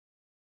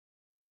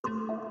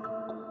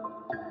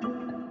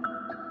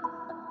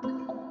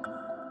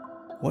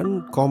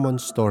One common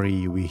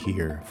story we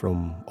hear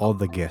from all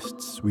the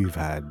guests we've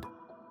had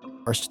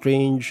are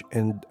strange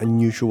and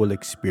unusual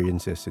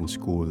experiences in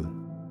school.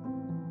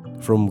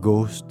 From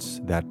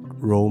ghosts that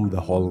roam the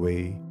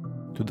hallway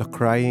to the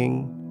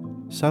crying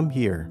some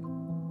hear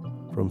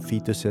from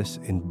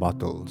fetuses in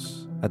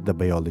bottles at the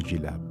biology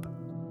lab.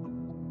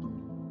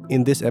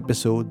 In this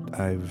episode,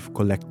 I've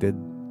collected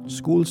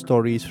school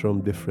stories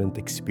from different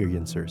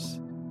experiencers,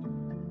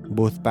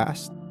 both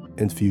past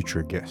and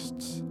future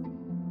guests.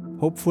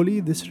 Hopefully,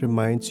 this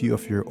reminds you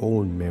of your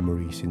own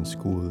memories in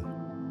school,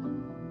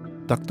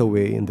 tucked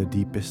away in the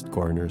deepest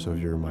corners of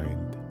your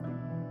mind,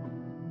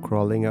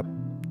 crawling up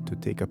to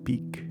take a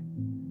peek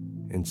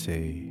and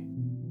say,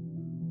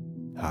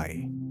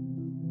 hi.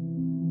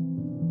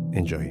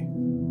 Enjoy.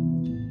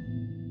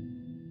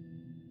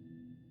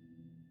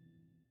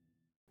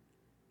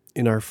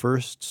 In our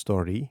first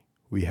story,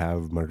 we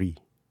have Marie.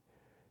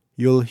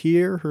 You'll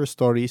hear her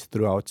stories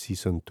throughout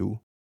season 2,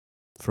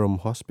 from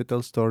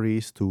hospital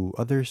stories to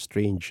other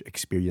strange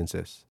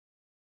experiences.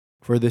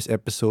 For this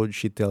episode,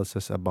 she tells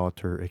us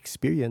about her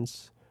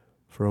experience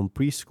from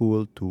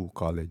preschool to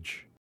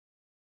college.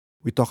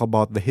 We talk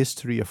about the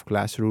history of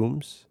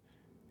classrooms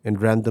and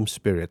random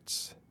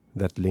spirits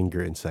that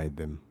linger inside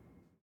them.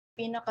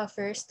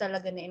 Pinaka-first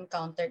talaga na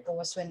encounter ko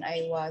was when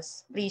I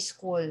was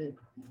preschool.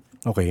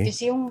 Okay.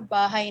 Kasi yung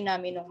bahay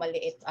namin nung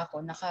maliit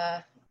ako,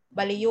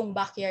 bali yung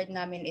backyard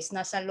namin is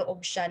nasa loob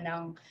siya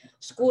ng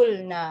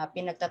school na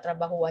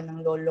pinagtatrabahuan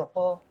ng lolo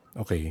ko.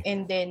 Okay.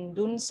 And then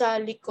dun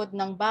sa likod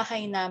ng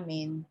bahay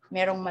namin,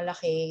 merong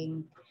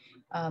malaking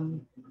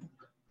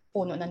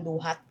puno ng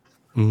duhat.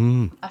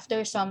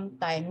 After some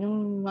time,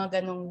 nung mga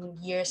ganong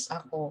years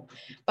ako,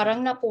 parang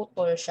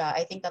naputol siya.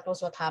 I think that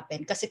was what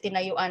happened. Kasi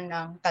tinayuan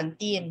ng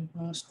canteen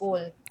ng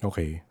school.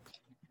 Okay.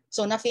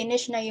 So,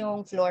 na-finish na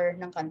yung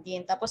floor ng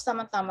canteen. Tapos,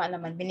 tama-tama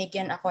naman,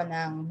 binigyan ako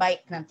ng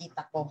bike ng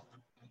tita ko.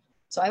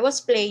 So, I was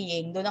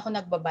playing. Doon ako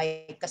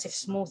nagbabike kasi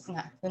smooth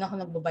nga. Doon ako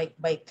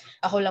nagbabike-bike.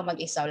 Ako lang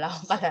mag-isa. Wala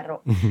akong kalaro.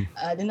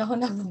 Doon ako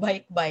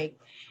nagbabike-bike.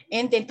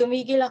 And then,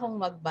 tumigil akong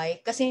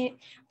magbike kasi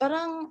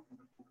parang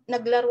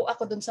naglaro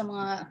ako dun sa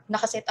mga,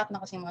 nakaset up na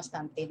kasi mga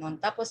stante noon.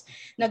 Tapos,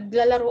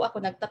 naglalaro ako,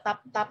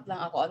 nagtatap-tap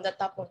lang ako on the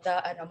top of the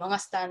mga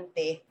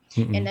stante.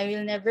 And I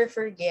will never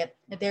forget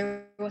that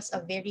there was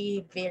a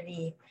very,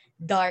 very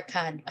dark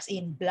hand. As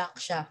in,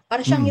 black siya.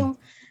 Para siyang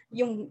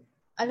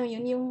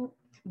yung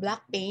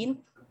black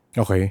paint.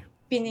 Okay.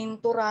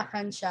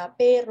 Pininturahan siya,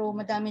 pero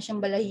madami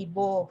siyang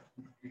balahibo.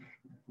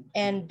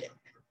 And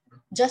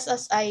just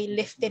as I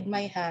lifted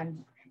my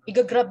hand,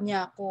 igagrab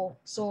niya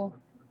ako. So,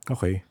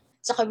 Okay.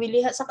 sa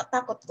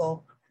takot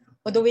ko,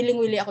 although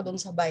willing-willing ako doon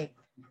sa bike,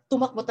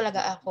 tumakbo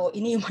talaga ako,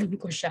 iniwan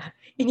ko siya.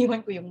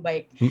 Iniwan ko yung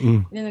bike.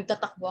 Then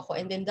nagtatakbo ako.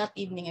 And then that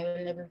evening, I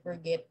will never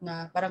forget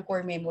na parang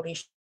core memory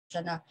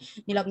siya na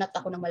nilagnat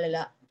ako ng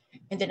malala.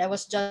 And then I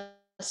was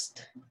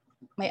just,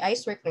 my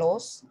eyes were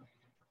closed.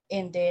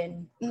 And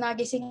then,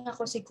 nagising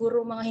ako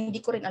siguro mga hindi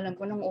ko rin alam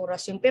kung anong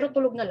oras yun. Pero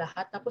tulog na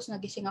lahat. Tapos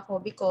nagising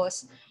ako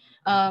because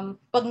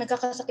pag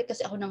nagkakasakit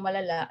kasi ako ng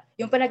malala,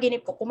 yung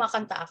panaginip ko,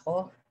 kumakanta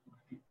ako.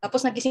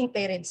 Tapos nagising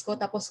parents ko,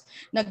 tapos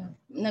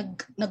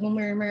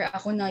nagmumurmur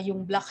ako na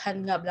yung black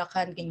hand,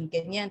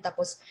 ganyan.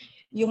 Tapos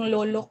yung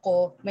lolo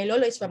ko, my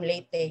lolo is from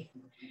Leyte.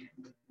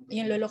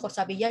 Yung lolo ko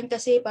sabi, yan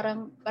kasi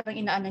parang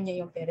inaanan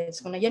niya yung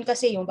parents ko na yan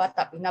kasi yung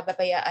bata,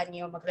 pinababayaan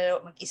niyo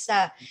maglaro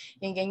mag-isa,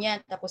 yung ganyan.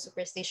 Tapos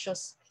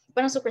superstitious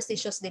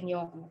din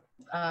yung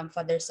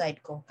father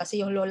side ko.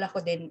 Kasi yung lola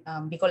ko din,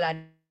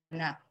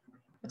 Bicolana.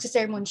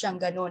 Magsisermon siyang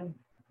ganun.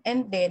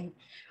 And then,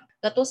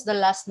 that was the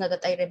last na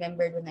that I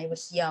remembered when I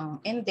was young.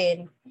 And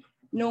then,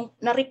 nung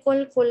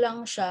na-recall ko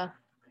lang siya,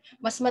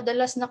 mas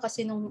madalas na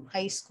kasi nung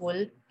high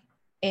school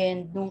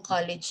and nung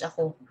college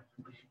ako.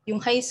 Yung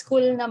high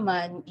school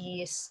naman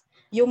is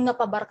yung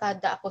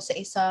napabarkada ako sa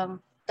isang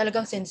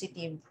talagang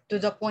sensitive to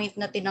the point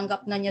na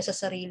tinanggap na niya sa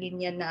sarili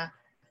niya na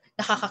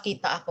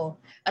nakakakita ako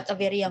at a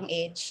very young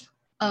age.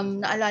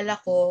 Naalala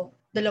ko,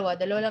 dalawa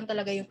lang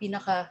talaga yung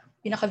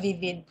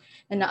pinaka-vivid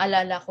na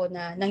naalala ko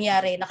na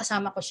nangyari,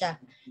 nakasama ko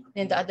siya.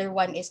 Then the other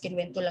one is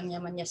kinwento lang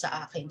naman niya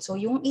sa akin. So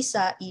yung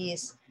isa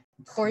is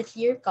fourth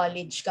year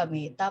college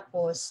kami.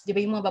 Tapos, di ba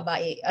yung mga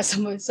babae,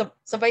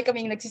 sabay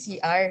kaming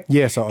nagsi-CR.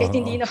 Yes, Kahit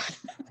hindi na,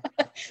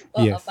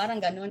 Yes.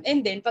 parang ganun. And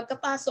then,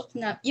 pagkapasok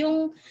na,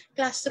 yung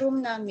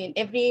classroom namin,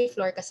 every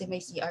floor kasi may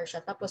CR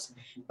siya. Tapos,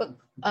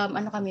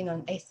 ano kami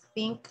nun, I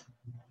think,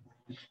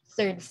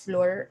 third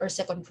floor or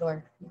second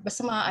floor.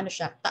 Basta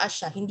siya,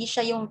 taas siya. Hindi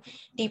siya yung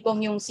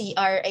tipong yung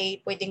CR ay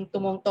pwedeng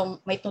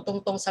may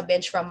tutungtong sa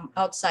bench from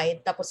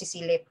outside tapos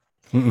sisilip.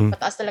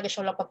 Pataas talaga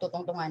siya lang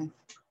pagtutungtungan.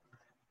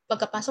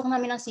 Pagkapasok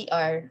namin ng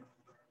CR,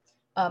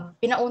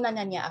 pinauna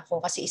na niya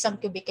ako kasi isang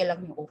cubicle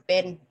lang yung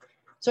open.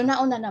 So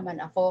nauna naman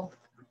ako.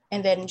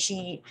 And then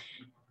she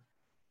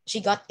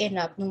got in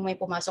up nung may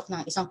pumasok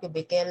ng isang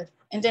cubicle.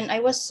 And then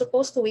I was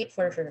supposed to wait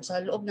for her sa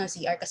loob ng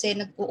CR kasi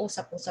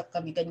nag-uusap-usap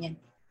kami ganyan.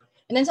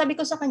 And then sabi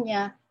ko sa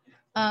kanya,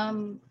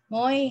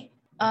 Moy,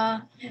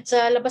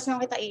 sa labas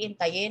lang kita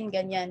iintayin,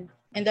 ganyan.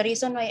 And the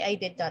reason why I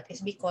did that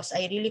is because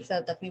I really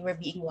felt that we were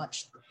being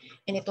watched.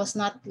 And it was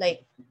not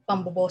like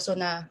pamboboso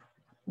na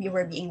we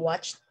were being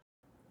watched.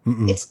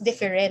 Mm-mm. It's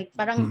different.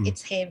 Parang Mm-mm.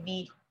 it's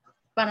heavy.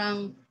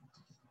 Parang,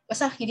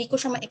 basta hindi ko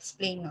siya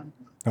ma-explain nun.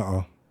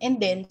 Oo. And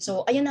then,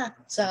 so, ayun na,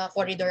 sa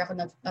corridor ako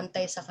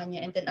nagpantay sa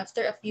kanya. And then,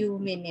 after a few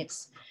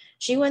minutes,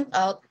 she went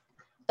out.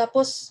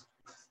 Tapos,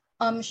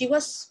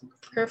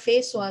 her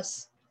face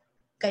was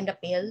kind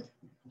of pale.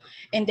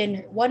 And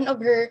then, one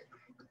of her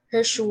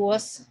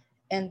shoes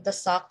and the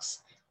socks,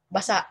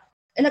 basa.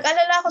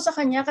 Nag-alala ako sa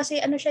kanya kasi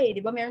ano siya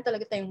di ba meron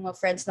talaga tayong mga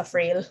friends na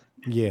frail.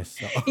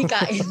 Yes.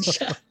 Hikain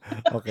siya.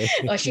 Okay.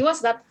 She was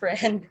that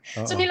friend.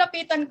 So Oo.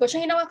 nilapitan ko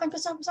siya, hinawakan ko,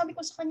 sabi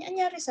ko sa kanya,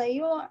 anyari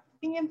sa'yo?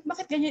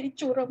 Bakit ganyan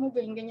itsura mo,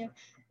 ganyan.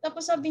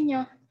 Tapos sabi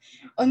niya,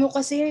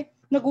 kasi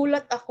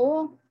nagulat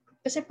ako.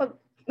 Kasi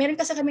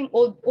meron kasi kaming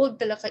old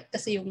talaga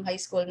kasi yung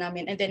high school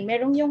namin. And then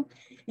merong yung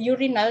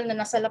urinal na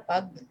nasa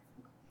lapag.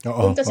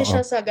 Doon kasi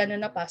siya sa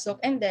gano'n napasok.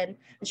 And then,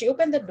 when she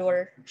opened the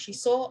door, she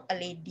saw a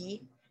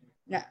lady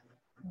na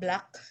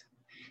black.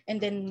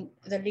 And then,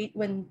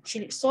 when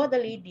she saw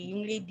the lady,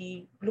 yung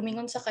lady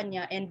lumingon sa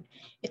kanya and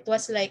it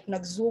was like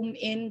nag-zoom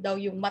in daw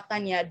yung mata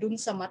niya dun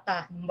sa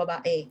mata ng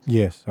babae.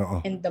 Yes,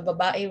 oo. And the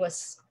babae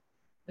was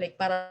like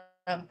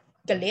parang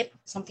galit,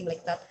 something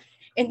like that.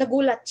 And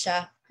nagulat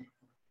siya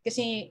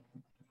kasi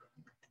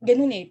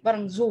ganun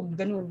parang zoom,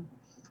 ganun.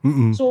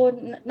 Mm-mm. So,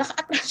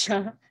 naka-attract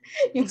siya.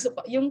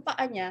 Yung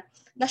paa niya,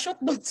 na-shoot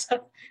doon sa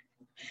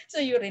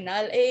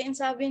urinal. And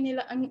sabi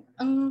nila,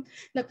 ang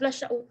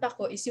nag-flash sa utak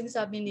ko is yung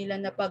sabi nila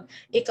na pag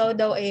ikaw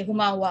daw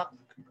humawak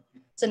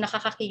sa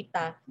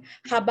nakakakita,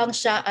 habang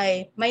siya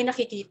ay may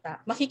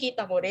nakikita,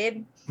 makikita mo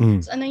rin.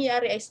 So, anong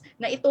nangyari is,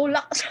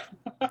 naitulak siya.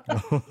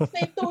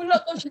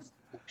 naitulak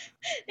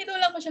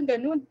ko siya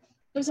ganun.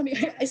 So, sabi,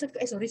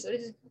 sorry,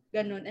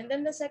 ganun. And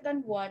then the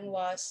second one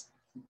was,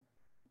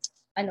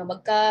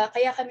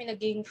 kaya kami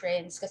naging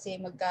friends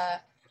kasi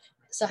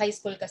sa high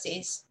school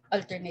kasi is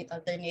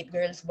alternate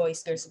girls,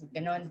 boys,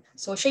 ganon.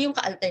 So siya yung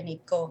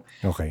ka-alternate ko.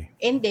 Okay.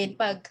 And then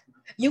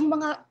yung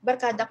mga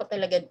barkada ko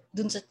talaga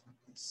dun sa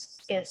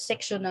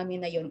section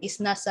namin na yun is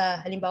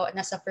halimbawa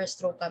nasa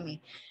first row kami.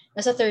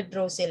 Nasa third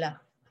row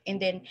sila. And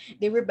then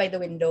they were by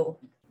the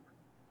window.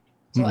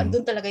 So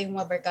andun talaga yung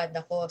mga barkada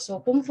ko. So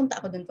pumupunta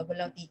ako dun pag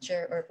walang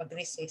teacher or pag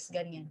recess,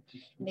 ganyan.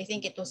 And I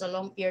think it was a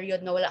long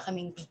period na wala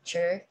kaming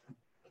teacher.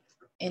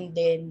 And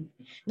then,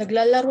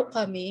 naglalaro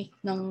kami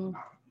ng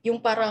yung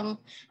parang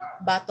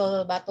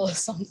battle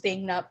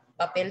something na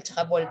papel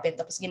tsaka ballpen.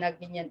 Tapos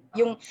ginaganyan.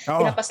 Yung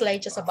pinapaslide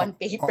siya sa bond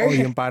paper. Oo,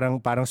 yung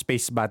parang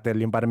space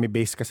battle. Yung parang may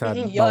base ka sa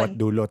bawat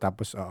dulo.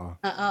 Tapos,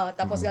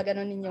 tapos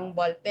gaganunin yung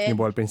ballpen.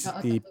 Yung ballpen,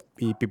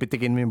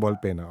 pipitikin mo yung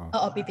ballpen.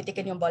 Oo,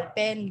 pipitikin yung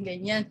ballpen.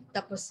 Ganyan.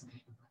 Tapos,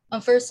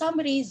 for some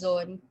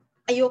reason,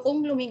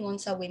 ayokong lumingon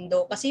sa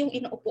window. Kasi yung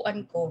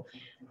inuupuan ko,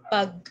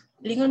 pag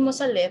lingon mo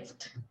sa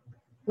left,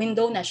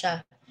 window na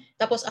siya.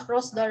 Tapos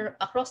across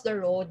the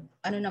road,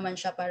 naman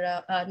siya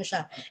para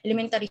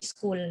elementary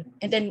school.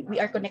 And then we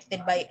are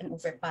connected by an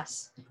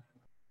overpass.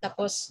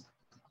 Tapos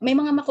may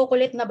mga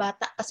makukulit na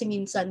bata kasi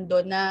minsan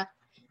doon na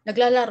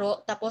naglalaro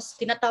tapos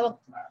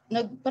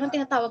parang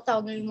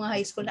tinatawag ng mga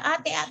high school na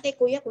ate,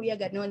 kuya,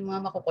 ganun,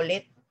 mga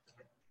makukulit.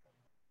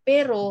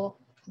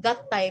 Pero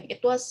that time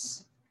it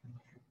was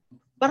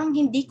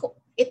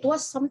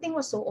something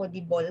was so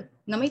audible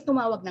na may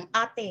tumawag ng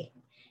ate.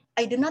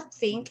 I do not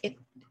think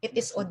it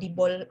is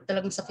audible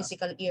talagang sa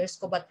physical ears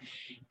ko, but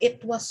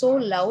it was so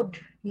loud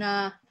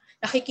na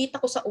nakikita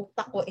ko sa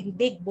utak ko in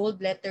big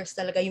bold letters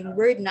talaga yung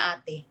word na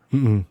ate.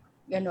 Mm-hmm.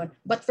 Ganon.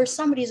 But for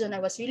some reason,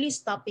 I was really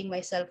stopping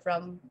myself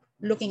from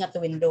looking at the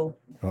window.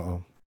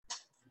 Oo.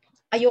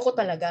 Ayoko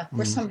talaga.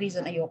 For some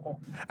reason, ayoko.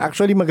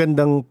 Actually,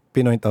 magandang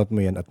pinoint out mo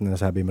yan at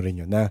nasabi mo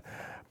rin yun na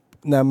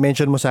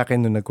mention mo sa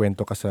akin nung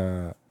nagkwento ka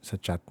sa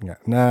chat nga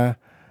na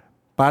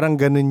parang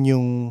ganun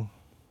yung,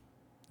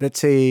 let's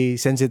say,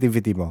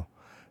 sensitivity mo.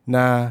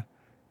 Na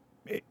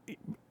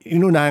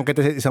inunahan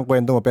kita sa isang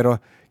kwento mo pero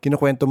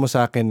kinukwento mo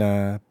sa akin na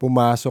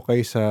pumasok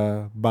kayo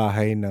sa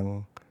bahay ng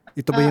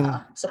ito ba yung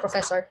sa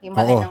professor yung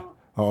bahay ng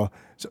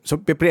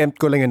so pre-empt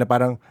ko lang yun na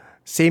parang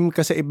same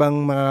ka sa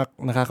ibang mga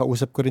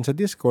nakakausap ko rin sa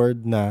Discord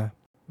na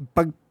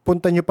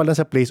pagpunta nyo pa lang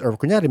sa place or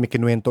kunyari may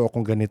kinuwento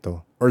akong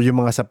ganito or yung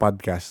mga sa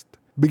podcast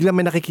biglang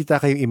may nakikita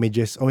kayong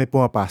images o may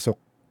pumapasok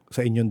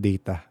sa inyong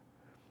data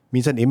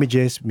minsan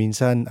images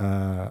minsan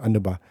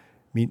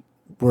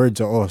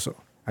words so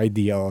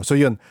idea. So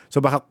yun. So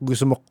baka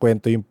gusto mo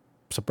kwento yung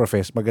sa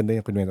professor. Maganda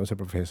yung kwento sa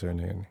professor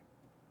na yun.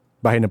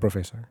 Bahay ng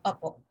professor.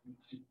 Opo.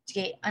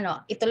 Sige,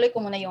 ituloy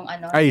ko muna yung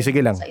sige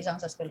lang. Sa isang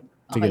sa school.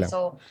 Okay, sige lang.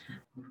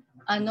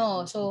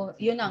 So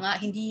yun na nga,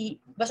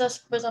 basta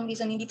for some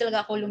reason, hindi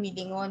talaga ako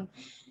lumilingon.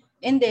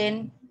 And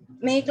then,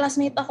 may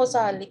classmate ako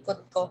sa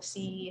likod ko,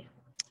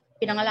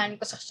 pinangalanan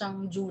ko sa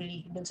siyang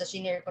Julie, dun sa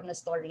senior ko na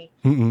story.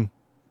 Mm-hmm.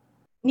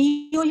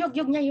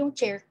 Niyuyog-yog niya yung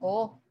chair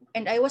ko.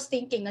 And I was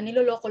thinking na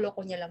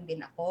niloloko-loko niya lang din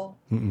ako.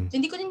 Mm-hmm. So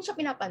hindi ko din siya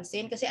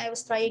pinapansin kasi I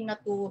was trying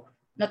not to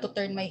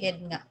turn my head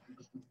nga.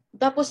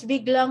 Tapos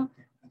biglang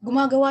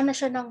gumagawa na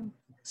siya ng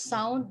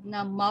sound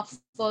na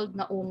muffled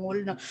na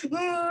ungol na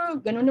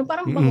ganun yung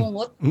parang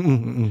bangungot.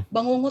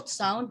 Bangungot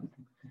sound.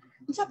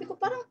 Sabi ko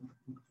parang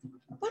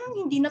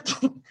hindi na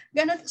to.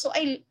 Ganun. So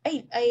I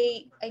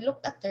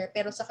looked at her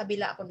pero sa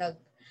kabila ako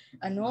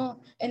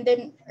and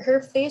then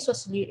her face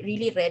was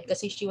really red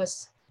kasi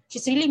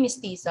she's really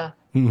mestiza.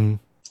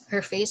 Her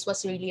face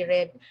was really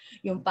red,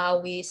 yung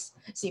pawis,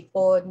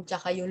 sipon,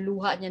 tsaka yung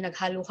luha niya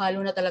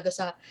naghalo-halo na talaga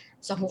sa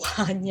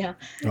mukha niya.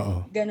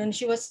 Ganun,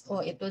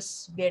 it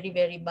was very,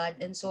 very bad.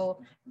 And so,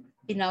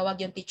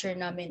 tinawag yung teacher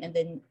namin and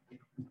then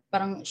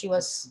parang she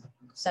was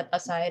set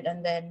aside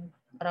and then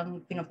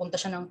parang pinapunta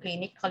siya ng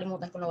clinic.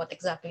 Kalimutan ko na what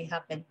exactly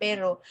happened.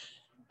 Pero,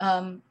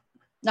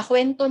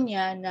 nakwento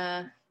niya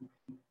na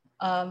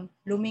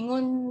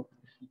lumingon,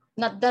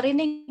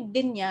 narinig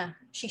din niya,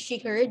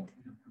 she heard,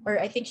 or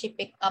I think she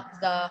picked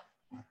up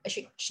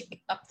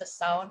the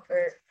sound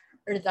or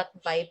that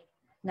vibe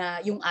na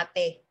yung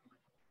ate.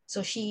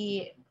 So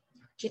she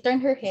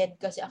turned her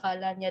head kasi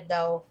akala niya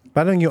daw.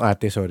 Parang yung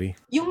ate, sorry.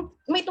 Yung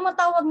may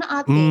tumatawag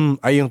na ate.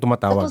 Ay, yung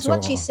tumatawag. That was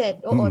what she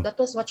said. Oo, that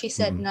was what she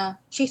said na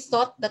she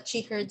thought that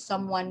she heard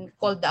someone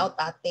called out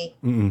ate.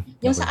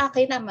 Yung sa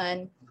akin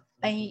naman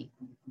ay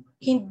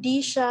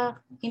hindi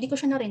ko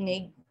siya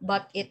narinig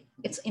but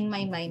it's in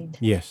my mind.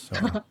 Yes.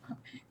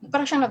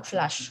 Parang siyang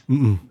nag-flash.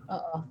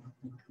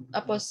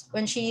 Tapos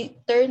when she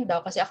turned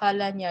daw kasi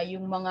akala niya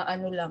yung mga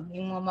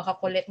yung mga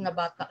makakulit na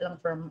bata lang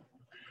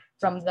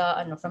from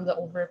the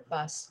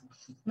overpass.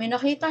 May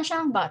nakita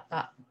siyang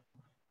bata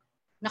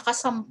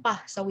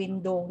nakasampa sa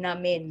window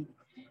namin.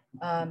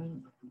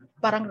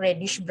 Parang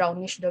reddish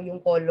brownish daw yung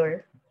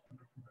color.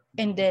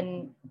 And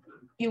then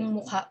yung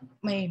mukha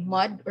may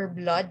mud or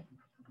blood.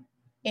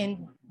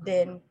 And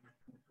then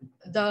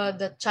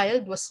the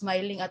child was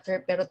smiling at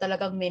her pero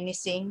talagang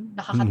menacing,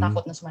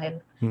 nakakatakot na smile.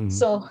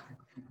 So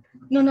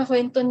nung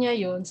nakwento niya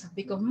yun,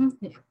 sabi ko,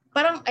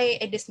 parang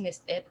I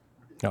dismissed it.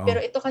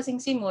 Pero ito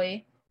kasing si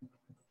Moy,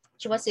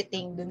 she was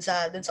sitting dun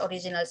sa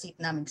original seat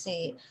namin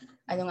kasi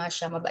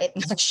mabait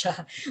nga siya.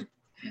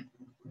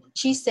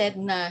 She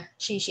said na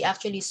she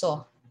actually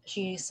saw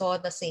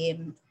the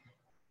same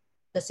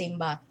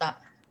bata.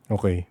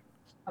 Okay.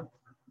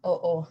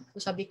 Oo. So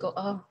sabi ko,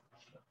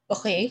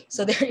 okay.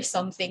 So there is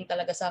something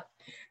talaga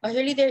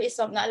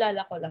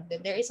naalala ko lang din.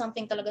 There is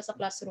something talaga sa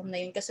classroom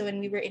na yun kasi when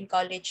we were in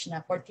college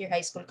na, 4th year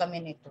high school kami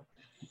nito.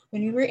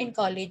 When we were in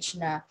college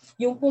na,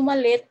 yung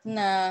pumalit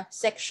na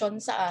section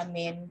sa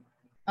amin,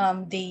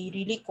 they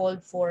really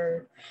called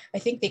for, I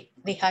think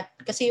they had,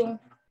 kasi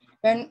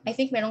I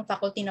think merong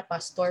faculty na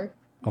pastor.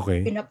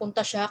 Okay.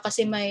 Pinapunta siya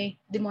kasi may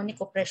demonic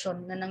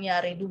oppression na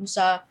nangyari dun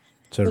sa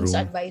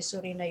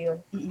advisory na yun.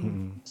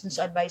 Dun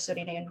sa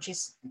advisory na yun, which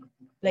is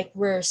like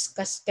worse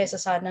kaysa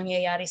sa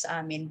nangyayari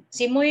sa amin.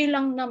 Si Moy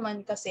lang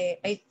naman kasi,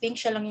 I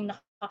think siya lang yung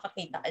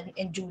nakakakita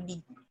and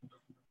Julie.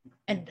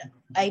 And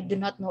I do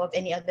not know of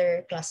any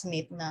other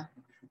classmate na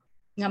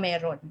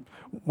meron.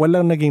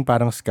 Walang naging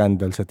parang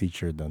scandal sa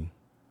teacher doon?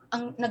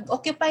 Ang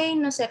nag-occupy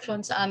na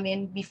section sa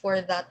amin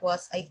before that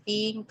was, I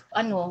think,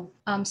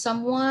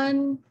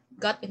 someone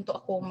got into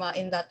a coma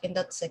in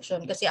that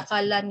section kasi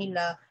akala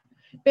nila.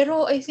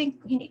 Pero I think,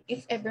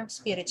 if ever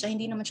spirit siya,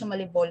 hindi naman siya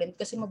malevolent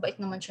kasi mabait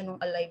naman siya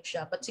nung alive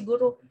siya. But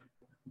siguro,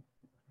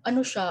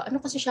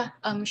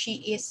 she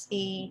is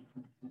a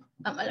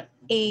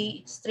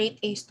straight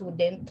A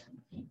student.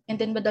 And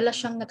then madalas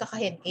siyang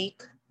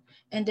nagkaka-headache.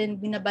 And then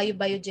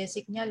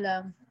binabiogesic niya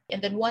lang. And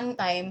then one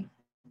time,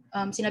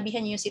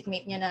 sinabihan niya yung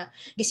seatmate niya na,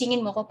 gisingin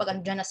mo ko pag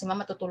andyan na si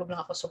mama, tutulog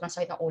lang ako, sobrang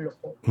sakit ng ulo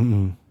ko.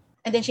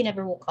 And then she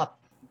never woke up.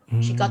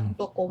 She got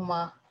into a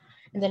coma.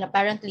 And then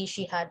apparently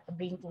she had a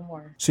brain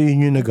tumor. So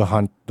yun yung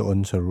nag-hunt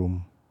doon sa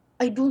room?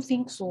 I don't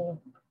think so.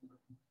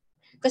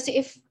 Kasi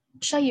if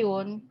siya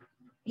yun,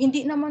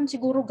 hindi naman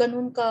siguro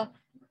ganun ka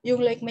yung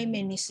like may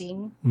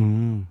menacing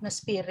na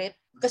spirit.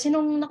 Kasi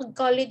nung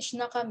nag-college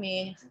na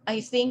kami,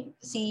 I think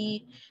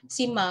si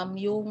ma'am,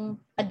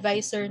 yung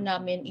advisor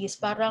namin is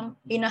parang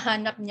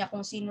hinahanap niya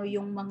kung sino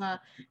yung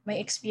mga may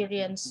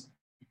experience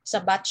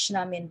sa batch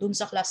namin dun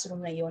sa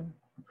classroom na yon.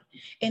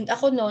 And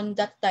ako noon,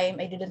 that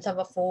time, I didn't have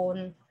a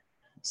phone.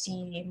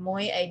 Si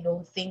Moy, I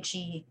don't think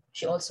she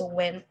also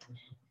went.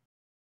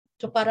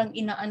 So parang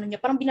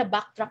parang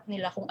binabacktrack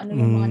nila kung ano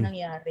yung mga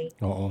nangyari.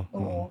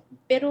 Oo.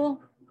 Pero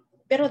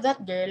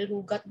that girl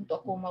who got into a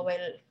coma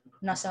while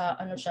nasa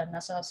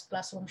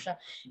classroom siya,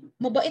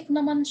 mabait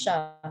naman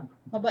siya.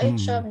 Mabait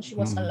siya when she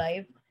was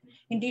alive.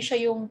 Hindi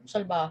siya yung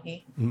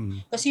salbahe.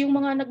 Kasi yung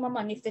mga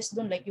nagmamanifest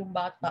doon, like yung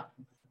bata,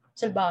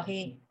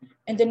 salbahe.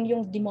 And then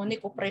yung demonic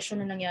oppression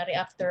na nangyari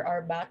after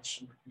our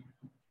batch,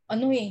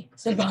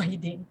 salbahe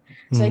din.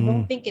 So I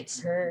don't think it's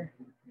her.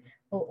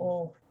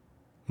 Oo.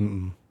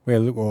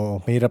 Well,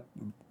 mahirap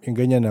yung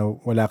ganyan na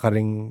wala ka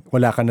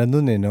na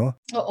nun no?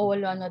 Oo,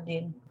 wala na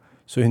din.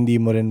 So hindi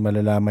mo rin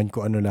malalaman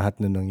kung ano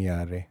lahat na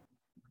nangyari.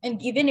 And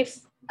even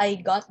if I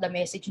got the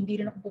message, hindi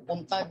rin ako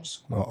pupunta.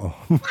 Oo.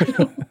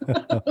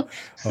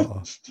 Oo.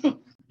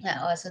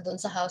 So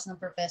doon sa house ng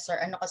professor,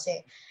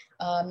 kasi,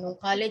 nung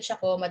college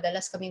ako,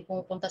 madalas kaming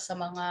pumupunta sa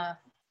mga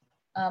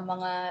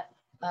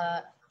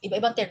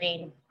iba-ibang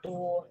terrain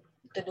to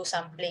do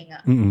sampling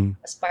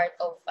as part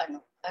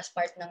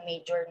ng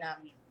major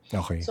namin.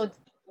 Okay. So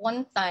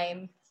one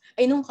time,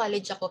 ay nung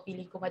college ako,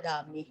 feeling ko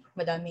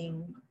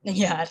madaming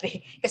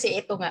nangyari. Kasi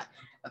ito nga,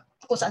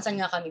 kung saan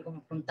nga kami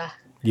pumupunta.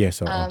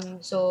 Yes,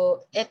 oo. So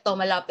ito,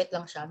 malapit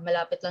lang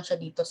siya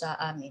dito sa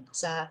amin,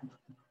 sa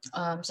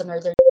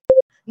northern.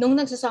 Nung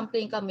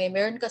nagsasampling kami,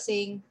 meron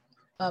kasing,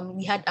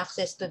 we had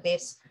access to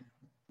this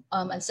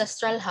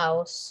ancestral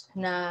house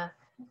na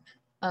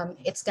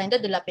it's kind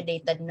of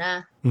dilapidated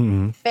na.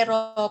 Mm-hmm. Pero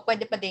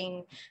pwede pa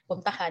ding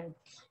puntahan.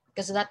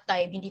 Because that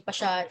time, hindi pa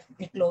siya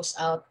close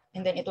out.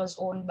 And then it was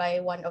owned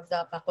by one of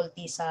the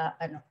faculty sa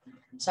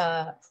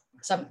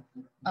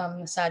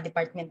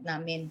department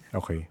namin.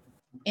 Okay.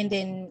 And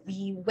then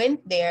we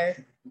went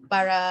there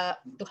para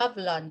to have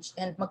lunch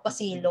and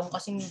magpasilong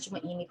kasi medyo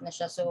mainit na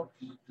siya. So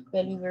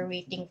while we were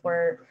waiting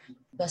for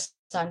the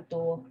sun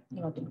to,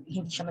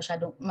 hindi siya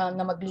masyadong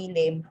na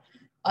maglilim,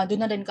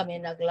 doon na din kami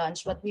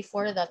nag-lunch. But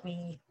before that,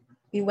 we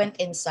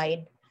went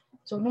inside.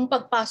 So nung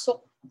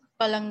pagpasok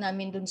pa lang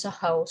namin dun sa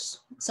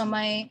house, sa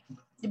may,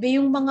 di ba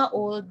yung mga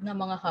old na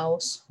mga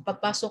house,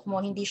 pagpasok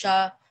mo, hindi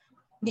siya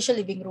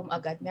living room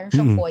agad. Meron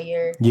siyang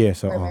foyer.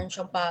 Yes, or meron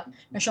siyang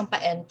pa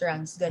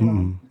entrance,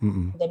 ganun.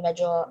 Then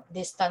medyo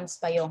distance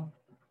pa yung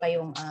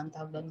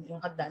tawag doon,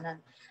 yung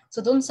hagdanan. So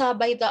doon sa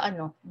by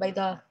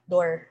the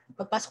door,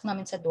 pagpasok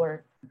namin sa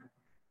door,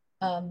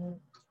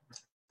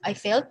 I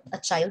felt a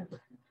child.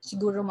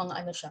 Siguro mga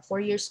 4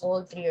 years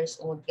old, 3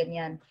 years old,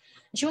 ganyan.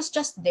 And she was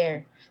just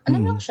there.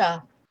 Lang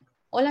siya.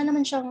 Wala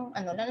naman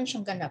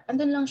siyang ganap.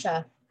 Andun lang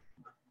siya.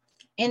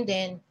 And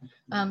then,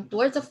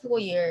 towards the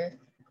foyer,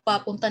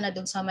 papunta na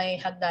dun sa may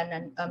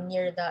hagdanan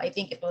near I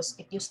think it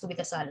used to be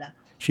the sala.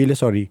 Sheila,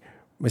 sorry.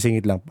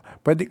 Masingit lang.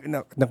 Pwede,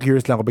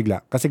 na-curious lang ako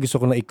bigla. Kasi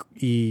gusto ko na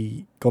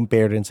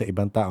i-compare rin sa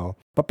ibang tao.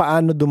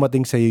 Paano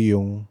dumating sa'yo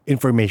yung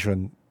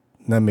information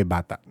na may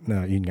bata?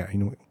 Na yun nga,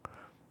 yung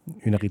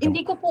nakita mo.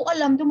 Hindi ko po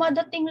alam.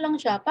 Dumadating lang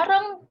siya.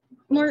 Parang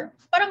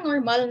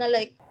normal na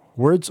like,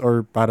 words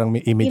or parang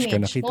may image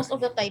ka nakita? Most of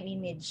the time,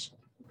 image.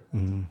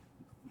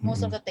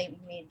 Most of the time,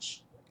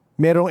 image.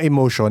 Merong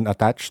emotion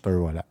attached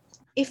or wala?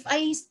 If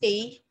I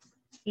stay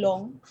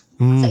long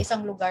sa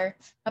isang lugar,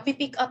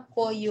 mapipick up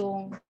ko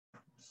yung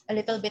a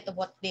little bit of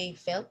what they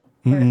felt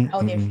or how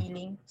they're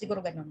feeling.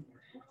 Siguro ganun.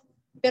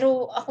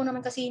 Pero ako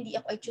naman kasi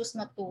I choose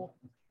not to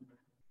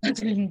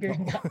linger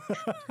na.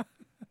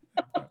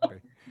 Okay.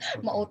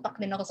 Mautak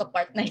din ako sa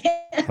part na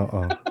yan.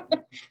 Oo.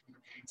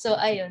 So,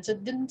 ayun. So,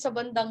 dun sa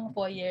bandang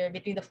foyer,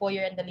 between the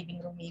foyer and the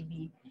living room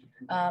maybe,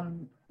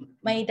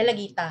 may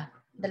dalagita.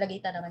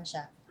 Dalagita naman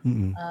siya.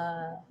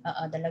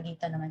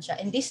 Dalagita naman siya.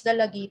 And this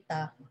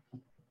dalagita,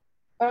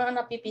 parang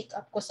napipick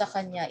up ko sa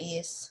kanya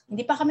is,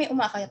 hindi pa kami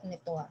umakyat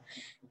nito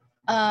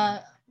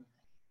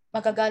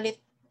magagalit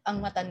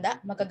ang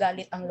matanda,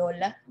 magagalit ang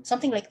lola,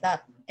 something like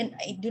that. And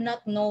I do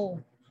not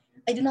know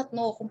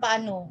kung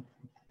paano.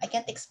 I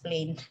can't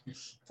explain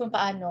kung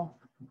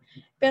paano.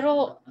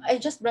 Pero I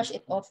just brush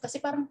it off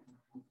kasi parang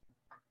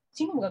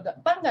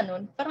parang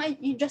ganun. Parang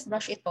you just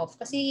brush it off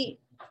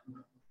kasi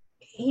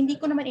hindi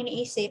ko naman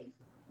iniisip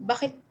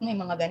bakit may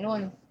mga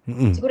ganun.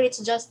 Siguro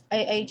it's just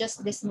I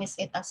just dismiss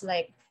it as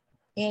like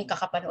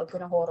kakapanood ko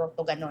ng horror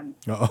to ganun.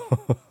 Oo.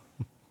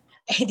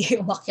 Hindi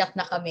umakyat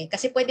na kami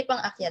kasi pwede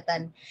pang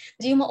akyatan.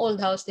 Kasi yung mga old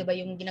house, 'di ba,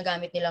 yung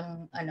ginagamit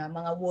nilang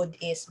mga wood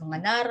is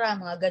mga nara,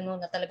 mga ganun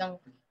na talagang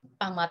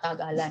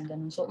pangmatagalan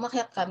ganun. So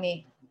umakyat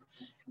kami.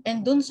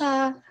 And dun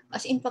sa,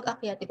 as in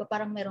pag-akyat, diba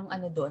parang merong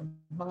doon,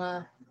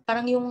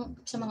 parang yung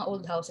sa mga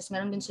old houses,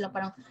 meron din silang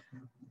parang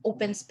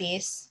open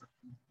space.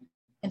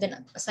 And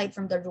then aside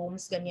from the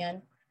rooms,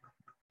 ganyan.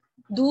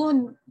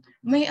 Dun,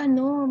 may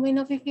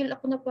nafe-feel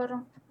ako na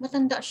parang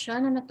matanda siya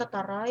na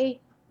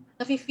nagtataray.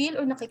 Nafe-feel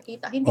or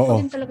nakikita. Hindi ko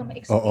din talaga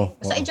ma-explain.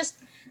 Basta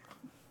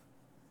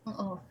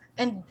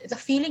And the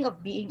feeling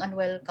of being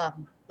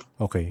unwelcome.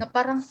 Okay. Na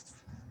parang,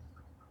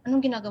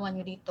 anong ginagawa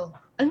niyo dito?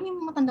 Alam niyo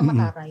matanda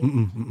mataray?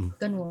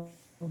 Ganun.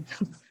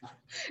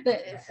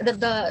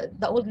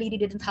 The old lady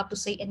didn't have to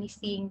say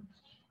anything.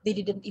 They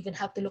didn't even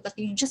have to look at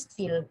you. You just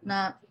feel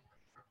na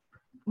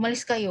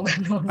umalis kayo.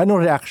 Ganun.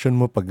 Anong reaction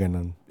mo pag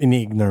ganun?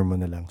 Ini-ignore mo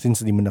na lang since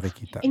di mo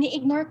nakikita?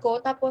 Ini-ignore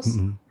ko. Tapos,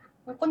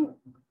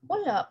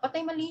 wala.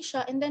 Patay mali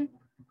siya. And then,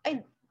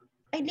 I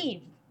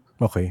leave.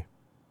 Okay.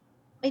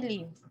 I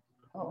leave.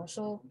 Oo.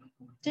 So,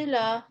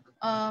 sila,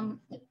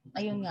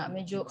 ayun nga,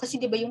 medyo, kasi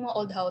di ba yung mga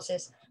old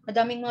houses,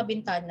 madaming mga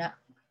bintana.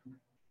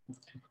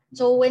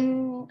 So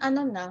when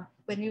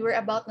we were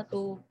about na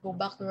to go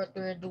back to what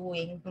we were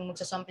doing, nung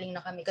magsasampling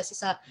na kami, kasi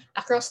sa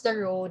across the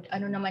road,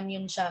 naman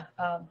yun siya,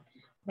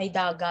 may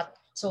dagat.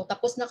 So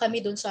tapos na kami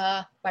dun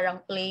sa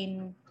parang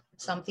plain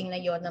something na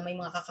yon na may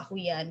mga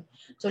kakahuyan.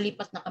 So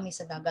lipat na kami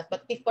sa dagat.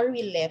 But before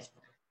we left,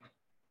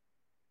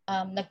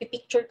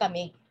 nagpipicture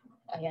kami.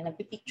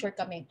 Nagpipicture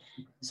kami.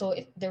 So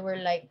there were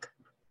like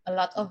a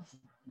lot of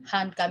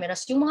hand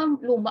cameras. Yung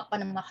mga luma pa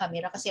ng mga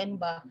camera kasi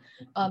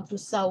 2000,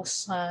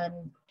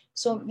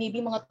 so maybe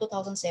mga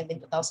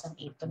 2007,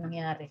 2008 to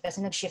nangyari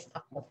kasi nag-shift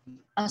ako.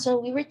 So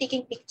we were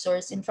taking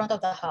pictures in front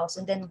of the house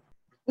and then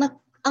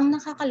Ang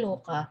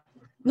nakakaloka,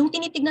 nung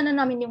tinitignan na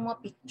namin yung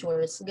mga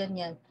pictures,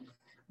 ganyan,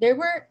 there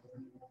were,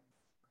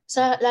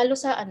 lalo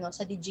sa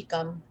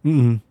Digicam,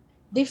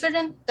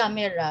 different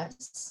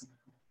cameras,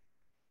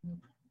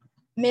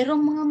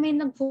 merong mga may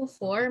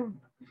nagpo-form.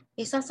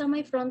 Isa sa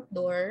may front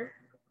door,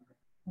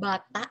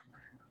 bata.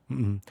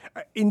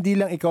 Hindi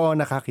lang ikaw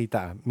ang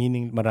nakakita,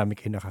 meaning marami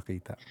kayo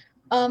nakakita.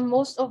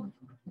 Most of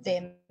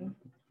them,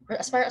 or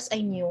as far as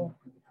I knew,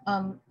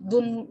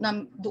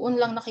 doon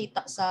lang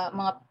nakita sa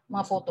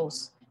mga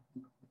photos.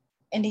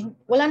 And then,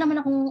 wala naman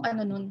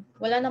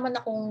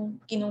akong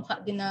kinuha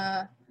din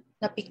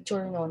na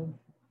picture noon.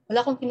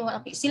 Wala akong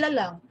kinuha. Sila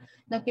lang,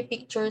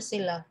 nagpi-picture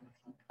sila.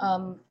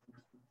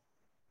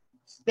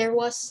 There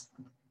was,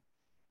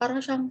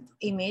 parang siyang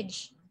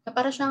image,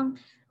 parang siyang,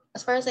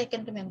 as far as I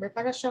can remember,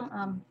 parang siyang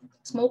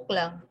smoke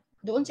lang.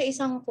 Doon sa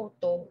isang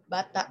photo,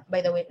 bata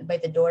by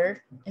the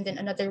door. And then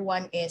another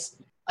one is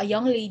a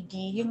young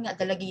lady, yung nga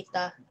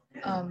dalagita,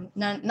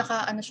 na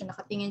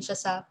nakatingin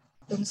siya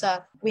doon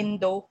sa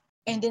window.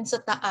 And then sa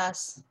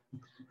taas,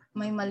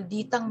 may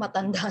malditang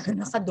matanda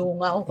na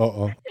nakadungaw.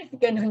 Oo.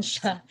 Ganon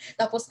siya.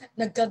 Tapos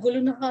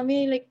nagkagulo na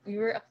kami, like we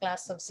were a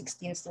class of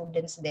 16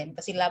 students din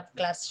kasi lab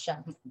class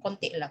siya,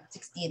 konti lang,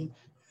 16.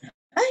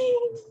 Ay,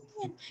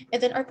 and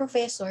then our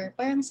professor,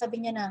 parang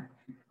sabi niya na,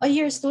 oh,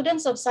 you're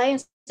students of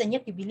science and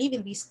yet you believe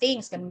in these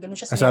things. Ganun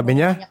siya. Sabi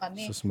niya?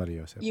 Kami. Sus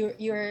Maria Joseph.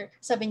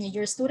 Sabi niya,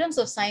 you're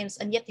students of science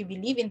and yet you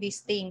believe in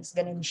these things.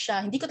 Ganun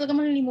siya. Hindi ko talaga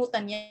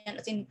malilimutan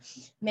yan, as in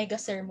mega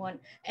sermon.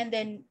 And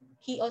then,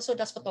 he also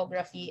does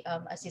photography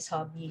as his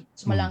hobby.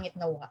 Sumalangit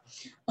nawa.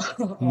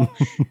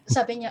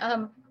 Sabi niya,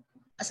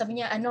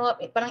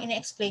 parang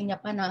ina-explain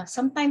niya pa na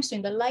sometimes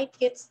when the light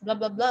hits, blah,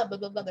 blah, blah, blah,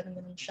 blah, blah,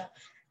 ganun siya.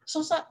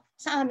 So sa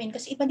amin,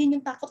 kasi iba din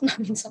yung takot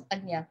namin sa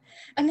kanya.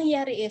 Ang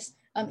nangyari is,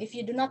 if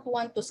you do not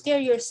want to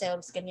scare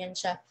yourselves, ganyan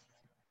siya,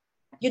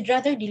 you'd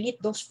rather delete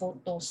those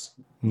photos.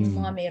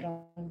 Yung mga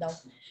meron daw.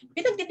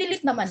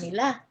 Pinag-delete naman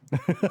nila.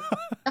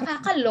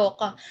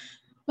 Nakakaloka.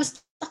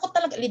 Mas takot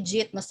talaga,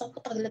 legit, mas takot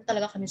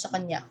talaga kami sa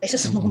kanya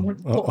kaysa sa mga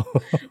multo.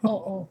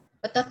 Oo.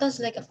 But that was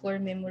like a core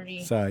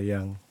memory.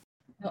 Sayang.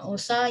 Oo,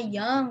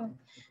 sayang.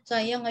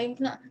 Sayang, ngayon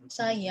na,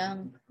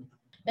 sayang.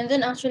 And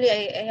then actually,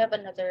 I have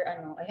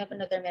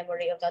another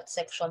memory of that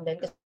section din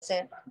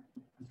kasi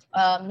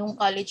nung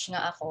college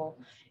nga ako,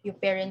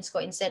 yung parents ko,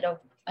 instead of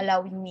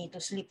allowing me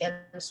to sleep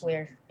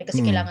elsewhere,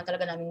 kasi kailangan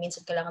talaga namin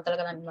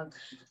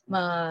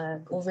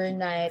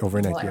mag-overnight,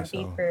 yes,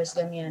 papers,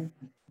 ganyan.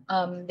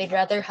 They'd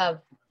rather have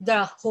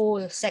the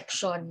whole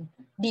section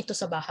dito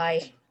sa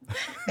bahay.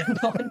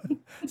 Ganon.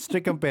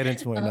 Strict ang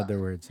parents mo, in other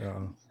words.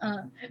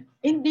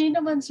 Hindi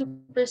naman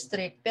super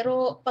strict,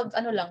 pero pag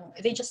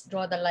they just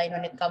draw the line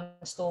when it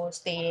comes to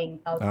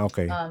staying out.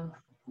 Okay.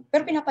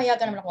 Pero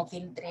pinapayagan naman ako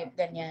field trip,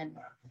 ganyan.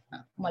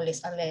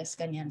 Malis-alis,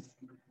 ganyan.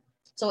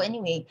 So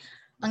anyway,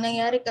 ang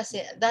nangyari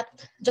kasi, that,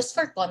 just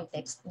for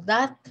context,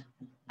 that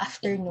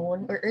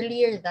afternoon or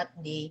earlier that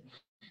day,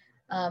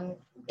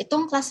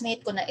 itong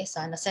classmate ko na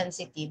isa, na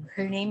sensitive,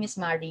 her name is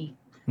Marie.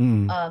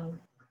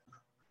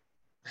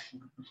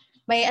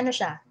 May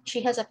she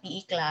has a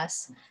PE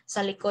class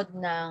sa likod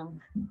ng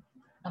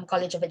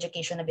College of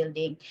Education na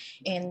building.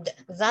 And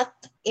that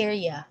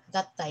area,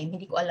 that time,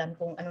 hindi ko alam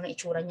kung ano na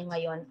itsura niya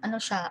ngayon.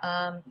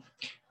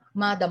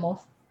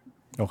 Madamo.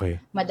 Okay.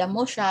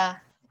 Madamo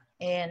siya,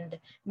 and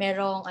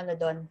merong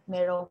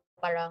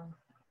parang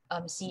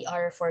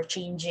CR for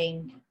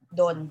changing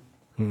doon.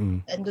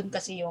 And doon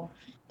kasi yung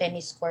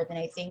tennis court, and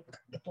I think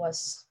it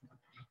was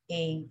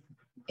a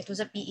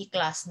PE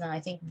class na,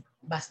 I think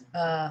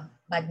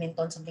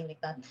badminton, something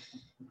like that.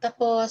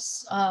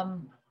 Tapos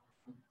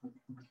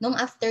nung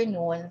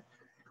afternoon,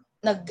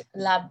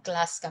 nag-lab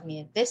class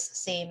kami. This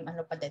same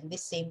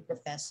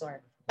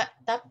professor.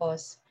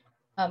 Tapos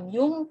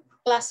yung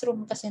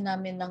classroom kasi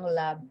namin ng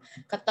lab,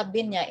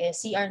 katabi niya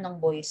CR ng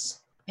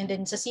boys. And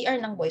then sa CR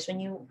ng boys, when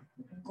you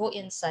go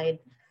inside,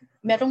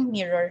 merong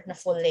mirror na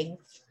full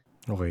length.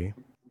 Okay.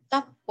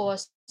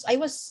 Tapos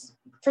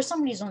for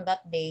some reason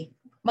that day,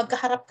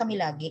 magkaharap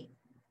kami lagi.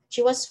 She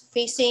was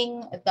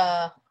facing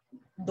the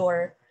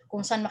door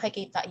kung saan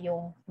makikita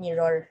yung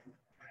mirror.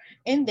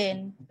 And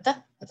then,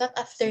 that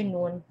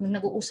afternoon, nung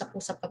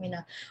nag-uusap-usap kami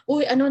na,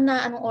 uy,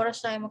 anong oras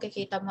tayo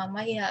makikita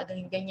mamaya,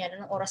 ganyan,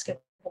 anong oras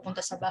kayo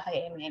pupunta sa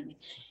bahay,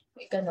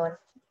 ganon.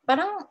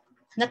 Parang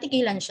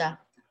natigilan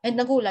siya, and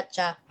nagulat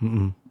siya.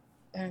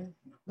 And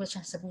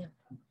siya, sabi niya,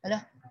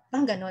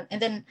 parang ganon. And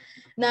then,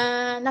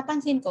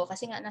 napansin ko,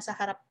 kasi nga nasa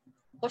harap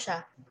ko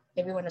siya,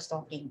 everyone was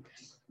talking.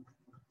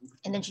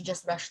 And then she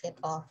just brushed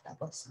it off.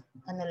 Tapos,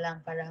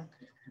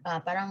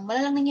 parang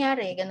wala lang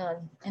nangyari,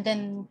 ganon. And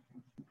then,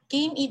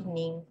 came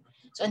evening,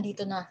 so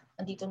andito na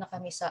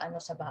kami sa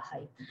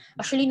bahay.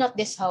 Actually, not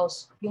this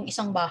house, yung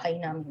isang bahay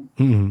namin.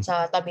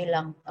 Sa tabi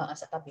lang.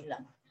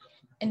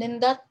 And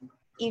then that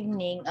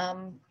evening,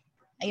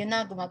 ayun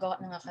na, gumagawa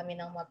na nga kami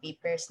ng mga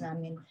papers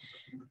namin.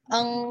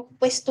 Ang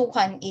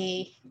pwestuhan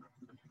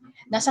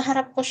nasa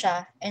harap ko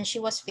siya, and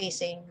she was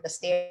facing the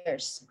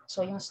stairs.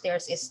 So yung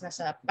stairs is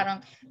nasa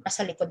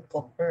likod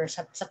ko or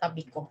sa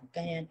tabi ko,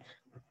 ganyan.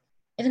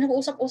 And then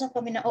nag-uusap-usap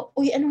kami na,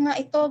 uy, ano nga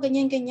ito,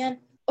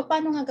 ganyan. O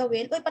paano nga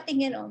gawin? Uy,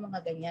 patingin,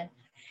 mga ganyan.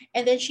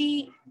 And then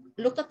she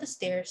looked at the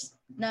stairs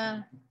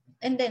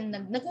and then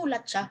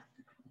nagulat siya.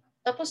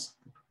 Tapos,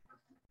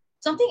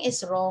 something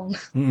is wrong.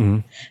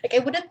 Mm-hmm. Like,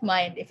 I wouldn't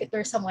mind if it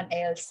were someone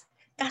else.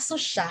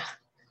 Kaso siya.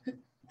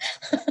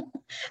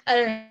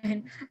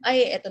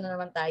 Ay, eto na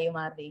naman tayo,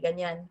 Mari.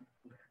 Ganyan.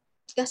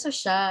 Kaso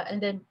siya. And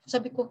then,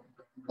 sabi ko,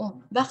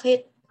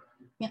 bakit?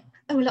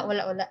 Ay,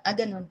 wala.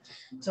 Ganun.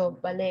 So,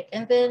 balik.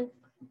 And then,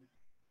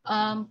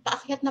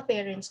 paakyat na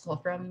parents ko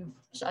from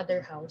sa other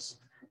house.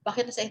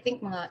 Bakit na I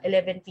think mga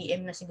 11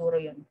 p.m. na siguro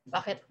yun.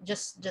 Bakit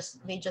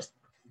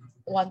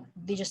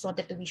they just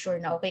wanted to be sure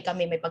na okay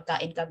kami, may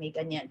pagkain kami,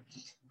 ganyan.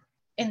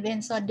 And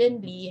then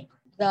suddenly,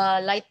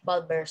 the light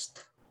bulb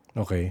burst.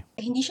 Okay.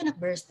 Hindi siya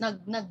nag-burst,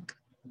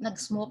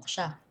 nag-smoke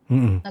siya.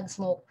 Mm-hmm.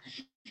 Nag-smoke.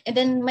 And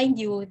then mind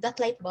you, that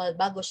light bulb,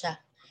 bago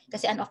siya.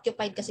 Kasi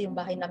unoccupied kasi yung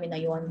bahay namin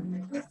na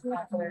yun.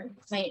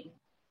 May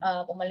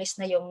umalis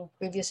na yung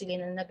previously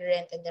na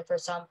nag-rent, and then for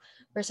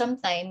some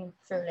time,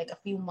 for like a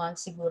few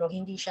months siguro,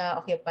 hindi siya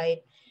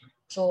occupied.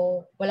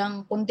 So,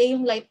 walang kundi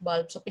yung light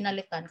bulb. So,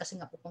 pinalitan kasi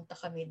nga pupunta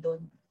kami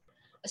doon.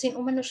 As in,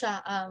 umano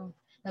siya,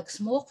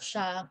 nag-smoke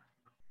siya,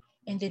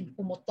 and then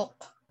pumutok.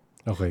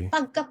 Okay.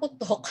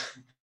 Pagkaputok,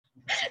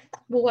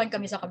 takbuhan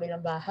kami sa kabilang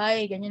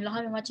bahay. Ganyan lang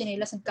kami, mga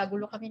tsinelas,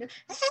 nagkagulo kami.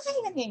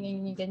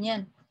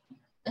 Ganyan.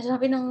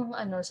 Sabi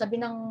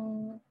ng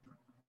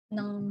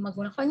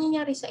magulang, ano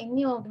nangyari sa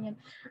inyo?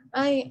 Ganyan.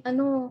 Ay,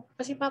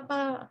 kasi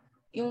papa,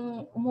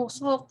 yung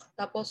umusok,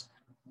 tapos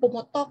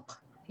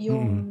pumutok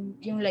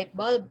yung light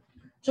bulb.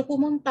 So,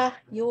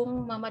 pumunta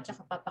yung mama at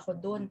papa ko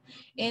doon.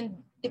 And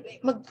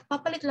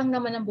magpapalit lang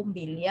naman ng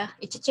bumbilya.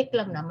 I-check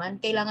lang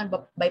naman. Kailangan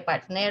by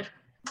partner.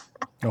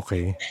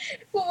 Okay.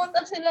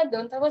 Pumunta sila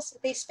doon. Tapos,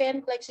 they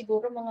spent like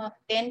siguro mga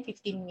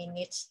 10-15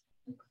 minutes.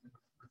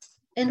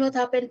 And what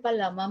happened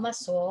pala, mama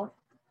saw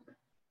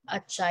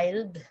a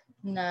child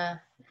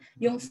na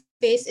yung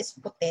face is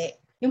puti.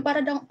 Yung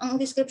parang, ang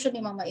description ni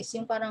mama is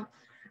yung parang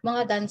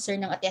mga dancer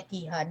ng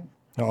ati-atihan.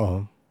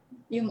 Oo.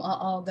 Yung,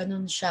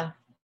 ganun siya.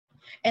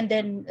 And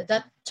then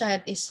that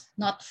child is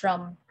not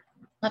from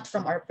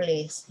our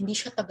place. Hindi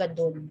siya taga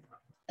doon.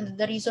 And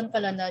the reason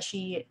pala na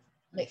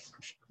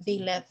they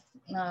left,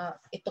 na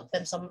it took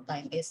them some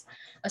time, is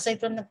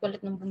aside from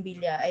nagpalit ng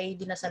bumbilya, ay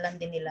dinasalan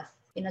din nila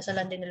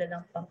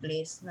ng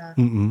pang-place na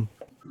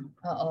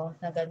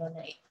na gano'n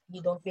na you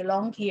don't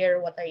belong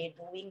here, what are you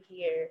doing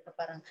here? Na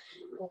parang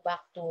go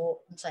back to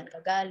saan ka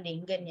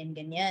galing,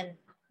 ganyan.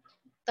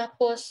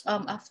 Tapos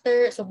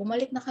so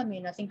bumalik na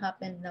kami, nothing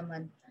happened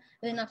naman.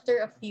 Then after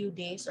a few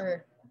days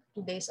or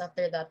 2 days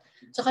after that,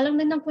 saka lang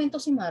din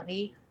nagkwento si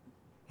Mari.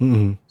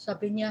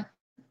 Sabi niya,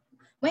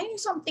 may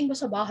something ba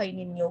sa bahay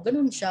ninyo?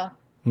 Ganun siya.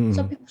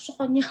 Sabi ko sa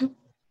kanya,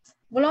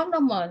 wala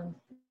naman.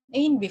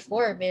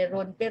 Before,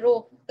 meron.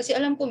 Pero, kasi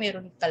alam ko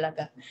meron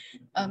talaga.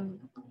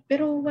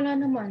 Pero wala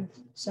naman.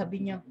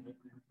 Sabi niya,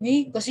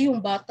 kasi yung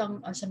batang,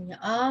 sabi niya,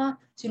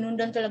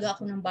 sinundan talaga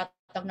ako ng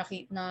batang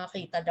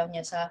nakita daw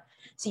niya sa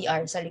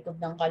CR, sa likod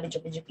ng College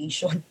of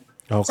Education.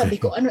 Okay. Sabi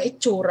ko, ano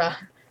itsura?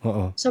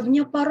 Uh-oh. Sabi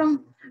niya,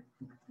 parang,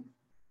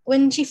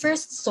 when she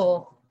first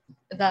saw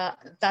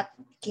that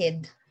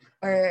kid,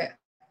 or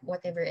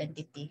whatever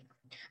entity,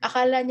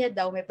 akala niya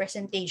daw may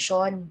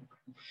presentation.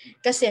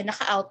 Kasi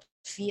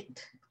naka-outfit.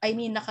 I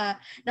mean, naka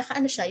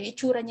siya, yung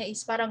itsura niya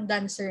is parang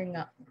dancer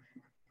nga.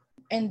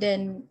 And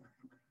then,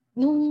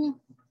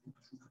 nung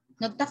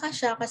nagtaka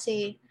siya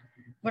kasi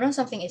parang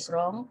something is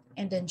wrong,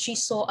 and then she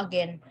saw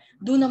again,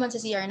 doon naman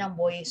sa CR ng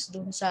boys,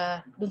 doon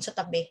sa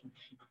tabi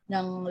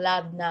ng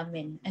lab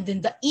namin. And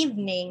then the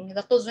evening,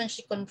 that was when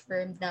she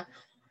confirmed na,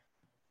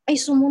 ay,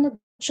 sumunod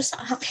siya sa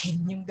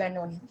akin, yung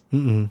ganon.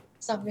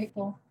 Sabi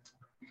ko,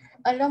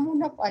 alam mo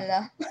na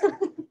pala.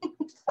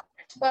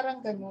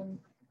 Parang ganon.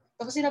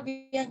 Kasi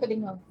sinabihan ko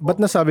din nga. Ba't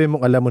nasabi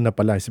mong alam mo na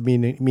pala?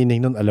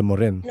 Meaning nun, alam mo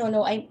rin?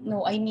 No,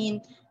 I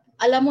mean,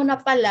 alam mo na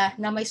pala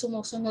na may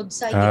sumusunod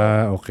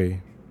sa'yo. Okay.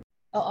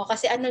 Oo,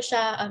 kasi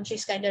siya,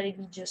 she's kind of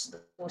religious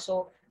too.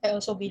 So, I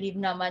also believe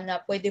naman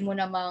na pwede mo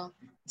namang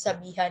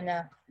sabihan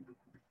na,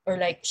 or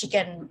like, she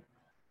can,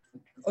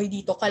 oy,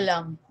 dito ka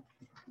lang.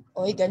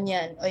 Oy,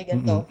 ganyan. Oy,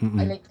 ganito.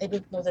 I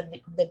don't know the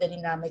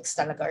dynamics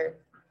talaga, or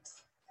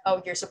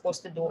how you're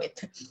supposed to do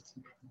it.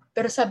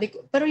 Pero sabi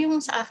ko, pero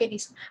yung sa akin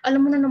is,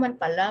 alam mo na naman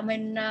pala, may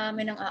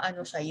nang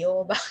aano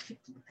sa'yo.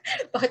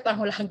 Bakit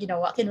parang wala kang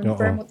ginawa?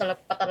 Kinonfirm mo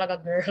pa talaga,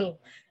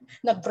 girl.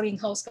 Nag-bring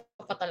house ka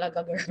pa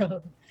talaga,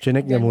 girl.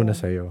 Chinek niya muna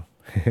sa'yo.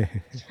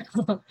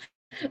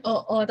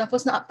 Oo,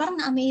 tapos parang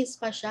na-amaze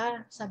pa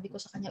siya. Sabi ko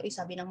sa kanya,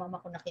 sabi ng mama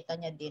ko, nakita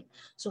niya din.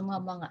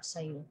 Sumama nga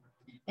sa'yo.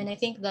 And I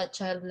think that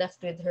child left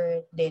with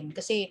her din.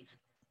 Kasi,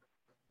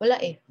 wala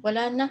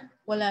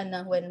na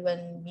when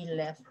we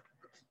left.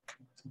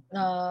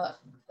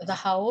 The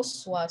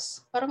house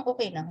was parang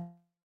okay na.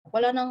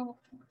 Walang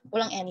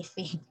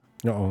anything.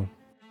 Oo.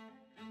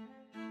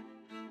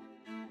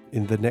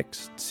 In the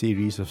next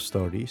series of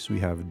stories, we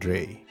have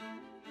Dre.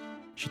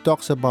 She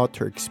talks about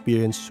her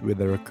experience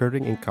with a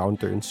recurring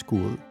encounter in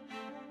school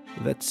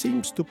that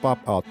seems to pop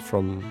out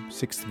from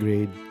 6th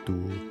grade to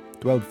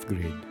 12th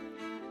grade.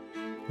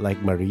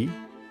 Like Marie,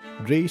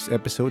 Dre's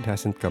episode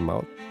hasn't come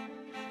out.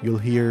 You'll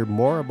hear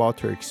more about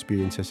her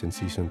experiences in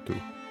season 2.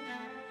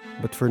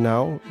 But for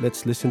now,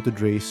 let's listen to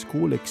Dre's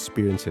school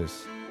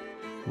experiences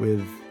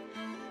with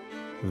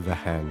The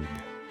Hand.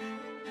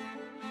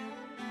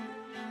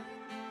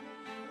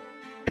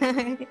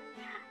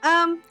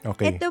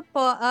 Okay. Ito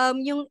po,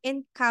 yung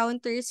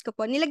encounters ko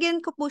po, nilagyan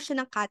ko po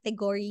siya ng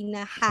category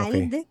na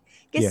hand.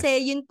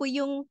 Kasi yun po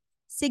yung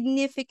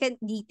significant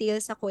detail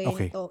sa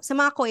kwento, sa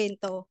mga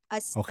kwento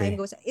as time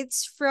goes.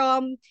 It's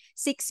from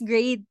 6th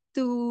grade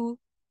to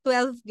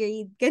 12th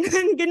grade.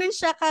 Ganun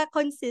siya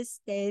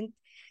ka-consistent.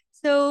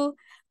 So,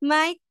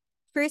 my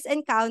first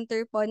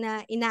encounter po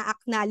na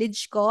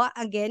ina-acknowledge ko,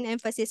 again,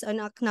 emphasis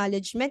on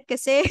acknowledgement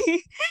kasi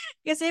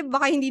kasi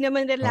baka hindi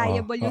naman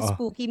reliable yung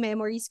spooky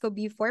memories ko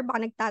before.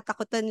 Baka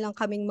nagtatakutan lang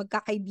kaming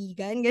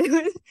magkakaibigan,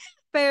 ganun.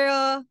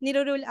 Pero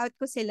nirule out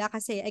ko sila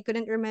kasi I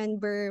couldn't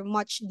remember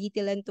much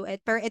detail into it.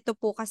 Pero ito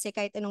po kasi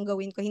kahit anong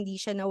gawin ko, hindi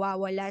siya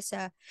nawawala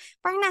sa,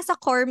 parang nasa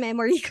core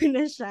memory ko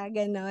na siya,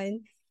 ganun.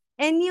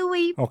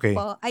 Anyway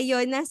po,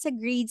 ayun, nasa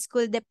grade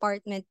school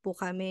department po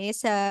kami.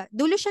 Sa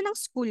dulo siya ng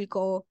school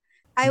ko.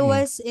 I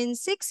was in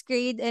 6th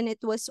grade and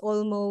it was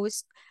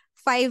almost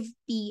 5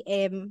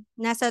 p.m.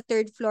 Nasa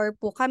 3rd floor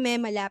po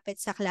kami, malapit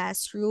sa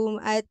classroom.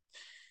 At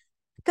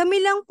kami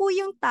lang po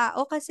yung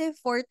tao kasi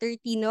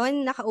 4:30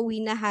 noon,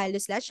 nakauwi na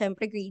halos lahat.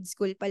 Syempre grade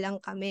school pa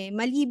lang kami.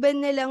 Maliban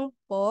na lang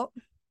po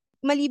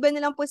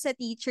sa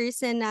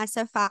teachers na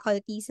nasa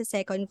faculty sa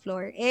 2nd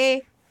floor.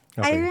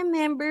 I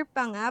remember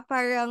pa nga,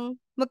 parang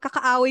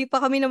magkakaaway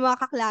pa kami ng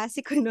mga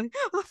kaklase ko nun,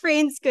 mga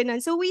friends ko nun.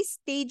 So we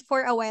stayed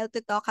for a while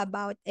to talk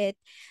about it.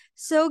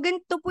 So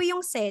ganito po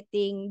yung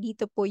setting.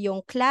 Dito po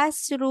yung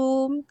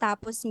classroom,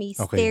 tapos may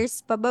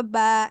stairs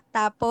pababa,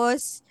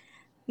 tapos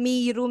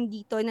may room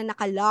dito na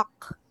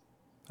nakalock.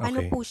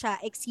 Ano po siya,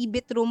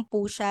 exhibit room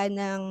po siya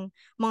ng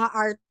mga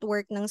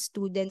artwork ng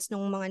students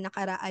nung mga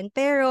nakaraan.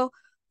 Pero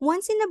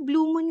once in a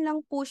blue moon lang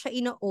po siya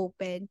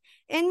ino-open.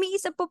 And may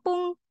isa pa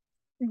pong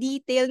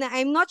detail na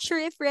I'm not sure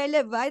if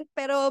relevant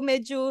pero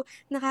medyo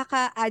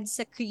nakaka-add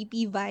sa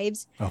creepy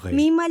vibes.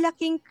 May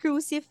malaking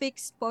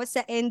crucifix po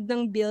sa end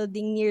ng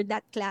building near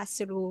that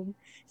classroom.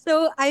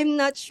 So I'm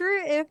not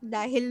sure if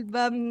dahil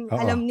ba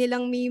alam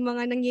nilang may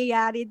mga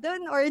nangyayari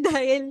doon or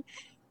dahil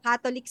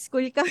Catholic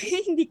school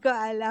kami, hindi ko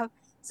alam.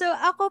 So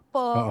ako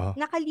po,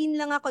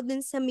 nakalin lang ako dun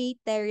sa may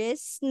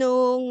terrace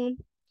nung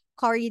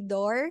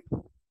corridor.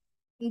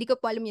 Hindi ko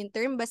po alam yung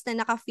term, basta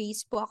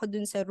naka-face po ako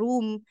dun sa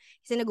room.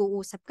 Kasi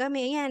nag-uusap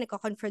kami, ayan,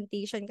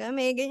 nagko-confrontation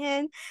kami,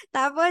 ganyan.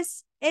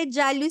 Tapos,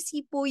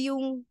 jealousy po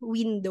yung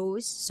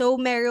windows. So,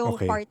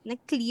 merong part na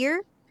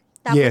clear,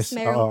 tapos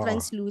merong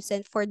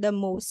translucent for the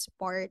most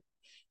part.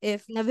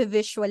 If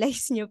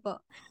na-visualize nyo po.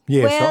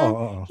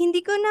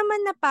 Hindi ko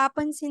naman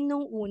napapansin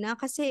nung una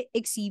kasi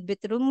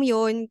exhibit room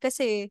yun.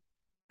 Kasi,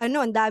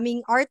 ang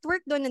daming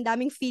artwork doon, ang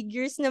daming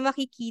figures na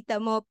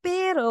makikita mo.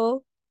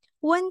 Pero,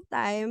 one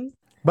time,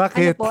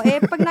 bakit?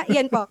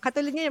 Yan po,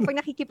 katulad ngayon,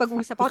 pag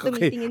nakikipag-usap ako,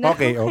 tumitingin na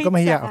ako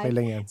kamahiya, okay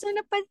lang yan. So,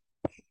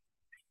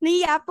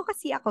 nahiya po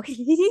kasi ako.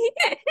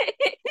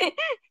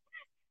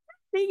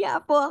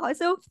 Nahiya po ako.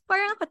 So,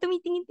 parang ako,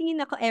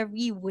 tumitingin-tingin ako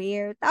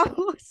everywhere.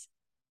 Tapos,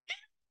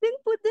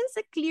 dun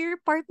sa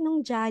clear part ng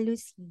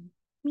jealousy,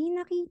 may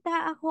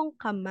nakita akong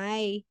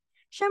kamay.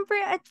 Siyempre,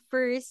 at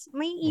first,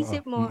 may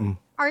isip mo,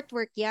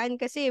 artwork yan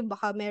kasi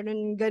baka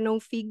meron ganong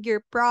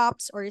figure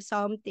props or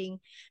something.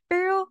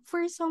 Pero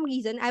for some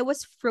reason, I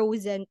was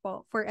frozen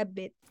po for a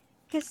bit.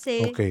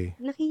 Kasi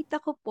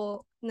nakita ko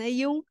po na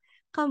yung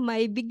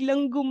kamay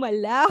biglang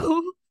gumalaw.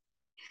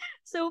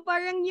 So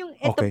parang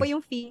ito po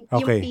yung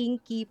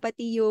pinky,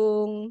 pati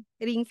yung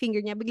ring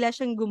finger niya, bigla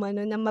siyang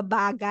gumano na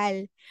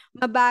mabagal.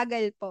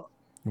 Mabagal po.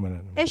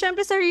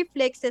 Syempre sa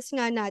reflexes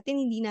nga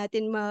natin, hindi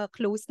natin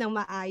ma-close ng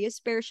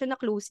maayos, pero siya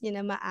na-close niya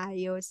na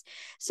maayos.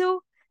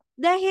 So,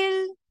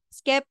 dahil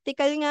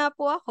skeptical nga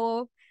po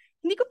ako,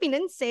 hindi ko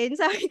pinansin.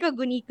 Sabi ko,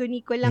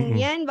 guni-guni ko lang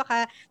yan.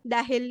 Baka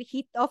dahil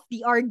heat of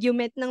the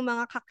argument ng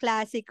mga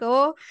kaklase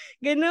ko.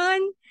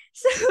 Ganon.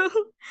 So,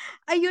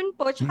 ayun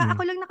po. Tsaka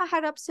ako lang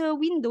nakaharap sa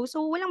window,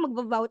 so walang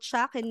magva-vouch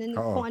sa akin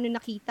kung ano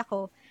nakita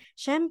ko.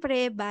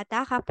 Syempre,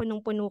 bata ka,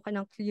 punong-puno ka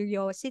ng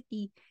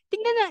curiosity.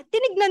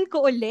 Tinignan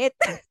ko ulit.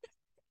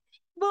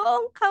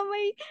 Buong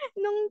kamay,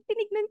 nung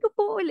tinignan ko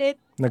po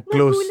ulit,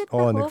 nagulat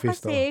ako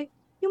kasi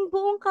yung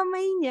buong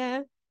kamay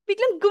niya,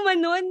 biglang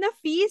gumanon na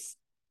fist.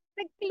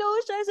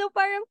 Nag-close siya. So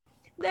parang,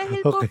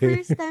 dahil po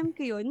first time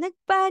ko yun,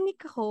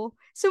 nagpanik ako,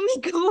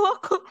 sumigaw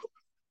ako.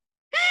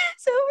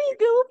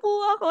 Sumigaw po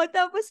ako.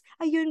 Tapos,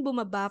 ayun,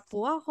 bumaba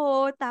po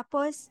ako.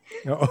 Tapos,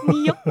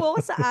 umiyak po ako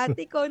sa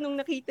ate ko nung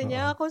nakita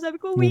niya ako. Sabi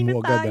ko, uwi na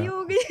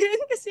tayo.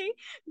 Ganyan. Kasi,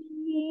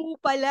 mumu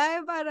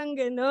pala. Parang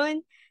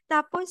ganon.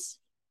 Tapos,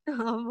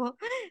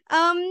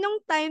 nung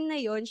time na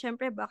yon,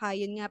 syempre, baka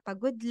yun nga,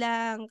 pagod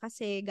lang.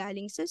 Kasi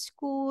galing sa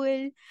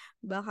school.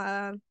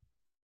 Baka,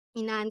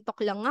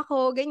 inaantok lang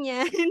ako.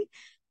 Ganyan.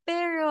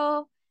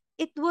 Pero,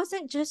 it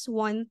wasn't just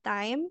one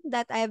time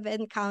that I've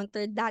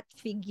encountered that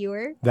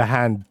figure. The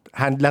hand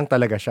lang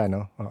talaga siya,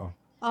 no? Oo.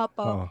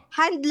 Opo. Oo.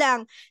 Hand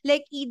lang.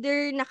 Like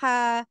either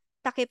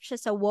nakatakip siya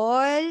sa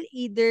wall,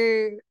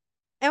 either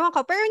ewan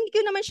ko, pero hindi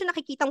ko naman siya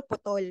nakikitang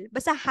putol.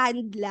 Basta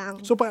hand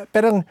lang. So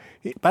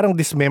parang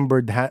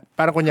dismembered hand,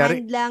 parang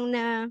kunyari Hand lang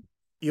na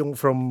yung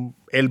from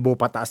elbow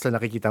pataas na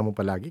nakikita mo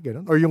palagi,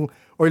 ganun?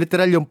 Or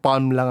literal yung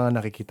palm lang ang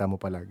nakikita mo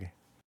palagi?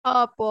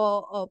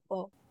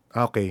 opo.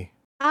 Okay.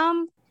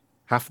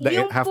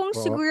 Yung pong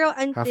siguro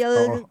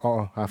until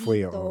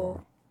halfway.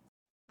 dito.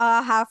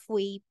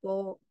 Halfway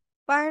po.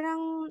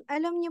 Parang,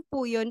 alam niyo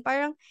po yun,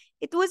 parang,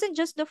 it wasn't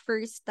just the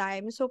first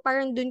time. So,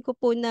 parang dun ko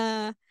po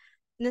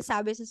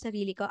nasabi sa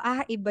sarili ko,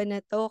 iba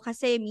na to.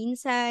 Kasi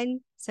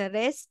minsan, sa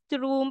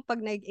restroom, pag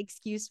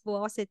nag-excuse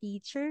po ako sa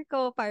teacher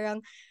ko,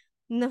 parang,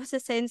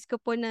 nasa-sense ko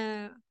po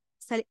na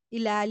sa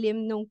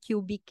ilalim ng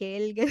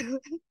cubicle.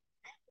 Ganun.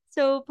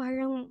 So,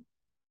 parang,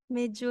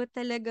 medyo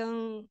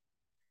talagang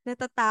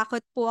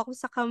natatakot po ako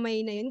sa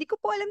kamay na yun. Hindi ko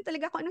po alam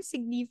talaga kung anong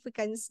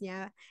significance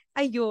niya.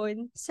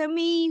 Ayun, sa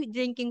may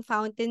drinking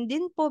fountain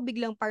din po,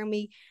 biglang parang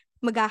may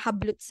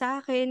maghahablot sa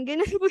akin.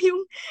 Ganun po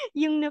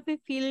yung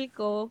nafe-feel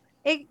ko.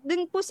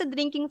 Dun po sa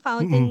drinking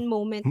fountain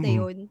moment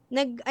na yun,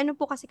 ano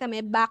po kasi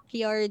kami,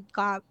 backyard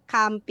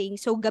camping.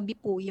 So, gabi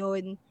po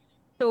yun.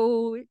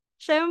 So,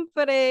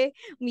 syempre,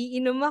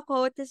 umiinom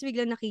ako, tapos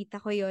biglang nakita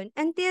ko yun.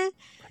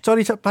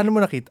 Sorry, paano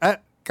mo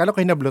nakita? Kala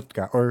ko hinablot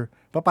ka or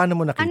paano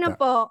mo nakita? Ano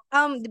po,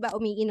 'di ba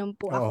umiinom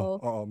po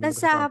ako.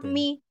 Tapos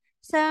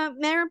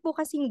meron po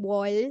kasing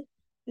wall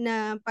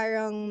na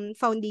parang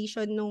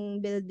foundation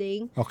nung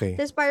building. Okay.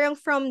 Tapos parang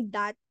from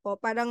that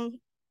po, parang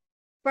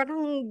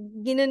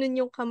ginanon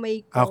yung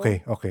kamay ko.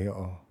 Okay,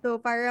 oo. So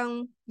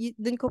parang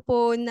doon ko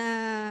po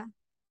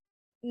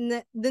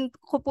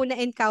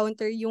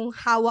na-encounter yung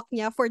hawak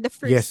niya for the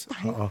first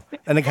time. Oo.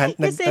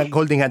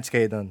 Nag-holding hands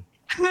kayo doon.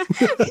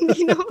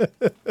 Hindi naman.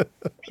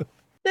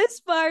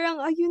 Tapos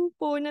parang, ayun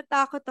po,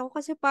 natakot ako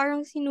kasi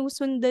parang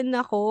sinusundan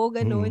ako,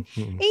 ganun.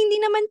 Hindi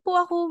naman po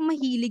ako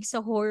mahilig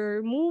sa horror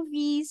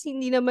movies,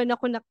 hindi naman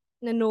ako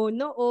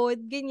nanonood,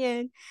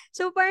 ganyan.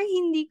 So parang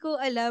hindi ko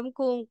alam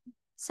kung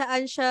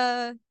saan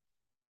siya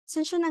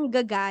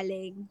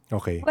nanggagaling.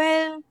 Okay.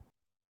 Well,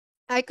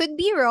 I could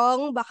be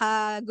wrong,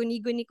 baka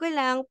guni-guni ko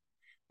lang,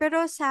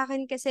 pero sa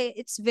akin kasi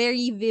it's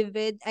very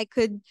vivid. I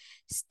could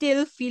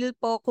still feel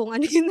po kung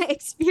ano yung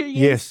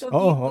na-experience ko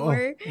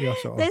before.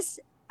 Yes, Tapos,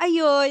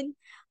 ayun,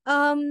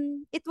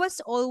 it was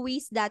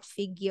always that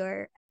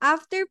figure.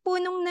 After po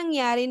nung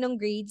nangyari nung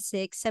grade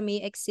 6 sa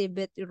may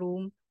exhibit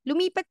room,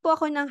 lumipat po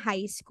ako ng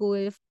high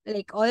school,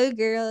 like all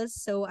girls.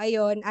 So,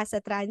 ayun, as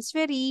a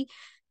transferee,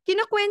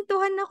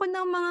 kinakwentuhan ako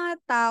ng mga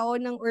tao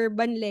ng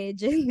urban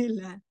legend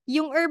nila.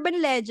 Yung urban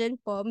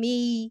legend po,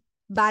 may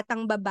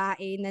batang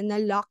babae na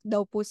na-lock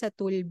daw po sa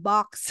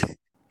toolbox.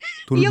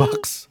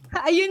 Toolbox?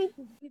 Ayun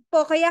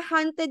po, kaya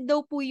haunted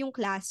daw po yung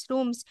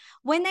classrooms.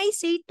 When I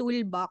say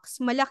toolbox,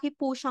 malaki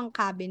po siyang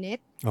cabinet.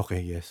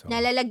 Okay, yes.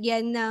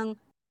 Nalalagyan ng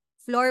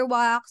floor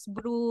wax,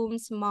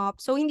 brooms,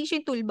 mop. So, hindi siya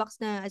yung toolbox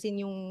na as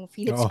in yung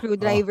Phillips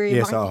screwdriver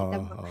yung makikita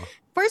mo.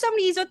 For some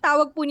reason,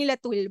 tawag po nila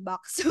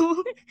toolbox. So,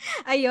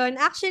 ayun.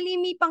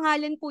 Actually, may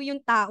pangalan po yung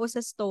tao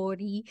sa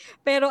story.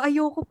 Pero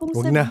ayoko pong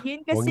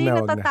sabihin kasi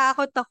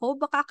natatakot ako.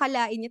 Baka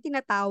akalain niya,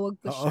 tinatawag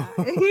ko siya.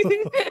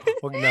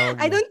 Wag na.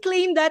 I don't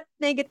claim that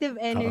negative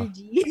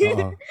energy.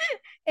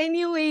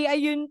 Anyway,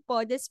 ayun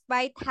po.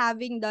 Despite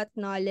having that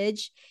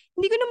knowledge,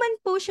 hindi ko naman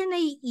po siya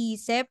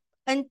naiisip.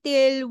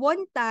 Until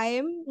one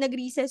time,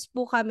 nag-recess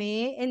po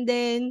kami, and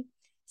then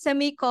sa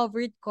may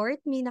covered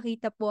court, may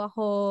nakita po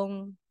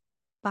akong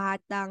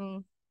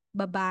batang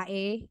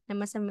babae na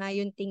masama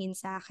yung tingin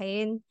sa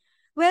akin.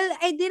 Well,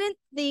 I didn't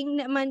think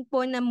naman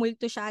po na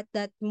multo siya at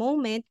that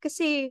moment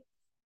kasi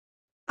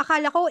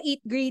akala ko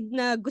 8th grade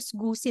na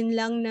gusgusin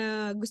lang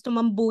na gusto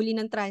mambully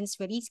ng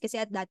transferees kasi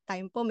at that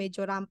time po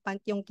medyo rampant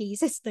yung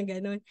cases na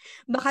ganun.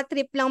 Baka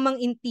trip lang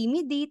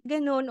mang-intimidate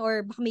ganun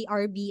or baka may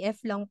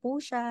RBF lang po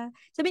siya.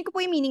 Sabihin ko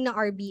po yung meaning ng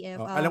RBF.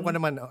 Alam ko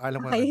naman.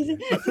 Okay.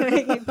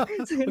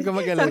 Huwag ka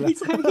mag-alala.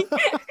 Sorry.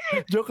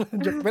 Joke.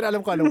 Pero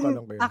alam ko yun.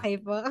 Okay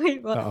po.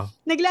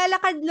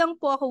 Naglalakad lang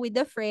po ako with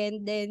a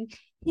friend, then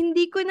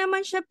hindi ko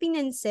naman siya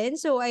pinansin,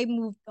 so I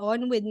moved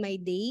on with my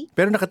day.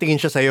 Pero nakatingin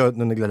siya sa'yo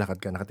nung naglalakad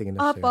ka? Nakatingin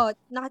na sa'yo? Opo,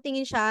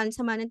 nakatingin siya.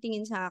 Sama ng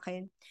tingin sa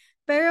akin.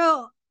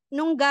 Pero,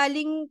 nung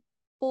galing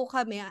po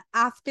kami,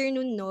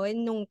 afternoon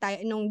nung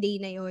day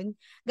na yon,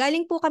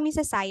 galing po kami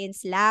sa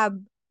science lab.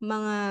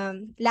 Mga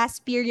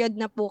last period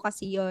na po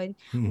kasi yon.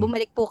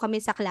 Bumalik po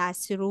kami sa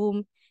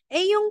classroom.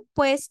 Yung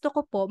pwesto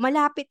ko po,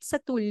 malapit sa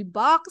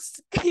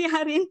toolbox.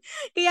 Kaya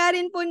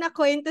rin po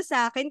nakwento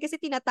sa akin kasi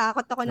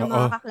tinatakot ako ng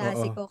mga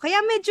kaklase ko. Kaya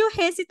medyo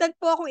hesitant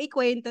po akong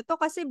ikwento to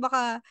kasi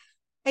baka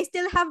I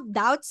still have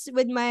doubts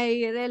with my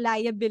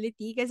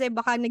reliability kasi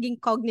baka naging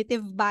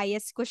cognitive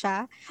bias ko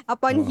siya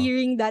upon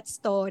hearing that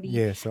story.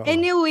 Yes,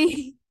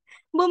 Anyway,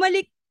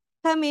 bumalik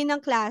kami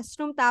ng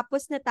classroom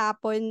tapos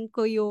tinatapon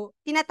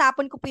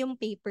ko po yung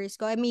papers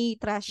ko. May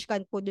trash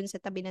can po dun sa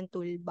tabi ng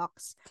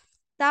toolbox.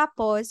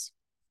 Tapos,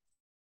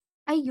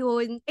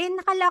 Ayun.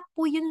 Nakalock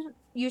po yun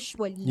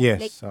usually.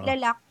 Like, Yes.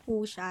 lalak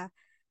po siya.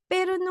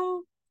 Pero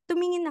nung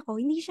tumingin ako,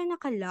 hindi siya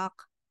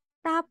nakalock.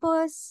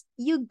 Tapos,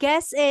 you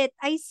guess it,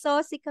 I saw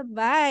si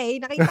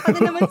Kamay. Nakita ko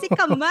na naman si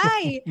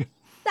Kamay.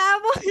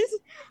 Tapos,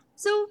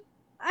 so,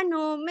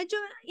 medyo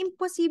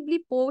imposible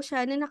po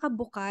siya na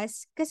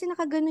nakabukas kasi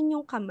nakaganon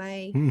yung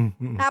kamay.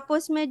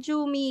 Tapos,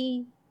 medyo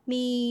may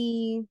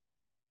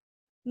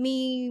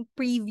may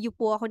preview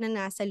po ako na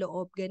nasa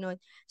loob, gano'n.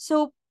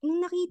 So,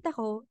 nung nakita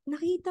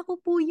ko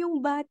po yung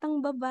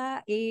batang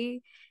babae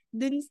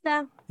dun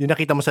sa Yung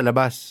nakita mo sa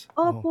labas?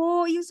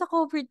 Opo, yung sa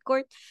covered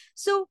court.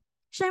 So,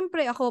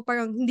 syempre ako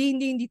parang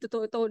hindi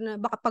totoo to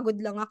na baka pagod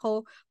lang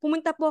ako.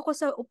 Pumunta po ako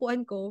sa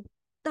upuan ko,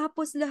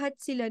 tapos lahat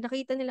sila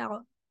nakita nila ako,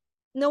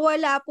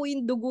 nawala po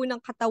yung dugo ng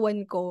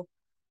katawan ko.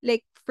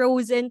 Like,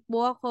 frozen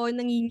po ako,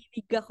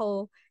 nanginginig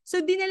ako.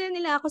 So, dinala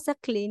nila ako sa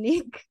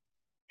clinic.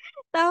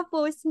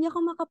 Tapos, hindi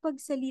ako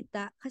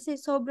makapagsalita kasi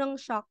sobrang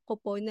shock ko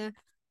po na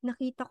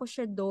nakita ko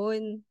siya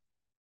doon.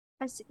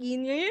 As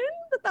in, yun,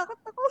 natakot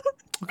ako.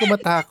 Huwag ka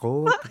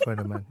matakot. Ikaw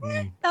naman.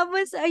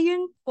 Tapos,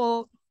 ayun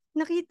po,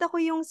 nakita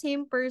ko yung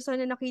same person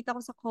na nakita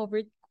ko sa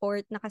covered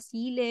court,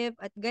 nakasilip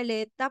at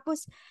galit.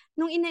 Tapos,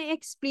 nung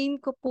ina-explain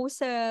ko po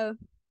sa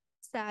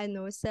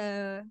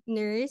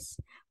nurse,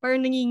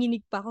 parang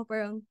nanginginig pa ako,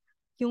 parang,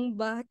 yung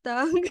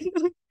bata,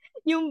 ganun.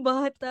 Yung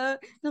bata,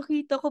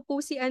 nakita ko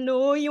po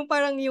yung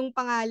parang yung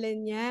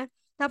pangalan niya.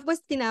 Tapos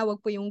tinawag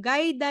po yung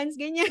guidance,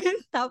 ganyan.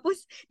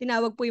 Tapos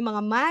tinawag po yung mga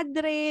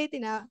madre,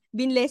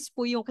 binless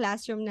po yung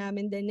classroom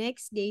namin the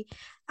next day.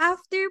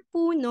 After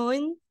po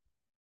nun,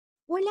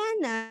 wala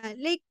na.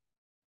 Like,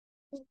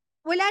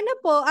 wala na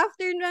po.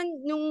 After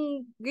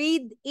nung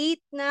grade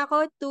 8 na ako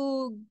to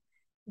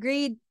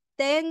grade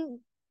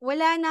 10,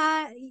 wala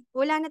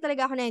na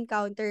talaga ako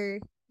na-encounter.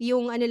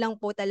 Yung lang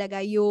po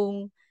talaga,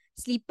 yung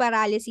sleep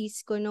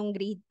paralysis ko nung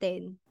grade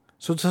 10.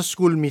 So sa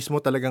school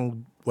mismo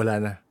talagang wala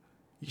na?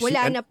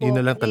 Wala na po. Yun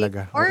na lang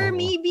talaga? Or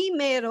maybe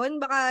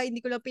meron, baka hindi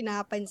ko lang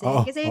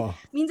pinapansin. Kasi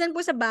minsan po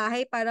sa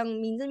bahay, parang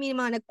minsan may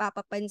mga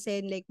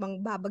nagpapapansin, like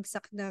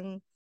babagsak ng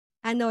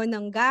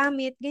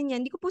gamit, ganyan.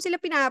 Hindi ko po sila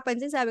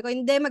pinapansin. Sabi ko,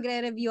 hindi,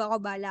 magre-review ako,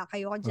 bala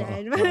kayo ko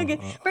dyan.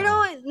 Pero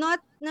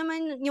not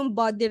naman yung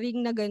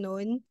bothering na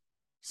ganun.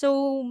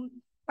 So,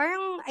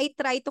 parang I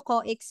try to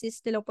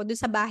coexist lang po dun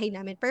sa bahay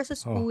namin. Pero sa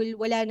school,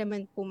 wala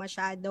naman po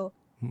masyado.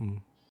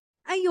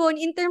 Ayun,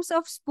 in terms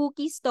of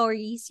spooky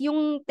stories,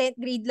 yung 10th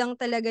grade lang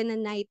talaga na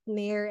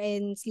nightmare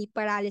and sleep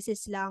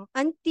paralysis lang.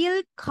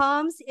 Until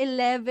comes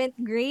 11th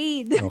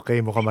grade. Okay,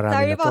 mukhang marami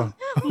Sorry na to.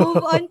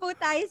 Move on po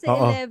tayo sa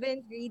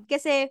 11th grade.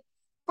 Kasi,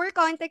 for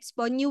context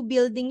po, new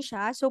building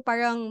siya. So,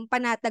 parang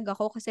panatag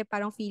ako kasi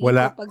parang feeling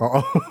Wala. ko pag...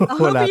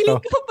 Wala feeling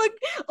to. ko pag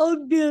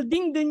old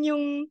building, dun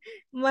yung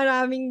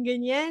maraming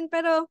ganyan.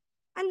 Pero,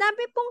 ang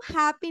dami pong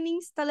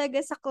happenings talaga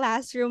sa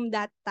classroom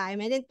that time.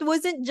 And it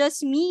wasn't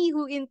just me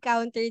who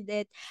encountered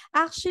it.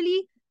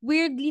 Actually,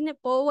 weirdly na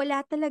po,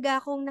 wala talaga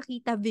akong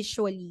nakita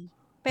visually.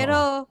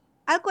 Pero,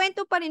 I'll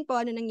kwento pa rin po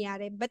ano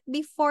nangyari. But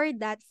before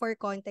that, for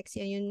context,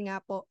 yun nga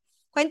po.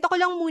 Kwento ko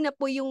lang muna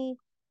po yung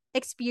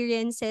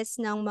experiences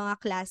ng mga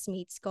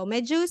classmates ko.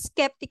 Medyo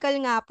skeptical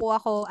nga po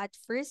ako at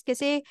first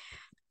kasi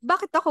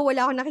bakit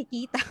wala akong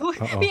nakikita?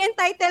 May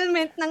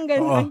entitlement ng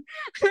ganun.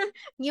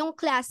 Yung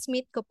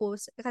classmate ko po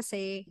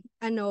kasi,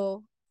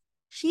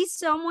 she's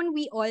someone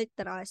we all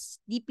trust,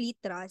 deeply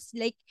trust.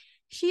 Like,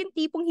 she yung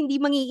tipong hindi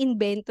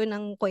mangiimbento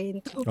ng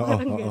kwento.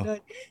 Parang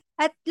ganun.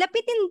 At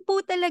lapitin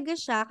po talaga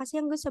siya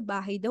kasi hanggang sa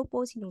bahay daw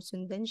po,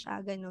 sinusundan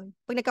siya, ganun.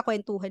 Pag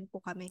nagkakwentuhan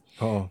po kami.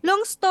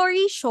 Long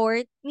story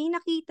short, may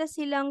nakita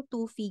silang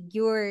 2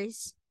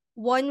 figures.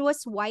 One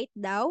was white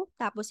daw,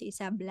 tapos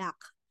isa black.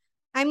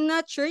 I'm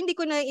not sure, hindi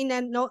ko na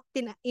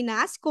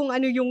inask kung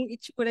ano yung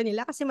itsura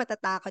nila kasi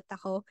matatakot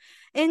ako.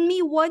 And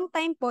me one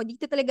time po,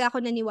 dito talaga ako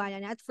naniwala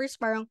na. At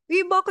first parang,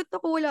 bakit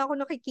wala ako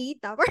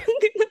nakikita? Parang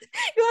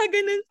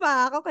ganun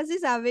pa ako kasi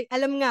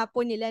alam nga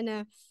po nila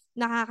na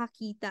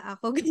nakakakita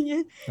ako,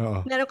 ganyan.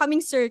 Meron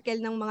kaming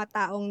circle ng mga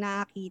taong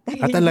nakakita.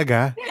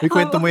 Talaga?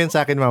 Ikwento mo yan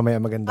sa akin mamaya,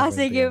 maganda.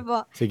 Sige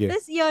po. Sige.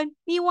 Tapos yun,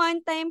 me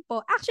one time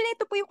po, actually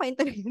ito po yung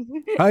kwento rin.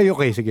 Ay,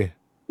 okay, sige.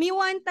 Me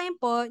one time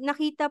po,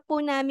 nakita po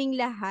naming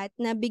lahat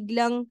na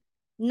biglang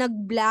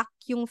nag-black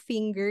yung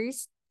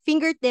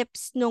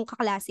fingertips nung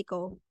kaklase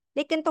ko.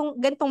 Like,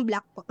 gantong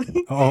black po.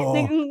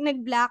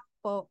 Nag-black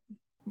po.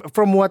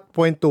 From what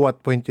point to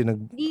what point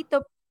yung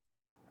Dito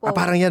po.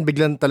 Parang yan,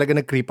 biglang talaga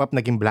nag-creep up,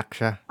 naging black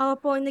siya.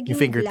 Opo, naging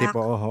yung fingertip, black.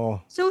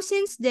 So,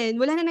 since then,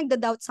 wala na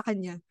nagda-doubt sa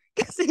kanya.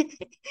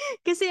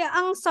 Kasi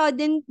ang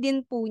sudden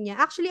din po niya.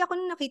 Actually, ako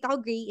nung nakita ko,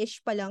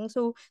 grayish pa lang.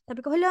 So,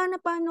 sabi ko, hala, na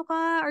paano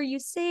ka? Are you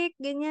sick?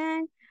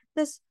 Ganyan.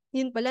 Tapos,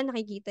 yun pala,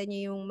 nakikita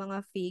niya yung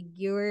mga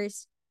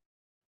figures.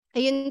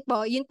 Ayun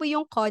po, yun po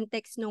yung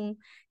context nung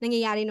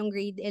nangyayari nung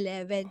grade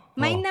 11.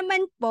 Mine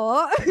naman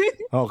po,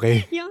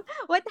 okay. Yung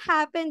what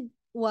happened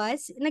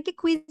was,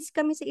 nagki-quiz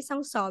kami sa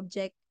isang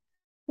subject.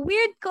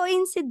 Weird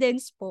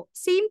coincidence po,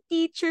 same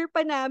teacher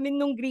pa namin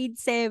nung grade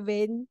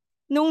 7,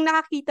 nung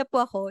nakakita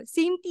po ako,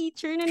 same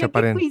teacher na Siya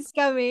pa rin. nagki-quiz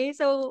kami.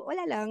 So,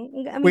 wala lang.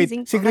 Wait,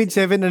 Amazing si po. grade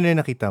 7 ano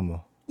yung nakita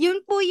mo? Yun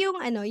po yung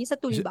yung sa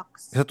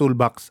toolbox. Sa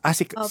toolbox.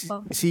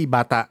 Opo. Si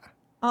Bata.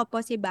 Opo,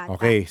 si Bata.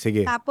 Okay,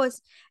 sige. Tapos,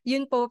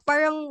 yun po,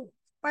 parang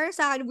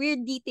sa akin,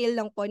 weird detail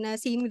lang po na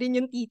same rin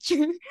yung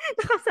teacher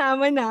na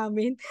kasama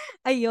namin.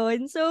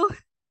 Ayun. So,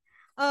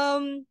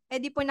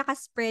 edi po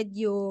nakaspread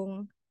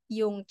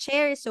yung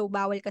chair. So,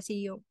 bawal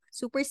kasi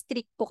super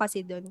strict po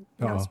kasi doon.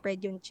 Nakaspread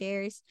yung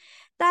chairs.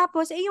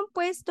 Tapos, yung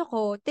pwesto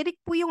ko, tirik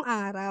po yung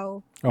araw.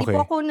 Okay.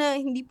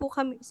 Hindi po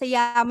kami, sa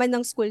yaman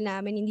ng school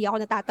namin, hindi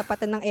ako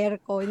natatapatan ng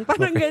aircon.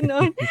 Parang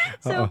ganon.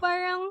 So,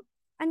 parang,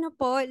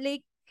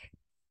 like,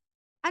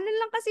 ano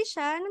lang kasi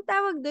siya, anong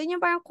tawag doon?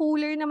 Yung parang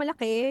cooler na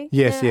malaki.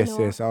 Yes, na,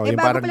 yes. Oh,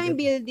 bago parang, pa lang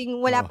yung building,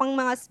 wala pang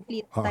mga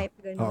split type.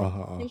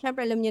 Ganun. And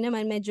syempre, alam niyo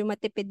naman, medyo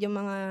matipid yung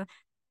mga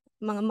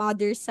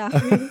mothers sa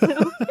amin.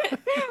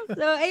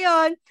 So,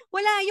 ayun.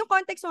 Wala, yung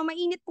context mo,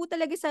 mainit po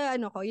talaga sa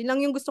ko. Yun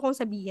lang yung gusto kong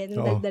sabihin.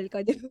 Daldal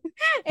ko.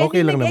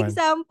 Okay lang naman.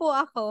 Nag-exam po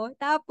ako.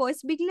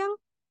 Tapos, biglang,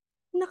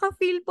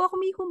 naka-feel po ako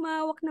may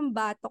humawak ng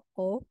batok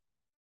ko.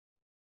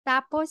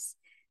 Tapos,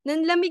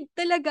 nanlamig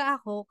talaga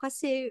ako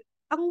kasi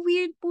ang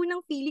weird po ng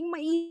feeling,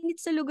 mainit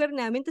sa lugar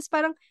namin. Tapos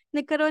parang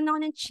nagkaroon ako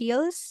ng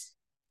chills.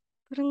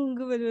 Parang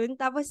gano'n.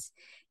 Tapos,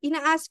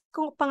 ina-ask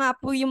ko pa nga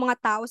po yung mga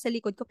tao sa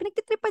likod ko,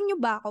 pinagtitripan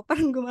niyo ba ako?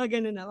 Parang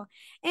gumaganon ako.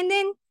 And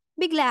then,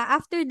 bigla,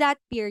 after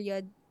that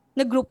period,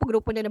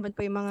 naggrupo-grupo na naman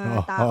po yung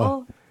mga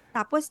tao.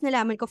 Tapos,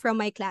 nalaman ko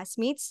from my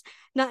classmates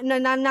na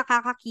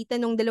nakakakita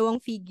ng dalawang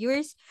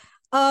figures.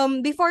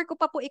 Before ko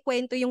pa po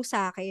ikwento yung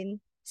sa akin,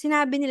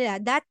 sinabi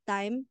nila, that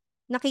time,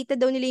 nakita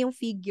daw nila yung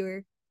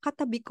figure,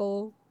 katabi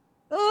ko.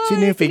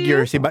 Sino yung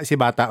figure? Si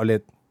Bata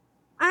ulit?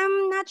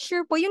 I'm not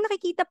sure po. Yung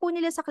nakikita po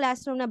nila sa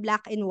classroom na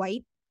black and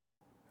white.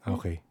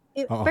 Okay.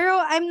 Pero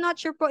I'm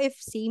not sure po if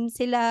same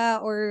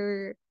sila or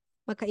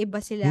magkaiba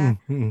sila.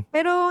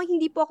 Pero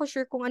hindi po ako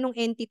sure kung anong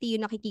entity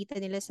yung nakikita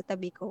nila sa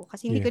tabi ko.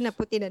 Kasi hindi ko na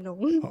po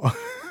tinanong.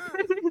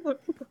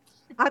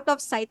 Out of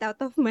sight,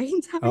 out of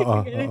mind. Sabi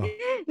ko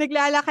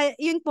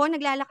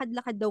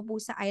naglalakad-lakad daw po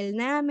sa aisle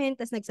namin.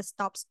 Tapos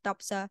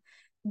nagsa-stop sa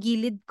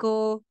gilid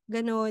ko.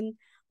 Ganon.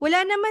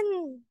 Wala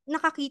naman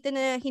nakakita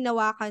na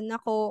hinawakan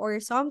ako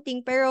or something,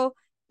 pero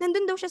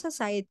nandun daw siya sa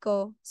side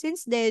ko.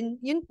 Since then,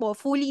 yun po,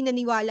 fully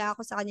naniwala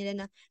ako sa kanila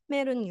na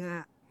meron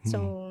nga.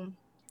 So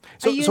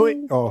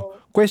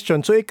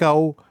question. So,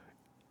 ikaw,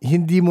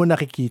 hindi mo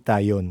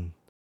nakikita yon?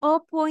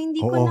 Opo,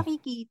 hindi ko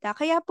nakikita.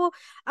 Kaya po,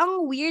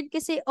 ang weird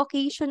kasi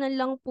occasional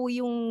lang po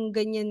yung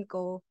ganyan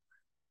ko.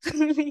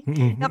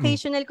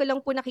 Occasional ko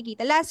lang po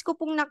nakikita. Last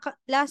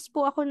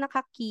po ako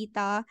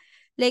nakakita,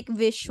 like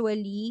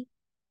visually,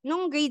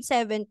 nung grade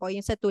 7 po,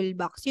 yung sa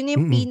toolbox. Yun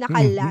yung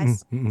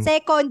pinaka-last.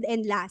 Second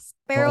and last.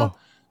 Pero,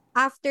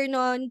 after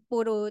nun,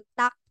 puro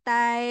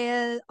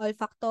tactile,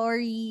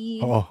 olfactory,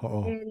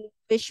 and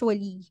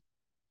visually.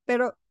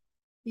 Pero,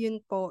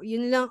 yun po.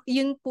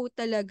 Yun po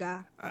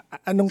talaga.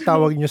 Anong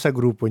tawag nyo sa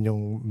grupo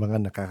nyong mga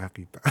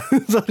nakakakita?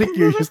 Sorry,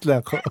 curious lang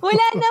ako.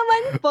 Wala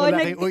naman po.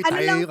 Wala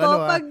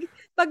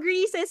Pag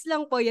recess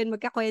lang po yan,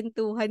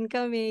 magkakwentuhan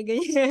kami,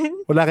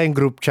 ganyan. Wala kayong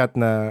group chat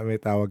na may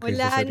tawag kayo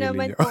sa sarili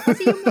naman nyo? po.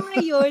 Kasi yung mga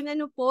yun,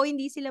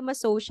 hindi sila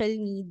ma-social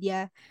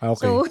media.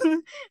 Okay. So,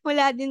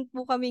 wala din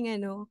po kaming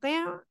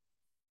Kaya,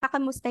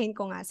 kakamustahin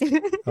ko nga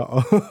sila. Oo.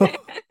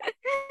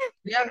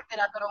 Kaya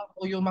tinatanong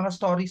ko yung mga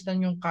stories na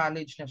yung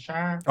college na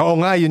siya. Oo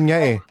nga, yun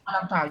nga eh.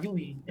 Alam tayo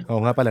eh.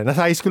 Oo nga pala.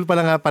 Nasa high school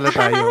pala nga pala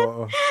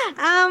tayo.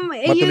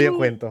 Matuloy ang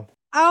kwento.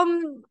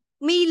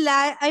 May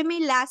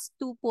last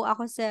 2 po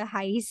ako sa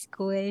high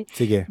school.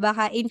 Sige.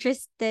 Baka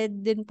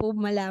interested din po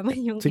malaman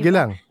yung Sige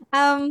iba. lang.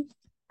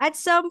 At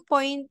some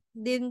point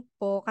din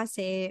po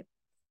kasi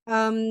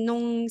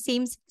nung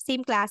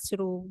same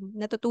classroom,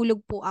 natutulog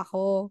po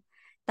ako.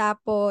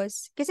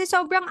 Tapos, kasi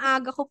sobrang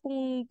aga ko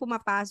pong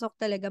pumapasok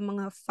talaga,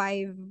 mga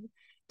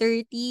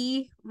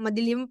 5:30,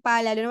 madilim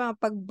pa, lalo na mga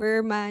pag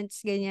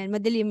months, ganyan,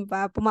 madilim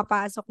pa,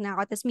 pumapasok na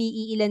ako, tapos may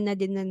iilan na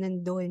din na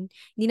nandun.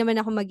 Hindi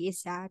naman ako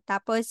mag-isa.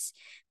 Tapos,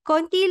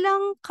 konti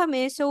lang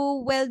kami,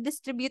 so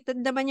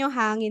well-distributed naman yung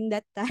hangin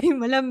that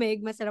time,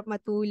 malamig, masarap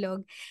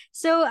matulog.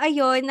 So,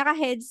 ayun,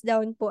 naka-heads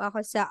down po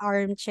ako sa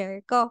armchair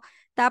ko.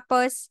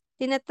 Tapos,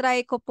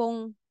 tinatry ko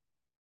pong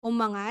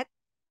umangat,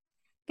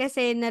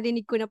 kasi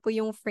narinig ko na po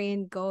yung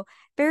friend ko.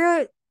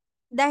 Pero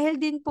dahil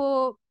din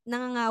po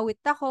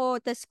nangangawit ako,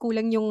 tas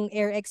kulang yung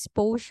air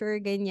exposure,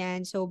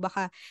 ganyan. So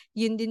baka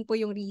yun din po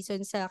yung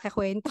reason sa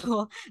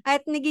kakwento.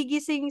 At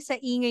nagigising sa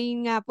ingay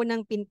nga po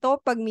ng pinto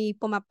pag may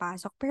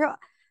pumapasok. Pero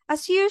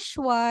as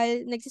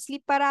usual,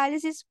 nagsisleep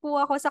paralysis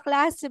po ako sa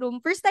classroom.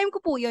 First time ko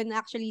po yun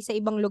actually sa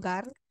ibang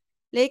lugar.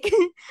 Like,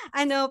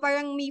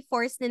 parang may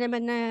force na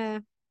naman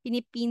na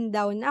pinipin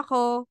down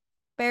ako.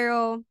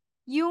 Pero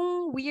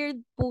yung weird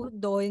po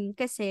doon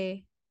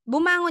kasi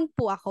bumangon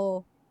po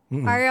ako.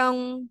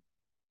 Parang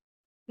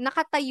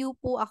nakatayo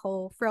po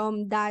ako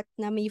from that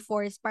na may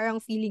force.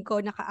 Parang feeling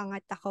ko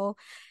nakaangat ako.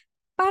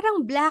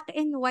 Parang black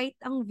and white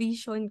ang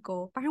vision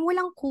ko. Parang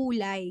walang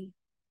kulay.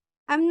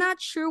 I'm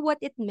not sure what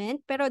it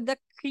meant, pero the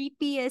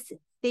creepiest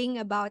thing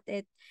about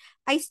it.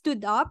 I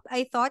stood up.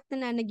 I thought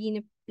na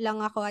nanaginip lang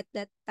ako at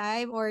that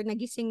time or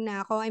nagising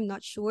na ako. I'm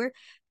not sure.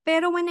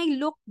 Pero when I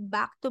looked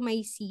back to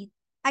my seat,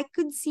 I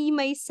could see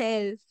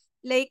myself.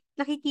 Like,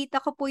 nakikita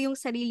ko po yung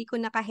sarili ko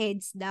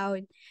naka-heads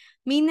down.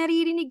 May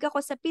naririnig ako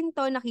sa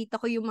pinto, nakita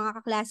ko yung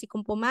mga kaklase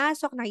kong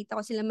pumasok, nakita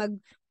ko sila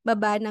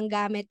magbaba ng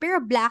gamit.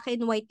 Pero black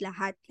and white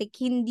lahat. Like,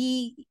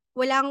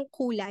 walang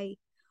kulay.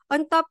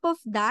 On top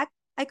of that,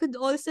 I could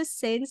also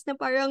sense na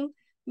parang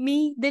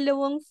may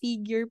dalawang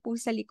figure po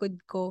sa likod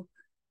ko.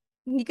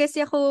 Hindi kasi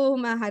ako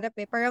maharap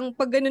eh. Parang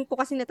pag ganun po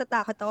kasi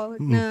natatakot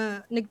ako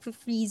na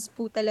nag-freeze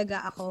po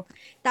talaga ako.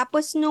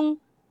 Tapos nung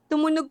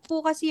tumunog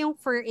po kasi yung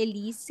Fur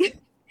Elise.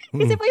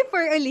 Kasi po yung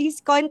Fur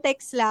Elise,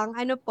 context lang,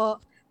 5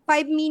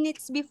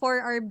 minutes before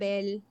our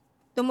bell,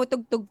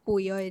 tumutugtog po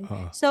yun.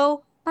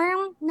 So,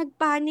 parang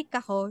nagpanic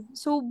ako.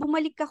 So,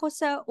 bumalik ako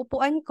sa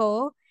upuan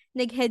ko,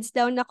 nag-heads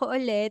down ako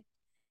ulit.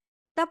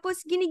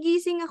 Tapos,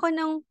 ginigising ako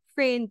ng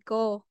friend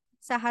ko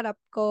sa harap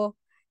ko.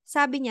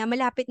 Sabi niya,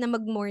 malapit na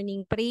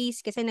mag-morning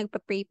praise kasi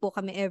nagpa-pray po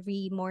kami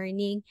every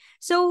morning.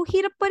 So,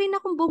 hirap pa rin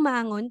akong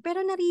bumangon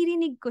pero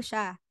naririnig ko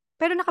siya.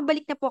 Pero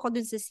nakabalik na po ako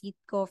dun sa seat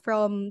ko.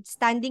 From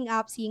standing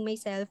up, seeing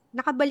myself,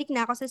 nakabalik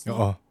na ako sa seat.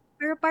 Oo.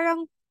 Pero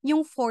parang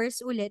yung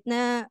force ulit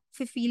na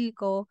feel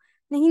ko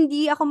na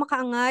hindi ako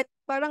makaangat.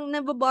 Parang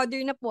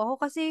nababother na po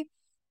ako kasi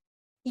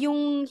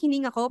yung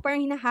hininga ko, parang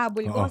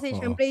hinahabol ko kasi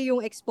syempre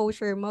yung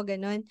exposure mo,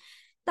 ganun.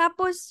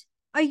 Tapos,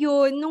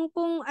 ayun,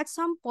 at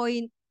some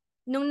point,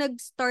 nung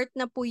nag-start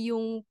na po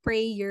yung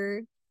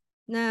prayer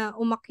na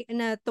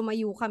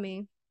tumayo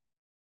kami,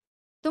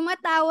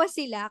 tumatawa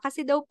sila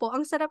kasi daw po,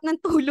 ang sarap ng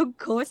tulog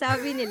ko,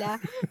 sabi nila.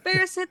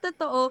 Pero sa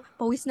totoo,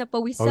 pawis na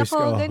pawis Pawis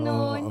ako, ka.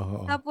 ganun.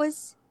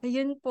 Tapos,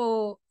 ayun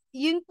po,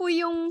 yun po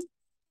yung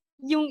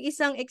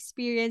isang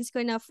experience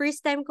ko na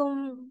first time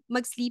kong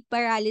mag-sleep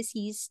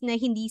paralysis na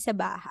hindi sa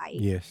bahay.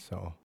 Yes,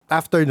 oo.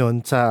 After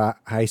nun, sa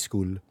high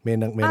school,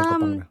 meron ka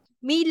pang...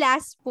 May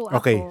last po ako.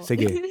 Okay,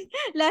 sige.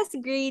 Last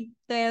grade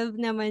 12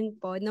 naman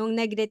po, nung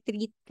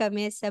nag-retreat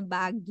kami sa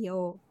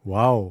Baguio.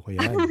 Wow,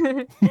 yan.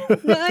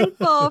 Noon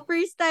po,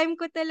 first time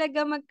ko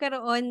talaga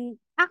magkaroon.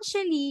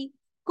 Actually,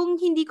 kung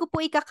hindi ko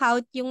po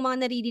ika-count yung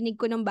mga naririnig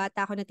ko ng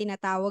bata ko na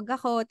tinatawag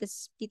ako,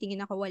 tapos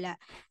titingin ako wala.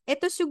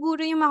 Ito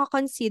siguro yung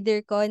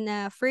makakonsider ko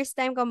na first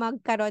time ko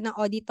magkaroon ng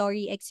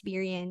auditory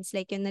experience.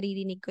 Like yung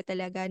naririnig ko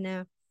talaga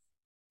na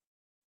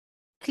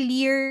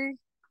clear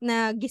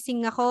na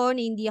gising ako,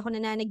 na hindi ako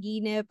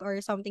nananaginip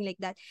or something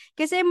like that.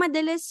 Kasi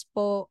madalas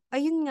po,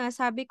 ayun nga,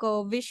 sabi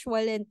ko,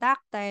 visual and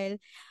tactile.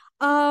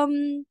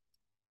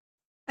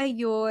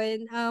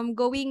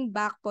 Going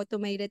back po to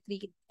my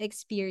retreat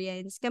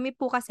experience, kami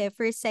po kasi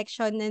first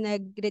section na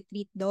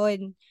nag-retreat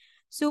doon.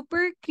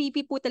 Super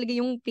creepy po talaga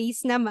yung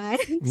place naman.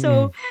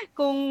 So,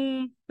 kung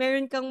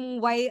meron kang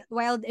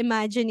wild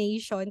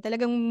imagination,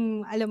 talagang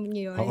alam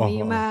niyo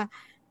yun,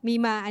 may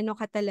maano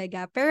ka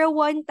talaga. Pero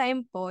one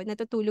time po,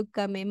 natutulog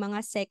kami mga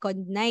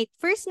second night.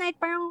 First night,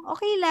 parang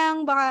okay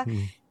lang. Baka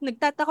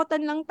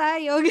nagtatakutan lang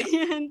tayo,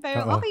 ganyan.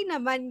 Pero okay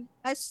naman,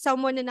 as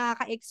someone na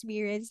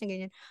nakaka-experience na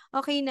ganyan,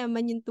 okay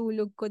naman yung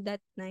tulog ko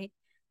that night.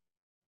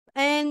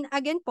 And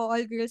again po,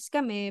 all girls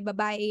kami,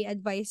 babae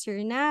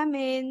advisor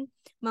namin,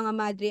 mga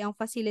madre ang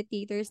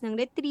facilitators ng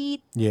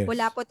retreat. Yes.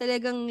 Wala po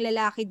talagang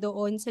lalaki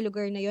doon sa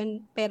lugar na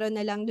yon, pero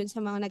na lang doon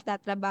sa mga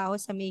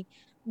nagtatrabaho sa may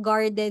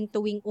garden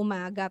tuwing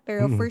umaga.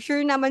 Pero for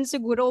sure naman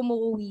siguro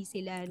umuwi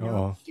sila,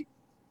 no?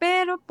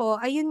 Pero po,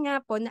 ayun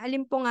nga po,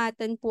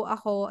 naalimpungatan po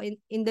ako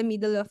in the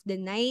middle of the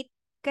night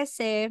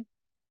kasi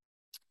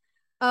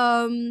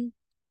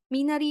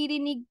may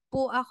naririnig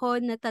po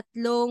ako na 3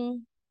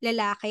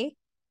 lalaki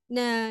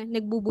na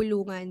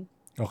nagbubulungan.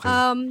 Okay.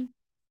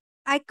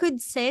 I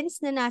could sense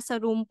na nasa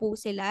room po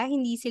sila,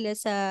 hindi sila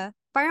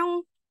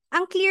parang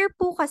ang clear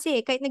po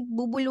kasi kahit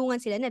nagbubulungan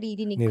sila,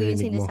 naririnig ko yung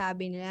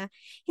sinasabi nila.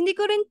 Hindi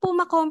ko rin po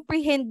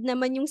ma-comprehend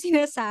naman yung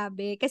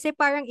sinasabi kasi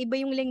parang iba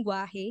yung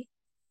lengguwahe.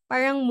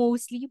 Parang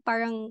most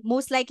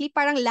likely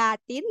parang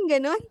Latin,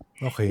 ganun.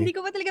 Okay. Hindi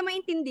ko pa talaga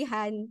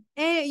maintindihan.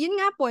 Yun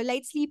nga po,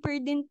 light sleeper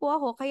din po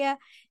ako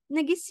kaya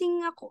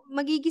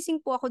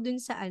magigising po ako dun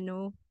sa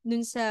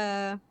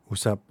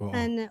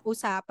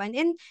usapan.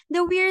 And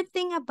the weird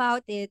thing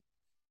about it,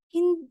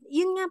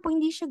 yun nga po,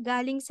 hindi siya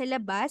galing sa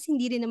labas,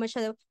 hindi rin naman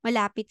siya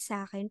malapit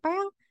sa akin.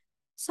 Parang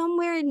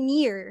somewhere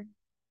near.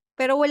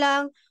 Pero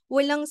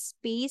walang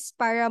space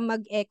para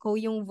mag-echo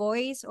yung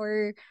voice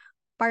or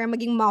para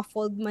maging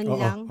muffled man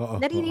lang.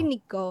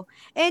 Naririnig ko.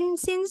 And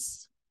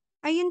since,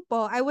 ayun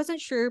po, I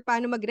wasn't sure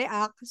paano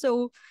mag-react.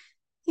 So,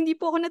 hindi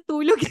po ako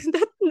natulog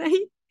that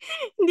night.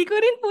 Hindi ko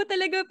rin po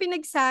talaga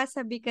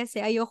pinagsasabi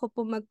kasi ayoko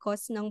po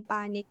mag-cause ng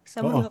panic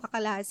sa mga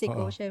kaklase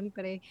ko,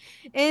 syempre.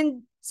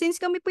 And since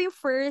kami po yung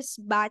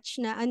first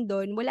batch na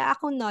andon, wala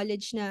akong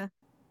knowledge na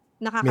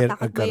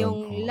nakakatakot ba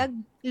yung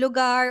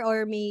lugar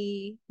or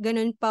may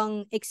ganun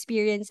pang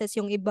experiences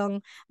yung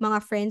ibang mga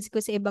friends ko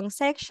sa ibang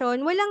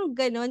section. Walang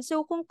ganun.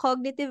 So, kung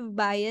cognitive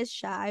bias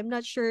siya, I'm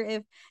not sure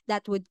if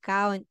that would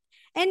count.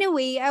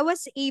 Anyway, I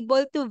was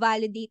able to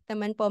validate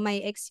naman po my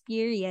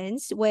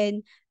experience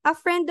when a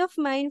friend of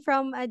mine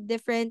from a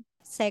different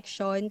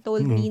section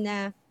told me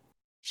na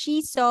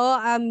she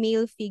saw a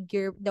male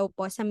figure daw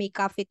po sa may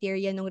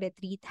cafeteria ng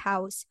retreat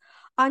house.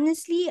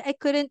 Honestly, I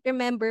couldn't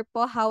remember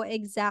po how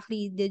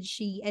exactly did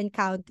she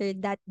encounter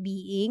that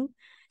being.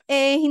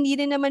 Hindi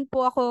rin naman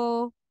po ako,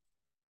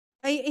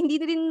 hindi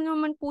rin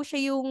naman po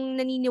siya yung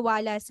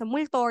naniniwala sa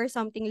multo or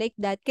something like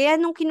that. Kaya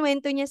nung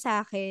kinuwento niya sa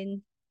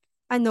akin,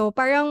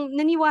 parang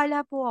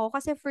naniwala po ako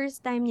kasi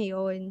first time niya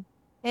yun.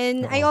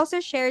 And I Oo.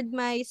 also shared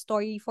my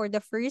story for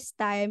the first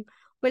time.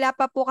 Wala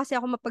pa po kasi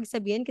ako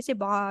mapagsabihan kasi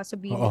baka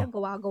sabihin Oo. nila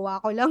gawa-gawa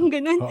ko lang,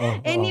 ganun. Oo.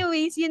 Oo.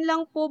 Anyways, yun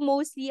lang po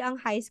mostly ang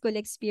high school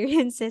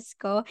experiences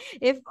ko.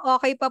 If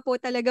okay pa po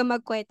talaga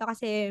magkwento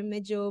kasi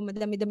medyo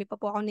madami-dami pa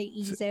po ako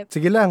naiisip.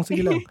 Sige lang, sige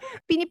lang.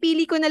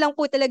 Pinipili ko na lang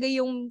po talaga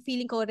yung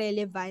feeling ko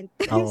relevant.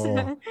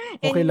 Oo.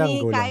 And Okay lang,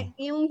 go lang.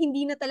 yung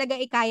hindi na talaga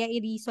kaya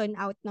i-reason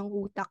out ng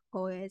utak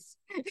ko is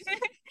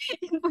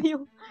yun po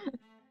yung...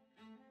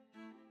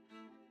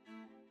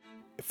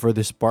 For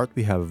this part,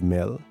 we have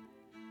Mel,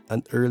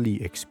 an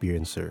early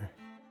experiencer.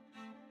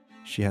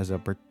 She has a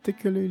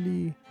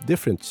particularly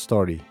different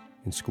story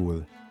in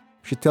school.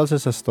 She tells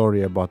us a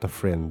story about a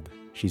friend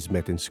she's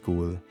met in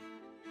school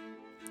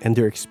and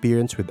their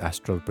experience with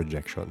astral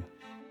projection.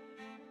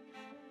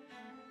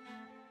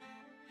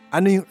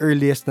 Ano yung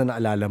earliest na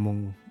naalala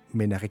mong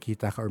may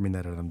nakikita ka or may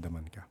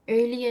nararamdaman ka?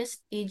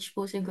 Earliest age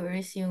po siguro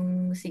is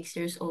yung 6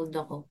 years old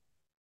ako.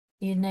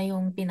 Yun na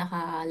yung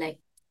pinaka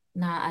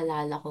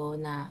naaalala ko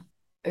na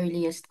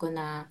earliest ko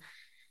na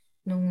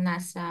nung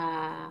nasa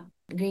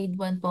grade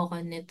 1 po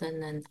ako nito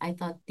nun. I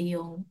thought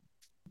yung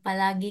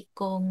palagi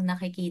kong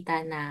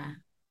nakikita na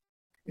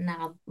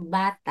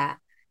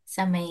bata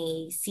sa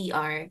may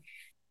CR.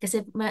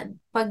 Kasi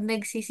pag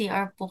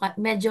nagsi-CR po,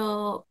 medyo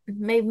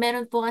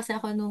meron po kasi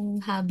ako nung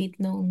habit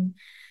nung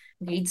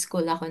grade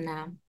school ako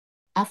na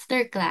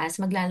after class,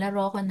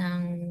 maglalaro ako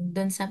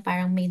doon sa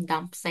parang may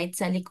dump site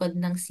sa likod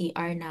ng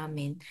CR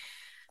namin.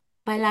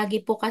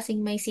 Palagi po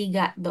kasing may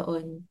siga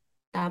doon.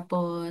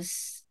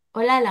 Tapos,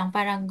 wala lang,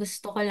 parang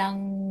gusto ko lang,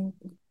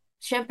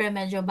 syempre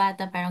medyo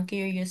bata, parang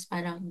curious,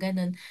 parang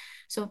ganun.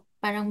 So,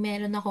 parang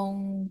meron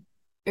akong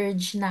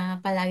urge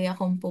na palagi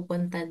akong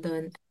pupunta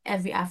doon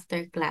every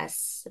after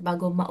class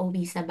bago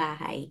mauwi sa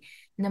bahay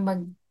na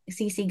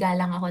magsisiga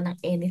lang ako ng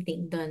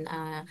anything doon.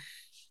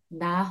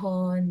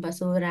 Dahon,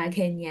 basura,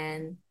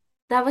 ganyan.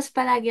 Tapos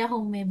palagi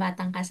akong may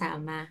batang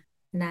kasama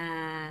na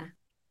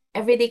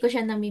everyday ko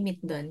siya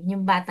namimit doon,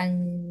 yung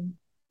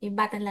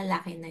batang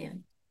lalaki na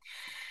yun.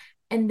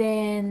 And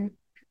then,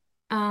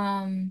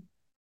 um,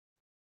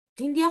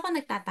 hindi ako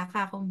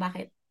nagtataka kung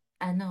bakit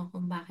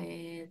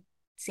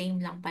same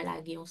lang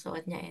palagi yung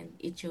suot niya and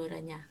itsura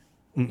niya.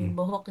 Yung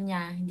buhok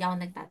niya, hindi ako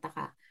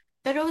nagtataka.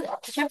 Pero,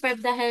 syempre,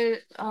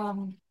 dahil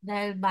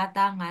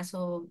bata nga,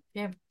 so,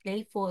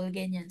 playful,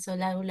 ganyan. So,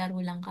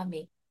 laro-laro lang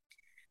kami.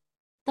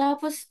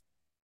 Tapos,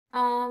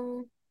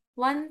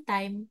 one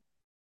time,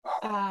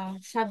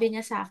 sabi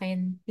niya sa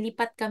akin,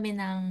 lipat kami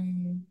ng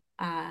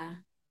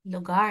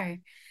lugar.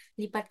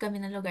 Lipat kami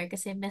ng lugar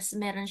kasi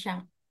meron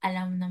siyang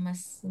alam na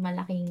mas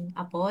malaking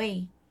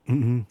apoy.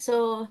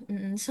 So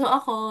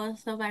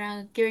so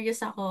parang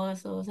curious ako.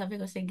 So sabi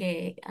ko,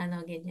 sige,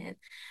 ganyan.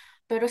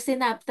 Pero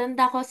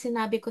tanda ko,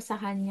 sinabi ko sa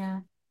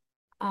kanya,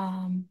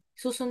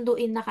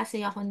 susunduin na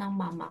kasi ako ng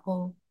mama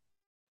ko.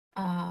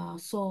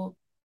 So,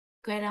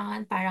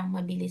 kailangan parang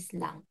mabilis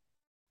lang.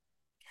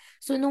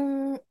 So,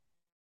 nung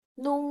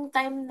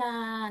time na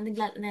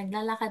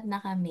naglalakad na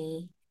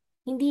kami,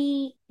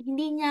 hindi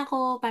niya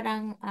ako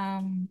parang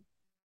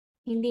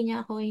hindi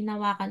niya ako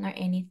hinawakan or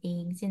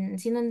anything.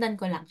 Sinundan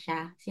ko lang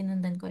siya.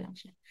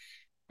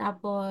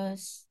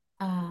 Tapos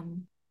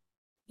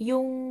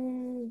yung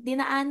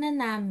dinaanan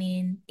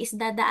namin is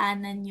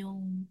dadaanan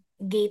yung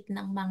gate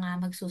ng mga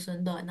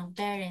magsusundo ng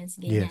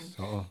parents, ganyan. Yes,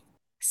 oo.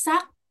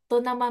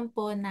 Sakto naman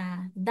po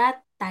na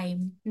that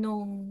time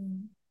nung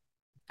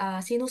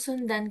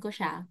sinusundan ko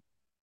siya,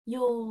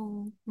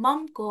 yung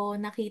mom ko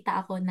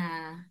nakita ako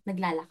na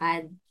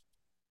naglalakad.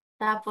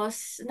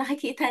 Tapos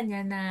nakikita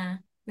niya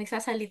na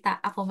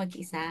nagsasalita ako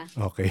mag-isa.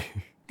 Okay.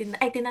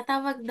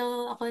 Tinatawag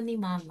daw ako ni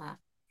mama.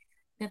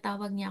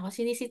 Tinatawag niya ako.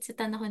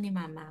 Sinisitsitan ako ni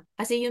mama.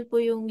 Kasi yun po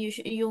yung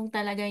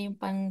talaga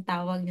yung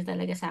pangtawag niya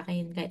talaga sa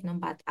akin kahit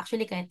nung bata.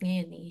 Actually, kahit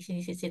ngayon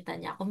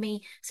sinisitsitan niya ako. May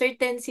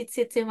certain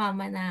sit-sit si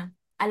mama na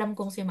alam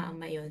kong si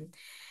mama yun.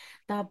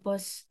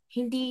 Tapos,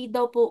 hindi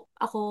daw po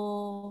ako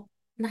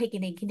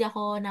nakikinig. Hindi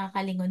ako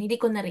nakakalingon. Hindi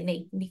ko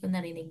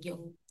narinig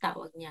yung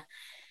tawag niya.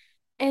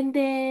 And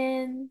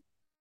then,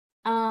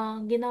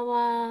 ang ginawa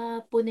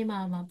po ni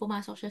mama,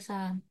 pumasok siya sa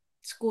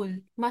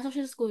school. Pumasok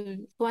siya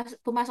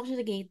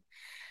sa gate.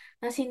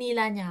 Tapos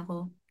hinila niya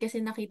ako. Kasi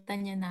nakita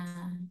niya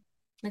na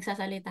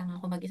nagsasalita nga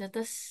ako mag-isa.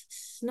 Tapos,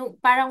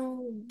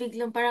 parang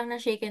biglang parang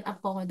na-shaken up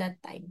ako that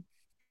time.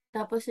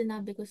 Tapos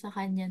sinabi ko sa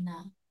kanya na,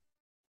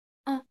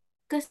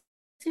 kasi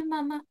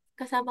mama,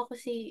 kasama ko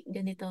si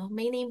ganito.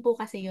 May name po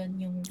kasi yon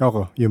yung...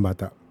 Ako, yung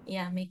bata.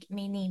 Yeah, may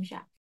name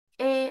siya.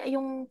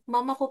 yung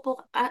mama ko po,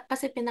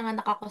 kasi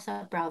pinanganak ako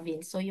sa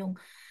province. So, yung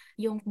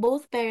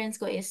both parents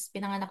ko is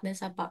pinanganak din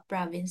sa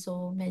province.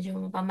 So,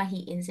 medyo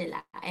pamahiin sila.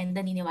 And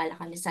naniniwala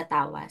kami sa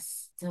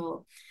tawas.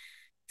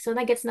 So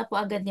nagets na po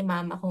agad ni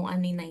mama kung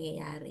ano yung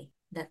nangyayari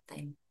that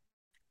time.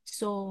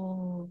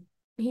 So,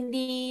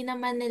 hindi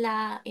naman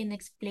nila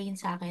in-explain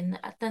sa akin.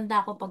 At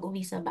tanda ko pag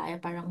uwi sa bahay,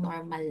 parang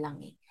normal lang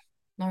eh.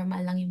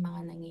 Normal lang yung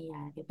mga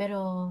nangyayari.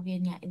 Pero,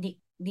 yun nga,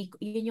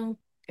 yun yung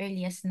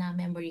earliest na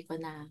memory ko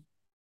na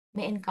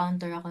may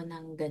encounter ako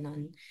ng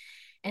ganun.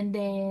 And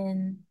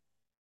then,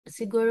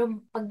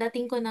 siguro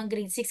pagdating ko ng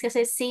grade 6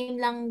 kasi same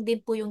lang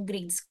din po yung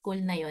grade school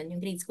na yon,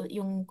 yung grade school,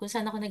 yung kung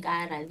saan ako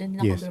nag-aaral, doon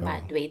din ako Yes, oo.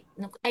 graduate.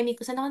 I mean,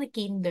 kung saan ako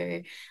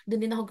nag-kinder,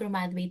 doon din ako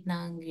graduate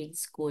ng grade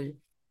school.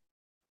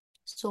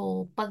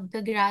 So,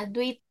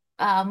 pagka-graduate,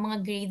 mga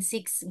grade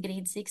 6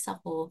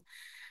 ako,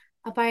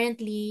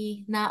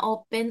 apparently,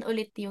 na-open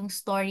ulit yung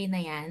story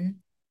na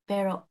yan.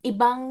 Pero,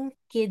 ibang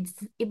kids,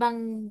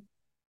 ibang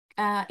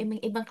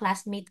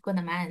classmate ko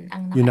naman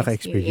ang Yung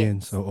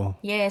naka-experience, naka-experience. oo.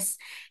 Yes.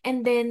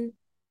 And then,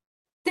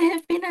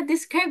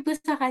 pinadescribe ko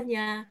sa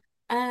kanya,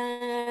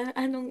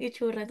 anong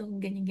itsura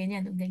nung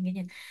ganyan-ganyan, nung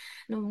ganyan-ganyan,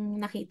 nung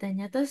nakita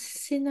niya. Tapos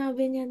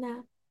sinabi niya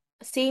na,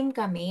 same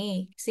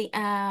kami.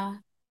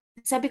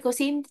 Sabi ko,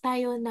 same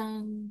tayo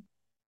ng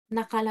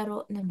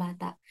nakalaro na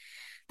bata.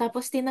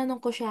 Tapos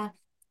tinanong ko siya,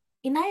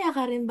 inaya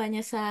ka rin ba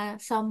niya sa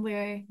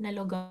somewhere na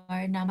lugar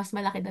na mas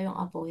malaki daw yung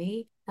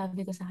apoy?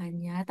 Sabi ko sa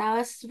kanya.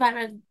 Tapos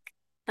parang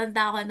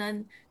tanda ko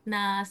nun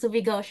na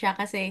sumigaw siya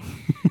kasi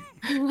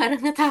parang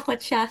natakot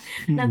siya.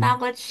 Mm-mm.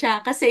 Natakot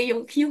siya kasi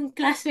yung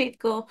classmate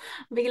ko,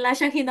 bigla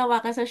siyang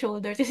hinawakan sa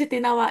shoulder kasi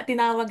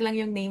tinawag lang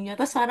yung name niya.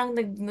 Tapos parang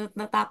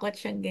natakot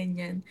siyang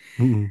ganyan.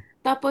 Mm-mm.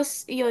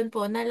 Tapos yun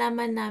po,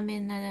 nalaman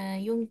namin na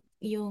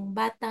yung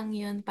batang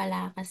yun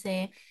pala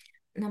kasi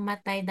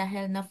namatay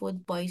dahil na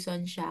food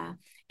poison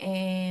siya.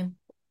 Eh,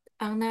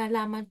 ang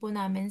nalaman po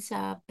namin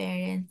sa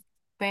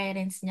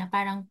parents niya,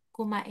 parang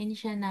kumain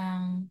siya ng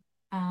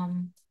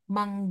um,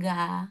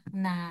 mangga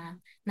na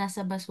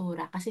nasa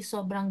basura kasi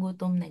sobrang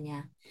gutom na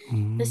niya.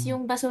 Tapos Mm.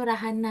 yung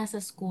basurahan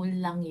nasa school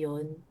lang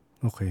yun.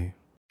 Okay.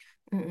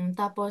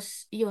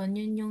 Tapos yun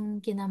yung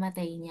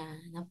kinamatay niya,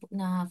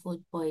 na food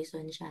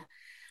poison siya.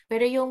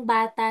 Pero yung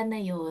bata na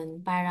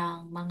yun,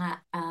 parang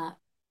mga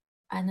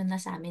ano na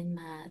sa amin,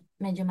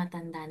 medyo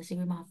matanda na.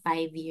 Siguro mga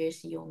 5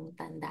 years yung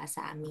tanda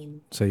sa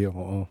amin. Sa'yo,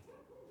 oo.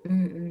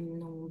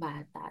 Nung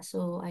bata.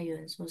 So,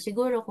 ayun. So,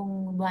 siguro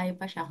kung buhay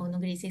pa siya, kung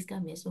nag-resist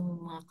kami, so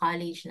mga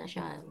college na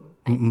siya,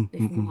 Mm-mm.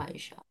 if Mm-mm. buhay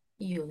siya.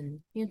 Yun.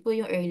 Yun po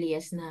yung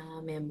earliest na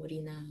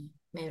memory na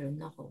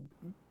meron ako.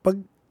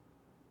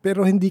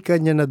 Pero hindi ka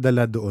niya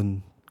nadala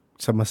doon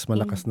sa mas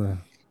malakas Hin- na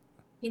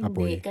Hindi,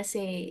 apoy.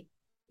 kasi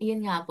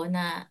yun nga po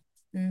na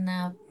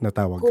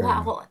Natawag ka kuha na.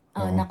 ako,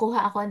 Oo. nakuha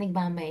ako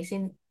nagmamay.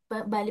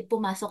 Bali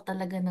pumasok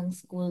talaga ng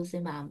school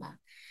si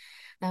mama.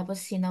 Tapos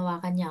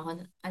hinawakan niya ako.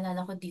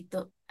 Alala ko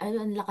dito,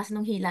 ang lakas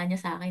ng hila niya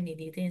sa akin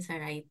dito yun sa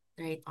right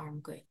arm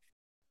ko eh.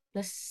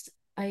 Tapos,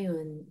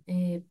 ayun,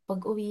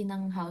 pag uwi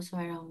ng house,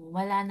 parang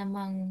wala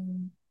namang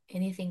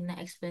anything na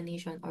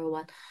explanation or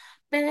what.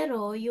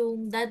 Pero,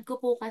 yung dad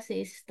ko po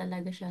kasi is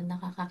talaga siya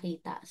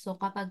nakakakita. So,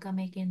 kapag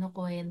may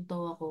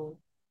kinukuwento ako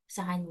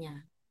sa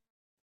kanya,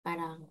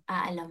 parang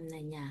aalam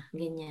na niya,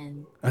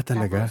 ganyan. Ah,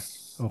 talaga?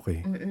 Tapos, Okay.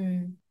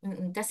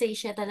 kasi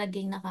siya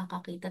talagang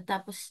nakakakita.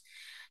 Tapos,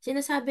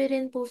 sinasabi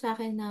rin po sa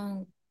akin ng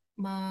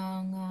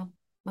mga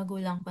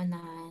magulang ko na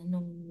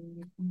nung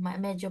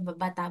medyo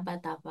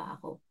bata-bata pa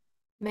ako,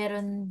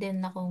 meron din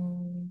akong,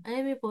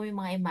 alam mo po, yung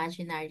mga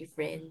imaginary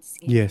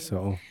friends, Yes, ganyan.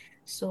 oo.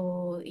 So,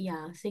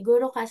 yeah,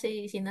 siguro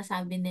kasi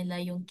sinasabi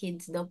nila yung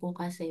kids daw po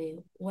kasi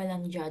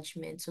walang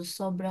judgment. So,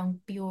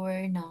 sobrang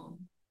pure ng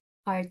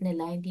heart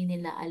nila, hindi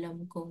nila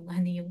alam kung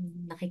ano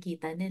yung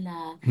nakikita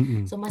nila.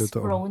 Mm-mm. So, mas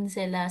Totoo. prone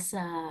sila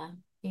sa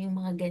yung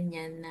mga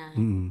ganyan na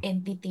Mm-mm.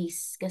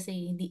 entities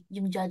kasi hindi,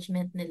 yung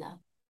judgment nila,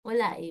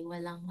 wala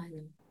walang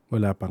ano.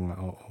 Wala pa nga,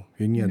 oo.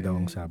 Yun nga daw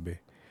ang Mm-mm. sabi.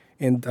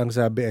 And ang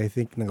sabi, I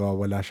think,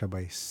 nawawala siya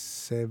by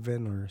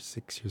 7 or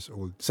 6 years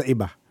old. Sa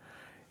iba.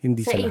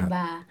 Hindi Sa sa lahat.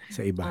 iba,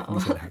 Sa iba, oo.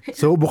 hindi sa lahat.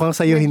 So, mukhang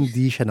sa'yo, Medyo,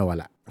 hindi siya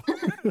nawala.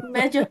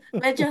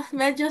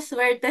 medyo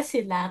swerte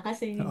sila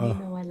kasi Oo. hindi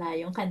nawala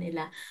yung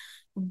kanila.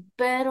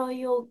 Pero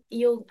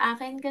yung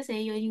akin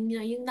kasi, yung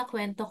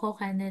nakwento ko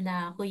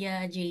kanila,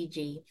 Kuya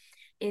JJ,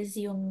 is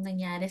yung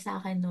nangyari sa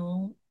akin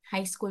nung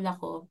high school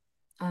ako.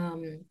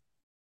 Um,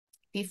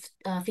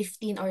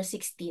 15 or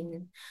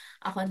 16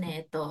 ako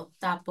neto.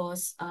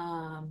 Tapos,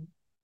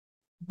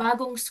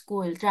 bagong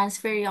school,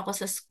 transfer ako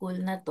sa school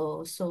na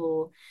to.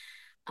 So,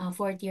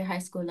 fourth year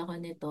high school ako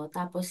nito.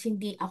 Tapos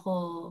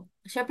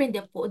syempre hindi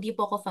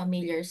po ako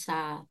familiar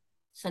sa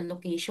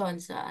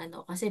location, sa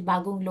ano, kasi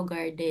bagong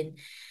lugar din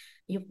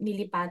yung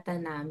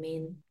nilipatan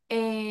namin.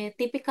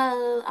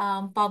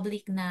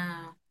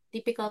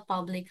 Typical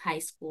public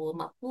high school,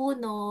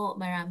 mapuno,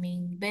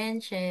 maraming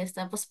benches,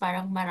 tapos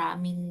parang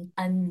maraming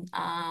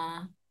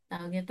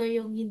tawag nito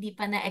yung hindi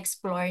pa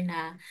na-explore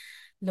na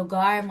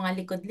lugar,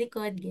 mga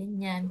likod-likod,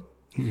 ganyan.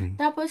 Mm-mm.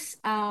 Tapos,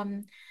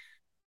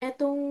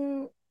 etong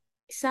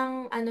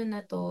isang ano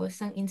na to,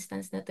 isang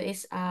instance na to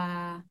is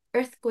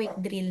earthquake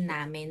drill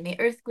namin. May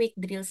earthquake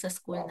drill sa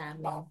school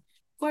namin.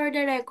 For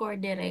the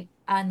record, direct,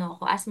 ano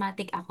ko,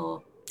 asthmatic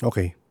ako.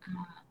 Okay.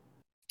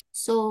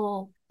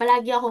 So,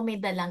 palagi ako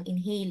may dalang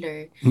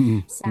inhaler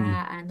Mm-mm. sa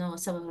ano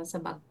sa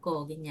bag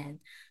ko,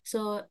 ganyan.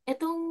 So,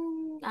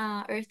 etong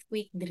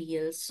earthquake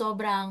drill,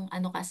 sobrang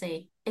ano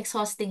kasi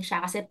exhausting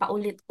siya kasi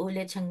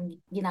paulit-ulit siyang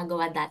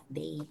ginagawa that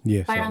day.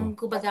 Yes, oo. Parang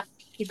kumbaga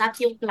kita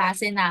yung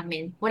klase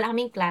namin, wala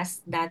kaming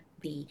class that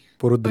day.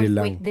 Puro drill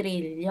lang. Earthquake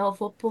drill.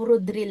 Puro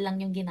drill lang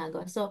yung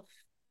ginagawa. So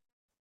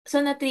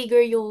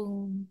na-trigger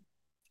yung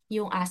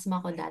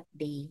asthma ko that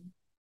day.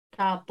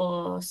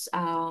 Tapos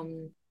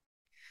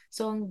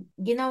so, ang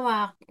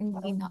ginawa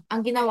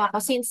ko,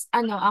 since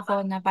ano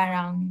ako na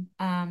parang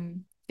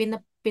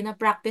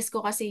pina-practice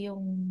ko kasi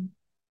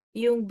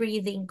yung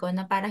breathing ko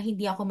na parang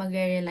hindi ako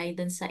magre-rely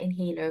dun sa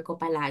inhaler ko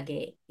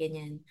palagi.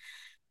 Ganyan.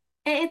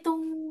 Itong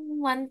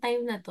one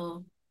time na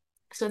to,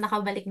 so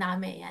nakabalik na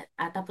kami.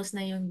 Tapos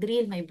na yung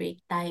drill, may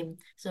break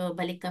time. So,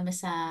 balik kami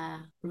sa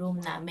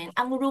room namin.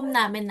 Ang room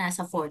namin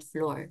nasa fourth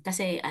floor.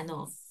 Kasi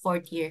ano,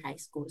 fourth year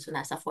high school. So,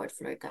 nasa fourth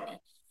floor kami.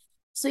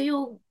 So,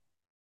 yung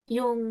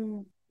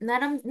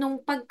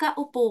nung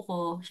pagkaupo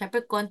ko,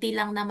 syempre konti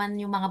lang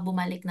naman yung mga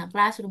bumalik ng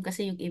classroom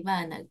kasi yung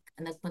iba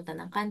nagpunta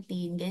ng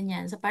canteen,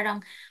 ganyan. So parang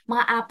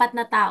mga 4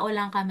 na tao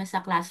lang kami sa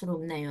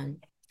classroom na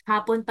yun.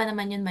 Hapon pa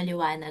naman yun,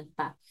 maliwanag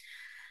pa.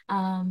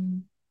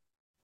 Um,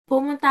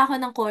 Pumunta ako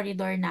ng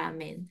corridor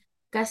namin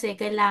kasi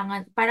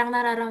parang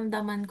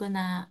nararamdaman ko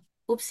na,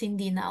 oops,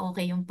 hindi na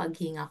okay yung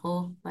paghinga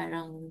ko.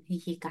 Parang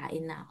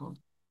hihikain na ako.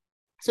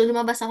 So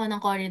lumabas ako ng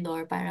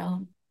corridor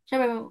para,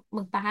 syempre,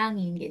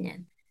 magpahangin,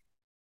 ganyan.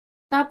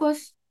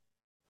 Tapos,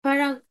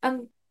 parang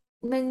ang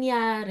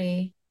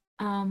nangyari,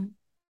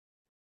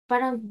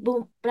 parang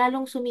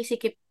lalong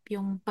sumisikip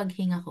yung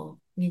paghinga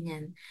ko.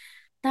 Ganyan.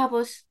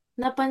 Tapos,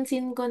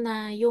 napansin ko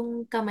na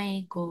yung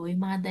kamay ko, yung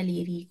mga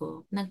daliri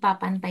ko,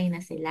 nagpapantay na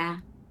sila.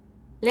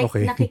 Like,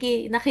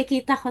 Okay.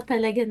 nakikita ko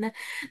talaga na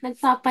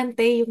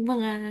nagpapantay yung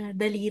mga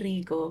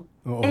daliri ko.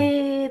 Oo.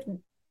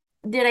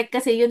 Direct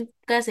kasi yun,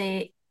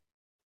 kasi,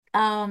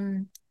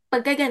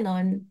 pagka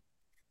ganon,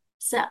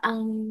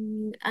 ang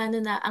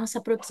ano na ang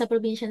sa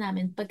probinsya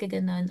namin pagka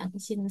ganun ang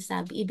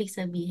sinasabi ibig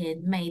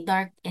sabihin may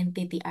dark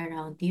entity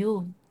around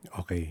you.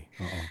 Okay.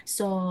 Oo.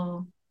 So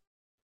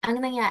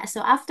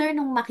after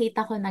nung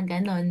makita ko na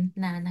ganun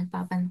na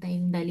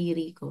nagpapantay yung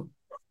daliri ko,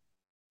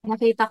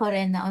 nakita ko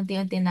rin na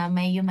unti-unti na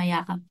may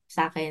yumayakap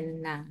sa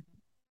akin na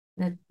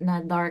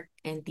dark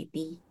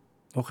entity.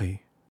 Okay.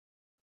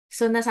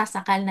 So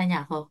nasasakal na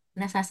niya ako.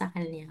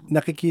 Nasasakal niya ako.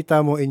 Nakikita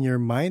mo in your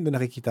mind o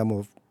nakikita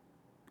mo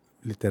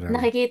literal?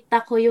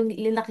 Nakikita ko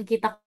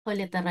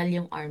literal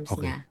yung arms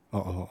Okay. niya.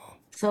 Oo.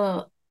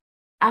 So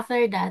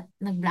after that,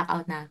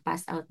 nag-blackout na,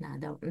 pass out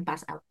na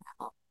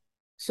ako.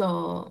 So,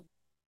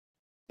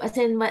 as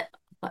in,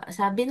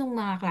 sabi nung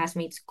mga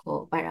classmates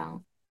ko,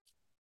 parang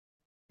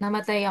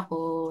namatay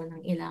ako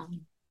ng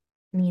ilang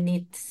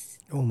minutes.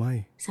 Oh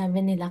my.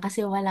 Sabi nila,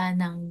 kasi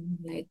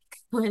like,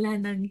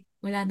 walang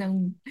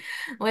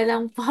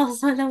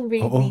pulse, walang Oo.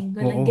 breathing,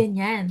 walang Oo.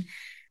 ganyan.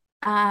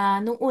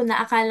 Nung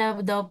una, akala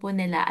daw po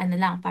nila, ano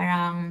lang,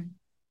 parang,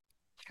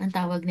 ang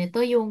tawag nito,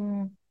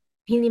 yung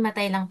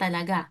hinimatay lang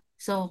talaga.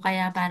 So,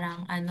 kaya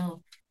parang,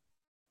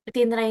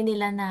 tinry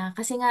nila na,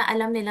 kasi nga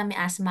alam nila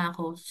may asthma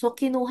ako. So,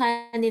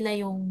 kinuha nila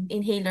yung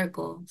inhaler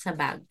ko sa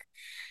bag.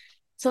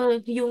 So,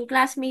 yung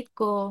classmate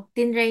ko,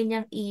 tinry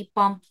niyang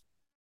i-pump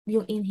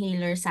yung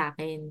inhaler sa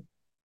akin.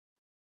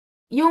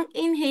 Yung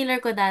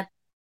inhaler ko that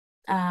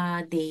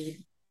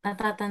day,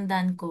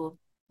 natatandaan ko,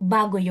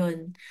 bago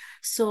yon.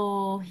 So,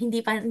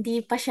 hindi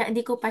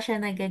ko pa siya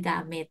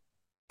nagagamit.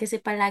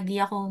 Kasi lagi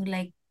akong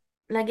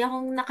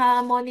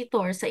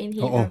naka-monitor sa Oo.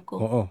 inhaler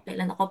ko. Oo.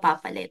 Kailan ako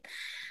papalit.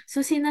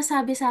 So,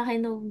 sinasabi sa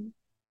akin nung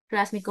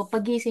classmate ko,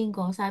 pagising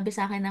ko, sabi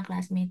sa akin ng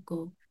classmate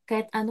ko,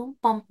 kahit anong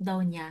pump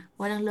daw niya,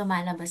 walang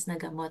lumalabas na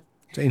gamot.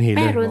 Sa inhaler.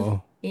 Pero, Oo.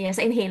 yeah,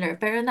 sa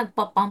inhaler. Pero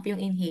nagpa-pump yung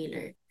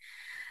inhaler.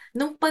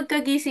 Nung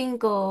pagkagising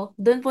ko,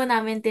 doon po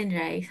namin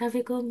tinry.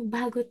 Sabi ko,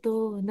 bago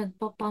to,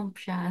 nagpa-pump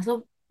siya.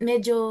 So,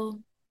 medyo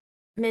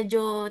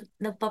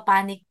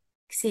nagpapanik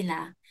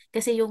sila.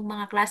 Kasi yung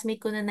mga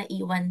classmate ko na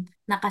naiwan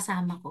na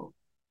kasama ko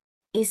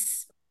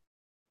is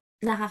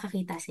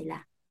nakakakita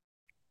sila.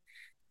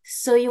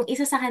 So, yung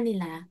isa sa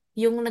kanila,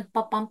 yung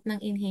nagpa-pump ng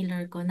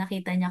inhaler ko,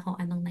 nakita niya kung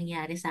anong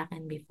nangyari sa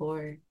akin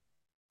before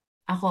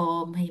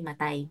ako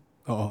mahimatay.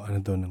 Oo. Ano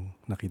doon ang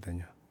nakita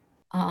niya?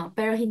 Oo,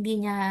 pero hindi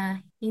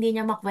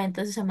niya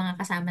makwento sa mga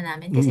kasama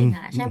namin kasi Mm-mm.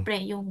 nga, Mm-mm. syempre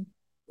yung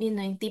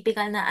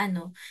typical na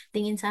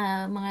tingin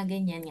sa mga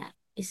ganyan nga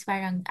is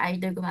parang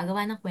either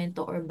gumagawa ng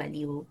kwento or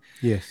baliw.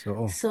 Yes.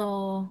 Oo. So,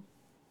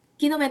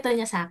 kinuwento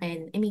niya sa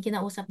akin. I mean,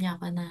 kinausap niya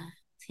ako na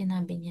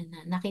sinabi niya na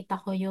nakita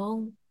ko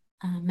yung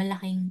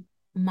malaking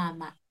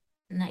mama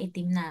na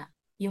itim na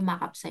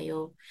yumakap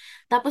sa'yo.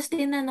 Tapos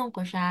tinanong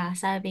ko siya,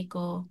 sabi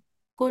ko,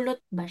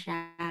 kulot ba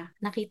siya?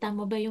 Nakita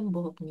mo ba yung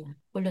buhok niya?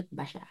 Kulot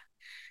ba siya?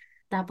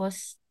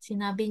 Tapos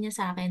sinabi niya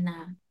sa akin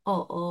na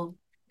oo.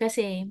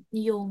 Kasi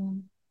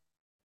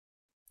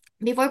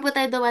before po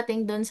tayo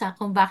dumating doon sa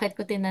kung bakit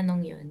ko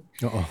tinanong yun,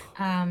 Oo.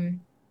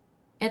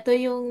 ito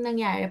yung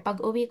nangyari.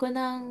 Pag-uwi ko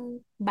ng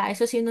bahay,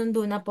 so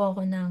sinundo na po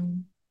ako ng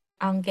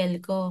uncle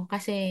ko.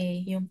 Kasi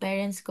yung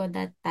parents ko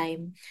that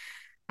time,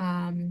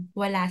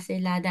 wala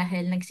sila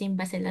dahil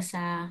nagsimba sila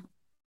sa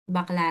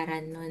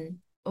Baclaran nun.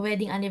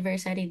 Wedding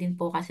anniversary din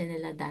po kasi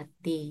nila that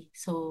day.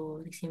 So,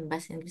 nagsimba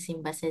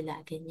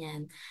sila,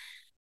 ganyan.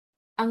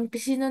 Ang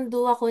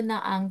sinundo ako ng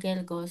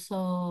uncle ko. So,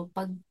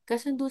 pag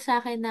kasundo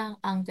sa akin ng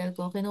uncle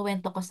ko,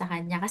 kinuwento ko sa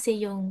kanya. Kasi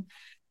yung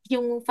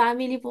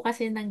family po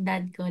kasi ng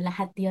dad ko,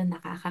 lahat yon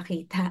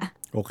nakakakita.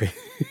 Okay.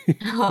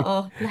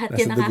 Oo, lahat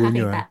Nasa yun dugo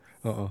nyo, nakakakita. ah.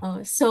 Oo. Oh,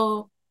 so,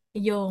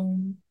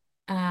 yung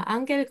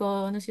uncle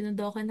ko, nung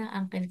sinundo ko ng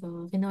uncle ko,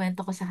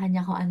 kinuwento ko sa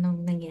kanya kung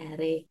anong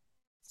nangyari.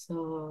 So,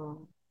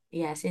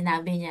 yeah,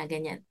 sinabi niya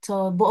ganyan.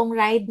 So, buong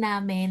ride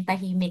namin,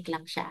 tahimik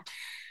lang siya.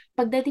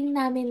 Pagdating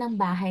namin ng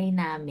bahay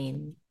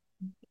namin,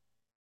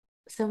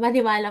 so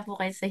maniwala po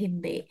kayo sa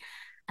hindi,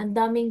 ang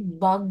daming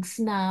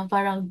bugs na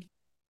parang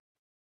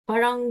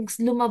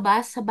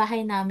lumabas sa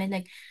bahay namin,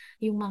 like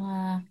yung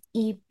mga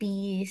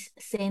ipis,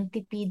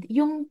 centipede,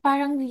 yung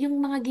parang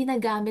yung mga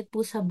ginagamit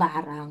po sa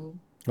barang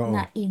Oo.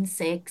 na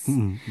insects.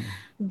 Mm, mm.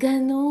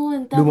 Ganun.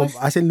 Tapos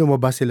As in,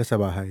 lumabas sila sa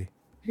bahay.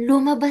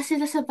 lumabas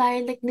sila sa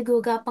bahay, like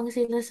nagugapang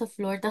sila sa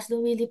floor, tapos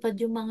lumilipad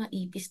yung mga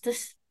ipis.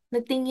 Tapos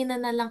nagtingin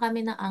na lang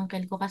kami ng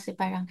uncle ko kasi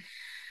parang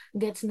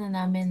gets na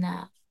namin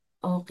na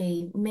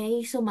okay,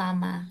 may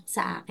sumama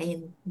sa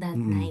akin that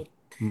Mm. night.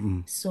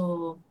 Mm.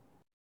 So,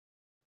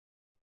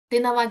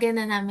 tinawagan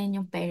na namin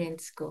yung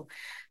parents ko.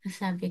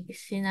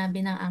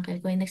 Sinabi ng uncle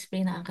ko,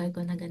 in-explain ng uncle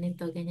ko na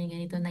ganito, ganyan,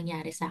 ganito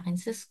nangyari sa akin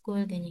sa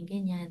school, ganyan,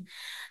 ganyan.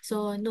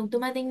 So, nung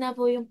dumating na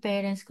po yung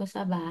parents ko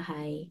sa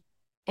bahay,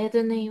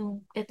 eto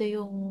yung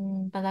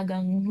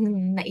talagang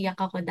naiyak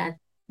ako that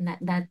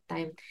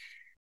time.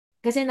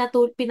 Kasi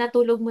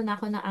pinatulog muna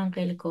ako ng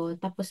uncle ko,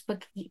 tapos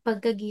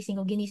pagkagising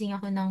ko, ginising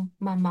ako ng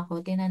mama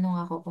ko,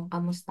 tinanong ako kung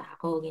kamusta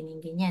ako,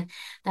 ganyan, ganyan.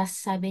 Tapos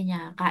sabi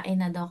niya,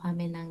 kain na daw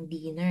kami ng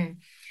dinner.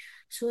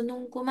 So,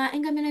 nung kumain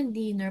kami ng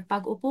dinner,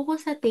 pag upo ko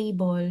sa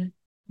table,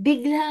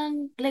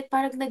 biglang, like,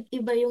 parang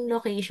nag-iba yung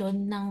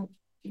location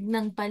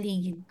ng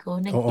paligid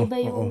ko. Oo, Nag-iba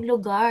oo. yung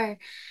lugar.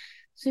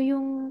 So,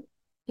 yung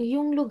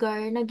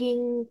lugar,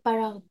 naging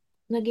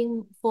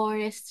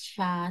forest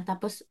siya.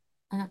 Tapos,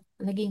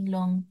 naging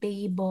long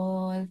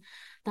table.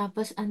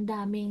 Tapos, ang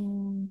daming,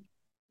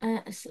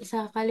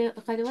 sa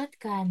kaliwat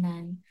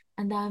kanan,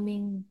 ang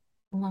daming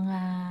mga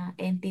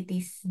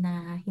entities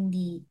na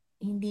hindi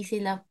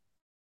sila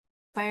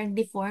parang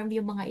deformed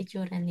yung mga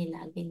itsura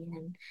nila,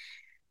 ganyan.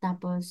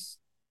 Tapos,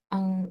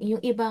 yung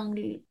ibang,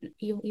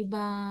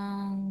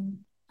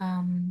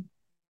 um,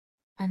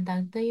 ang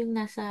tawag to, yung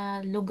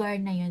nasa lugar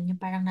na yun, yung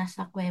parang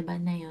nasa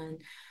kuweba na yun,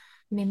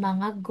 may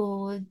mga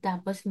gold,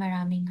 tapos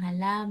maraming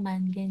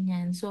halaman,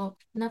 ganyan. So,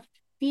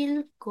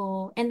 na-feel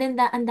ko, and then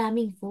ang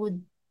daming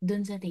food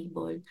dun sa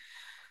table.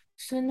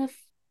 So,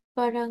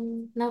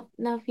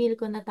 na-feel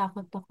ko,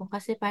 natakot ako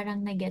kasi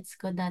parang na-gets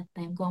ko that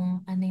time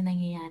kung ano yung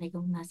nangyayari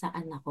kung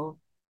nasaan ako.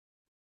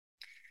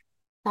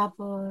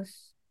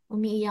 Tapos,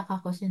 umiiyak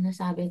ako,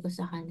 sinasabi ko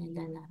sa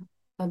kanila na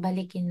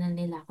pabalikin na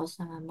nila ako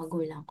sa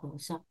magulang ko,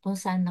 sa kung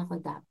saan ako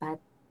dapat,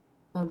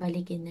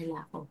 pabalikin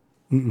nila ako.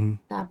 Mm.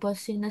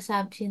 Tapos,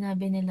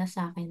 sinabi nila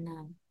sa akin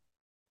na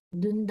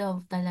dun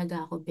daw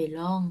talaga ako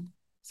belong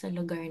sa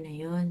lugar na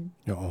yun.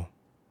 Oo.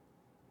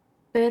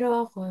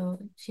 Pero ako,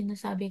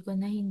 sinasabi ko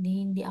na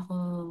hindi ako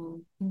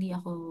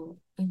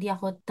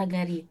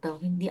taga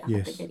rito, hindi ako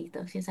taga Yes. rito.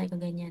 Sinasabi ko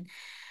ganyan.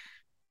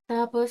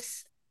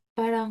 Tapos,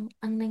 parang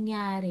ang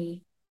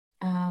nangyari,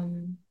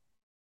 um,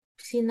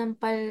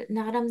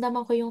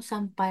 nakaramdaman ko yung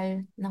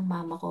sampal ng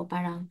mama ko.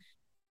 Parang,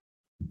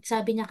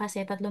 sabi niya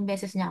kasi 3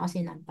 beses niya ako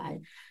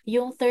sinampal.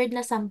 Yung third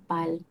na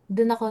sampal,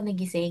 dun ako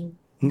nagising.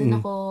 Dun Mm.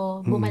 ako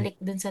Mm. bumalik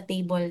dun sa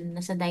table,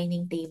 sa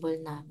dining table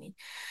namin.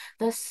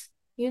 Tapos,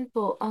 yun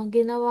po, ang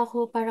ginawa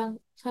ko parang,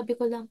 sabi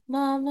ko lang,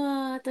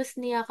 Mama! Tapos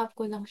niyakap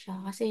ko lang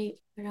siya kasi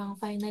parang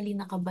finally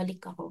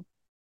nakabalik ako.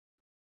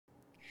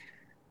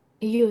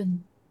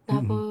 Yun. Mm.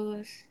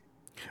 Tapos,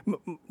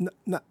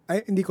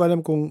 Hindi ko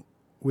alam kung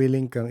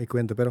willing kang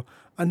ikwento, pero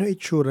ano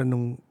itsura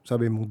nung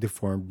sabi mong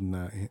deformed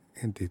na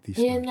entities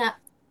ayun nun? nga,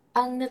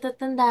 ang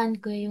natatandaan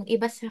ko, yung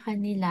iba sa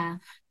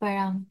kanila,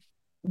 parang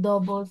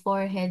double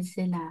forehead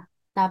sila.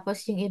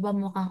 Tapos yung iba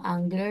mukhang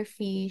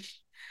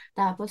anglerfish.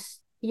 Tapos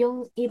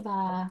yung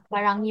iba,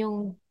 parang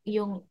yung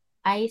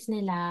eyes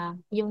nila,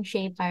 yung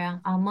shape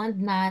parang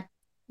almond nut.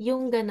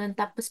 Yung ganun.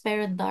 Tapos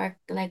pero dark,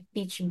 like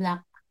pitch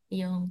black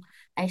yung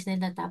eyes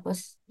nila.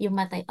 Tapos yung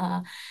mata,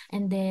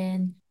 and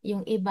then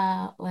yung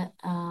iba,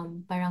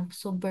 parang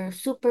super,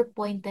 super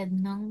pointed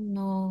ng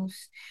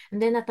nose.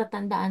 And then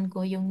natatandaan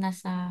ko yung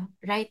nasa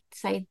right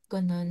side ko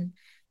nun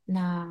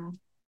na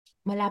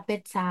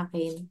malapit sa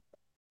akin,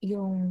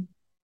 yung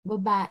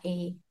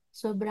babae,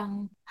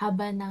 sobrang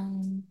haba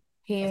ng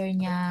hair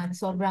niya,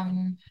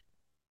 sobrang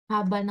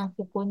haba ng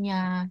kuko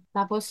niya.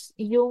 Tapos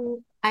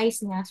yung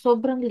eyes niya,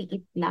 sobrang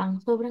liit lang.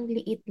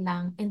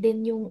 And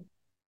then yung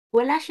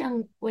wala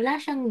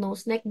siyang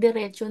nose, like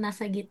diretso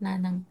nasa gitna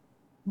ng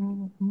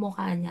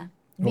mukha niya.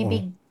 Oo.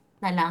 Bibig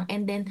na lang.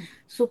 And then,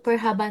 super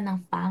haba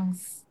ng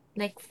fangs.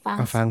 Like,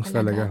 fangs Fangs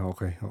talaga. talaga.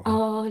 Okay, oo.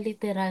 Oh,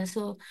 literal.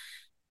 So,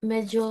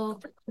 medyo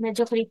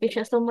creepy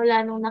siya. So,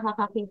 mula nung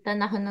nakakakita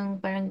na ako ng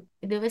parang,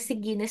 di ba si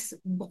Guinness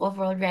Book of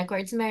World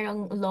Records,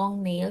 merong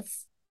long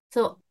nails.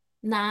 So,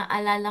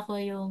 naaalala ko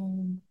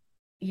yung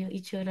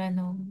itsura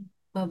ng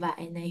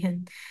babae na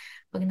yun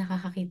pag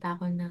nakakakita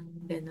ko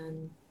ng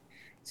ganun.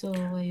 So,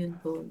 ayun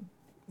po.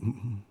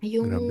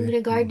 Yung Grabe.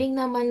 regarding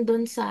naman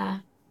dun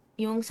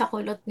yung sa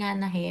kulot nga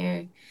na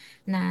hair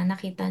na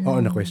nakita Oo,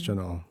 na-question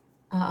ako.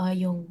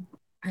 yung,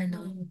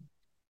 ano,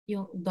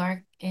 yung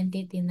dark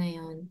entity na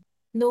yun.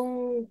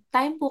 Nung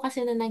time po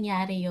kasi na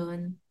nangyari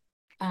yun,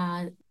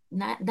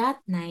 that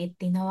night,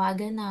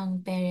 tinawagan ng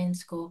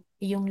parents ko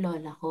yung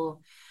lola ko.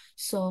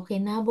 So,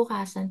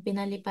 kinabukasan,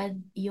 pinalipad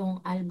yung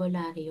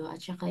albularyo at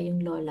saka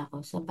yung lola ko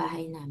sa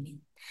bahay namin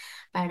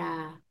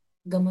para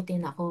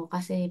gamutin ako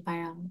kasi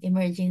parang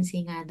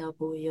emergency nga daw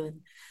po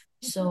yun.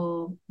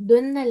 So,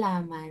 dun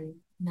nalaman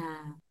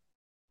na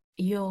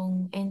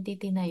yung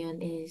entity na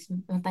yun is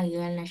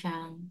matagal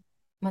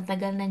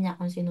na niya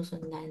akong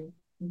sinusundan.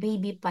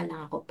 Baby pa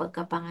lang ako,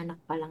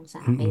 pagkapanganak pa lang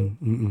sa akin.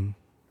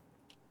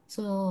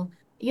 So,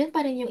 yun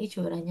pa rin yung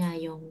itsura niya,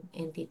 yung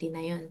entity na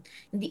yun.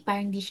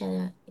 Parang hindi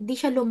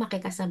siya lumaki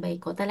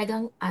kasabay ko.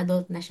 Talagang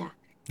adult na siya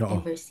Oo.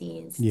 ever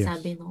since. Yes.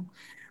 Sabi nung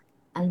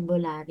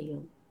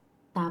albularyo.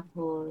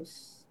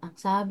 Tapos, ang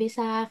sabi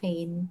sa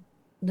akin,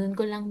 doon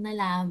ko lang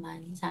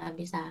nalaman,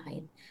 sabi sa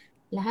akin,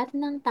 lahat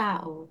ng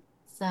tao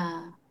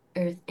sa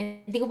Earth,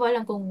 hindi ko pa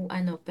alam kung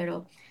ano,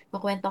 pero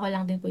kukwento ko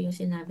lang din po yung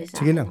sinabi sa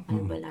Sige akin lang.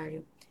 ng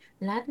albularyo.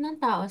 Lahat ng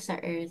tao sa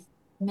Earth,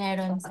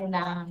 meron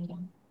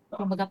silang,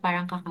 kumbaga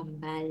parang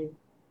kakambal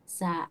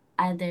sa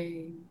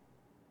other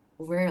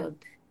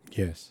world.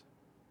 Yes.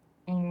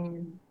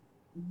 And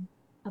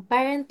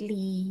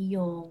apparently,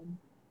 yung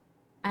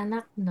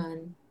anak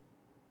nun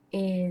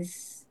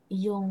is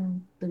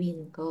yung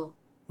twin ko.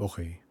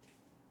 Okay.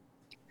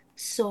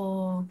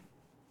 So,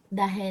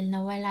 dahil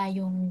nawala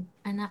yung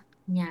anak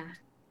niya,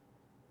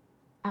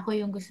 ako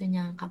yung gusto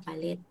niyang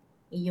kapalit.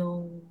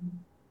 Yung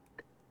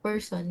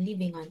person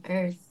living on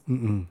Earth.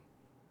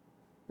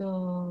 So,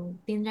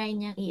 tinry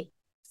niya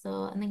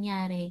So, anong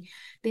nangyari?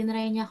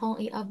 Tinry niya akong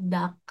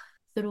i-abduct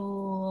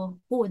through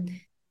food.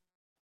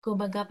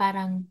 Kumbaga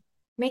parang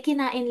may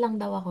kinain lang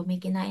daw ako. May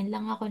kinain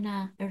lang ako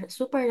na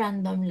super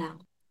random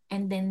lang.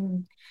 And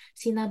then,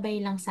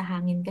 sinabay lang sa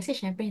hangin. Kasi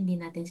syempre, hindi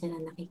natin sila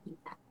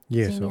nakikita. So,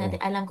 Yes, hindi oo.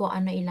 natin alam kung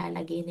ano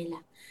ilalagay nila.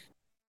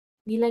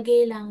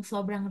 Nilagay lang,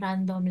 sobrang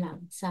random lang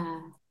sa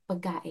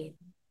pagkain.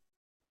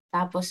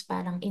 Tapos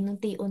parang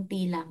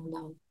inunti-unti lang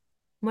daw.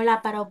 Mula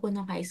pa raw po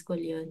nung high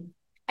school yun.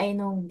 Ay,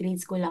 nung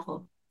grade school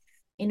ako.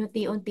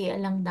 Inunti-unti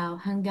lang daw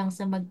hanggang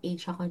sa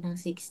mag-age ako ng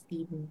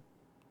 16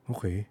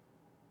 Okay.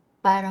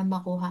 para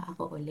makuha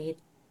ako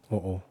ulit.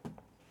 Oo.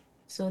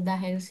 So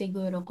dahil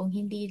siguro kung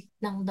hindi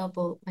lang daw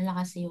po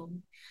malakas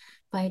yung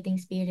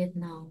fighting spirit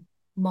ng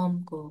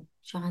mom ko,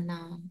 tsaka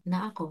na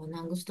ako,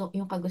 na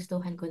yung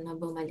kagustuhan ko na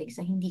bumalik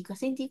sa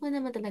kasi hindi ko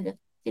naman talaga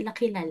sila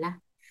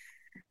kilala.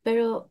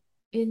 Pero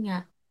yun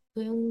nga,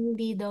 kung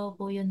hindi daw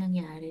po yun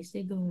nangyari,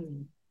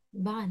 siguro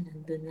baka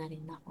nandun na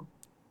rin ako.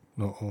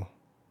 Oo.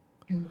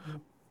 Mm-hmm.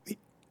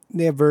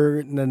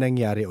 Never na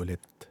nangyari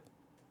ulit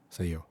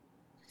sa'yo?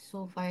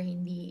 So far,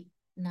 hindi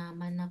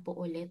naman na po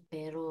ulit,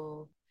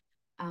 pero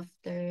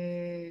after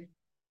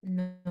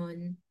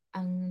nun,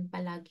 ang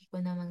palagi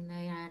ko namang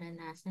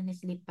nararanasan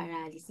is sleep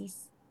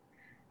paralysis.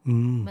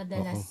 Oo.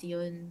 Madalas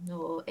yun,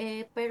 oo.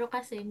 Pero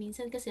kasi,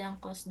 minsan kasi ang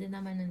cause din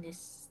naman nun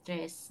is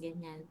stress,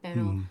 ganyan.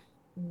 Pero,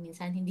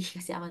 minsan hindi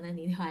kasi ako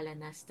naniniwala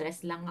na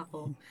stress lang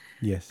ako.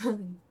 Yes.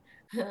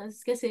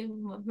 Kasi,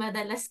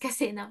 madalas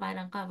kasi na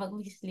parang kapag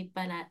may sleep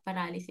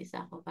paralysis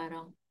ako,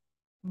 parang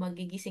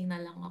magigising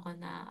na lang ako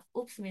na,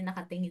 oops, may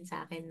nakatingin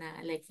sa akin na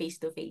like face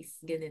to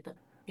face, ganito.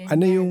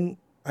 Ganyan.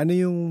 Ano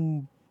yung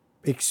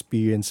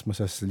experience mo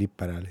sa sleep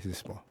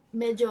paralysis mo?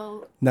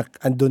 Medyo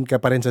Andun ka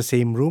pa rin sa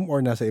same room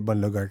or nasa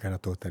ibang lugar ka na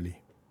totally?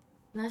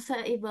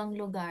 nasa ibang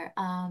lugar.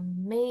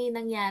 May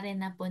nangyari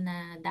na po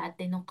na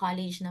dati nung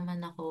college naman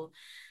ako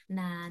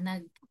na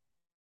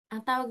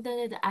ang tawag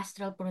doon na the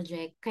astral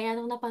project. Kaya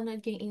nung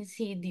napanood ko yung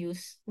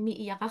Insidious,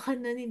 umiiyak ako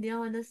nun, hindi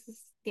ako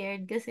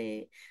scared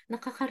kasi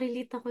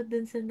nakaka-relate ako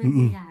dun sa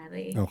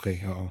nangyayari.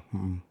 Okay, oo.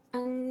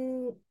 Ang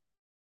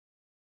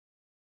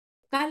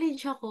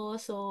college ako,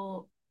 so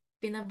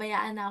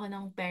pinabayaan na ako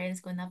ng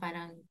parents ko na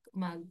parang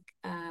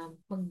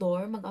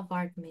mag-dorm,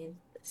 mag-apartment.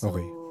 So,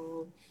 Okay.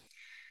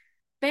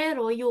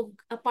 pero yung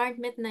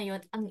apartment na yun,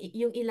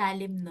 yung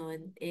ilalim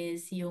nun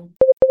is yung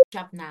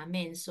shop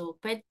namin. So,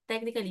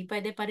 technically,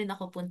 pwede pa rin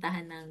ako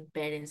puntahan ng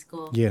parents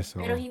ko. Yes,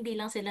 Pero oo. hindi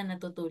lang sila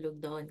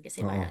natutulog doon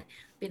kasi Oo. parang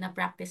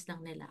pinapractice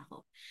lang nila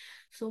ako.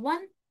 So,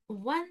 one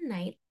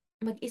night,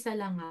 mag-isa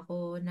lang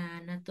ako na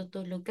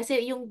natutulog.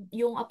 Kasi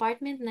yung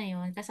apartment na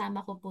yun,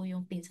 kasama ko po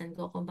yung pinsan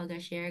ko, kumbaga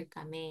share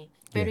kami.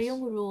 Pero Yes.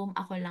 yung room,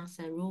 ako lang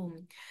sa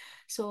room.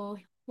 So,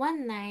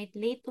 one night,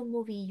 late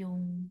umuwi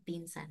yung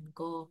pinsan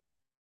ko.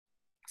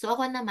 So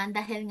ako naman,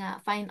 dahil nga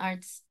fine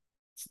arts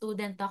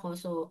student ako,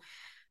 so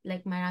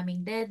like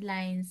maraming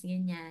deadlines,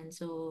 ganyan.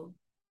 So,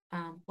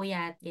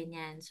 puyat,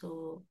 ganyan.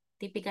 So,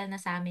 typical na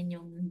sa amin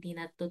yung hindi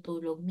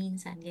natutulog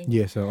minsan, ganyan.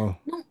 Yes, oo.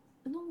 Nung,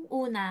 nung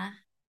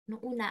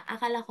una,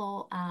 akala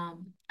ko,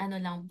 ano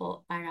lang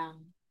po,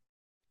 parang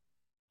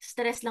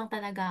stress lang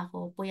talaga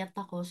ako, puyat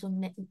ako, so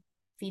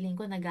feeling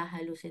ko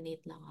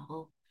nag-hallucinate lang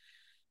ako.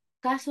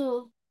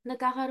 Kaso,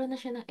 nagkakaroon na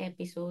siya ng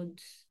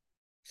episodes.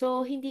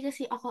 So, hindi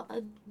kasi ako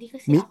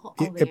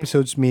aware.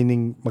 Episodes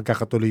meaning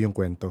magkakatuloy yung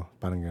kwento.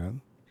 Parang gano'n?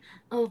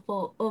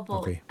 Opo,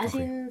 opo. Okay, As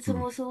okay. in,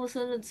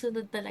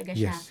 sumusunod-sunod talaga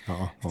siya. Yes,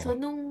 oo, oo. So,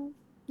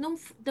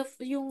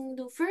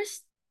 the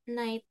first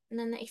night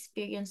na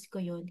na-experience ko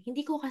yun,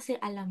 hindi ko kasi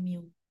alam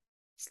yung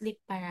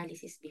sleep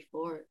paralysis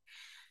before.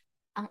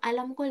 Ang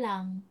alam ko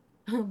lang,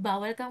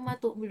 bawal kang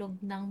matulog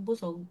ng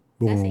busog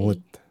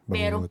Bungungot.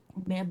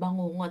 kasi may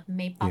bangungot,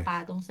 may Yes.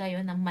 papatong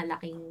sa'yo ng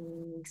malaking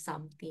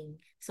something.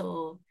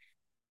 So,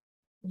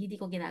 hindi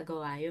ko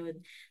ginagawa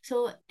yun.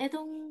 So,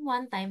 etong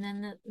one time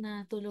na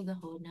natulog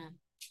ako na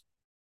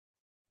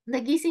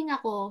nagising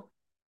ako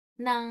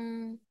ng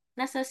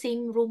nasa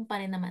same room pa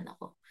rin naman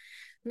ako.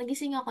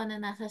 Nagising ako na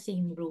nasa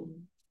same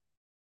room.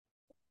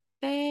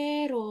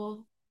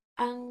 Pero,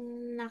 ang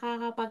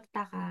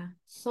nakakapagtaka,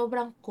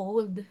 sobrang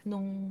cold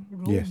nung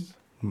room. Yes.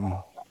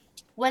 Mm.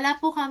 Wala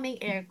po kaming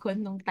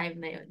aircon nung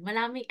time na yun.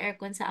 Wala kaming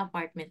aircon sa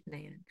apartment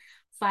na yun.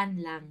 Fan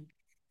lang.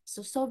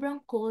 So,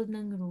 sobrang cold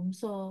ng room.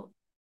 So,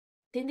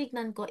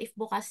 tinignan ko if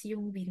bukas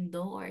yung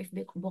window or if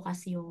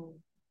bukas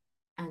yung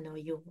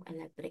yung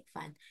electric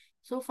fan.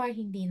 So far,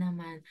 hindi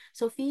naman.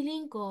 So,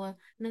 feeling ko,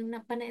 nung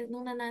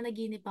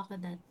nananaginip ako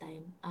that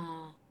time,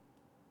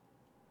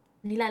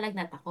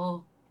 nilalagnat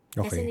ako.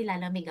 Kasi Okay.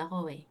 nilalamig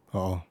ako eh.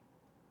 Oo.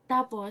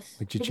 Tapos,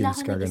 bigla Nag-chills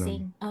ako ka,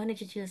 nagising. ganun.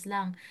 Nag-chills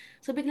lang.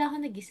 So, bigla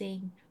ako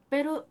nagising.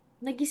 Pero,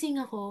 nagising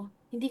ako,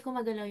 hindi ko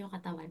magalaw yung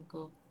katawan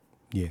ko.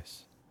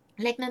 Yes.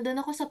 Like, nandun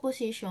ako sa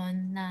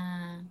position na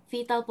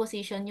fetal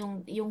position,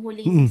 yung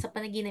huling sa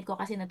panaginip ko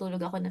kasi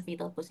natulog ako na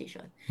fetal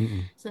position.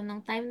 Mm-mm. So,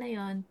 nung time na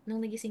yon nung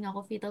nagising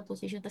ako, fetal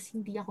position, tapos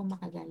hindi ako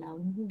makagalaw,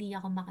 hindi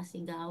ako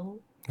makasigaw,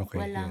 Okay,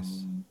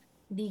 yes.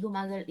 hindi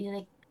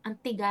like, ang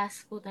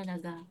tigas ko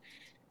talaga.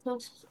 So,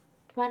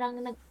 parang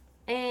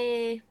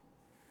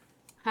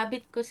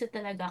habit ko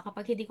talaga,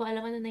 kapag hindi ko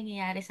alam ano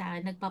nangyayari sa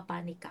akin,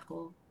 nagpapanik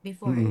ako.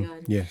 Before Mm-mm.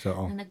 yon Yes,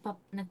 oo.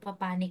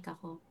 nagpapanik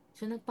ako.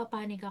 So,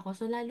 nagpapanik ako.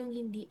 So, lalong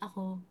hindi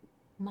ako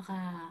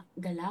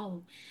makagalaw.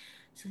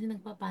 So,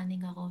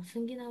 nagpapanik ako. So,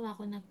 yung ginawa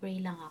ko,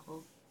 nag-pray lang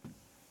ako.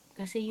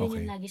 Kasi yun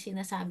yung Okay. lagi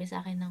sinasabi sa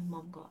akin ng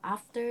mom ko.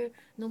 After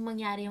nung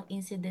mangyari yung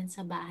incident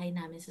sa bahay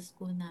namin, sa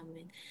school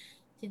namin,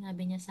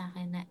 sinabi niya sa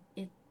akin na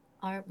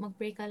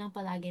mag-pray ka lang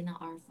palagi ng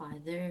Our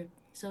Father.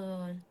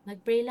 So,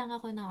 nag-pray lang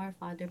ako ng Our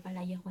Father,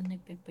 palagi ako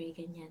nagpe-pray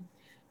ganyan.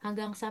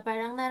 Hanggang sa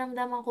parang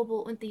naramdaman ko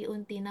po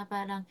unti-unti na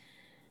parang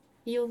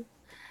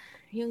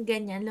yung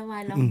ganyan,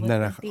 lumalambot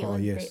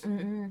unti-unti. Yes.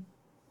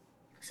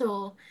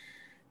 So,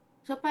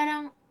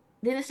 parang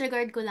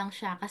dinisregard ko lang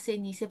siya kasi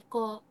nisip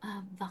ko,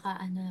 baka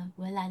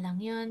wala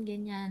lang yun,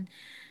 ganyan.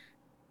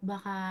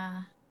 Baka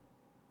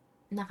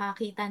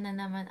nakakita na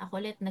naman ako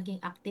ulit, naging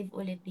active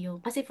ulit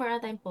yung, kasi for a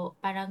time po,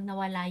 parang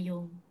nawala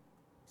yung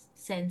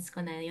sense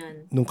ko na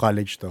yun. Nung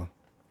college to?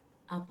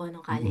 Apo,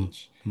 nung Mm-mm.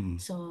 college. Mm-mm.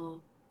 So,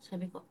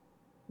 sabi ko,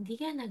 hindi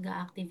kaya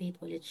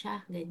nag-activate ulit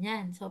siya,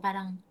 ganyan. So,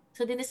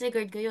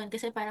 dinisregard ko yun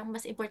kasi parang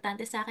mas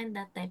importante sa akin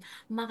that time,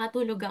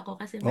 makatulog ako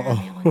kasi Oo.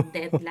 marami akong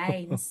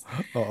deadlines.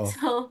 Oo.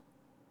 So,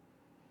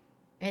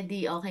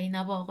 edi okay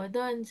na po ako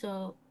doon.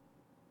 So,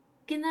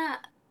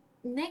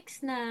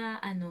 next na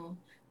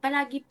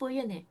palagi po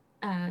yun eh.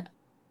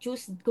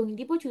 Kung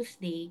hindi po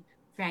Tuesday,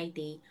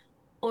 Friday,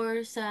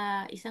 or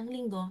sa isang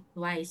linggo,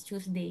 twice,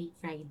 Tuesday,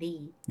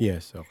 Friday.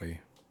 Yes,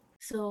 okay.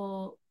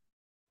 So,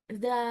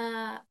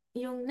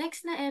 yung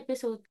next na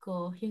episode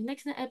ko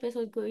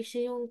is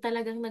yung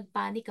talagang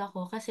nagpanic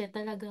ako kasi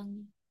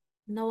talagang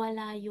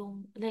nawala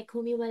like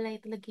humiwalay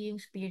talaga yung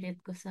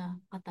spirit ko sa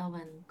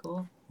katawan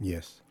ko.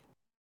 Yes.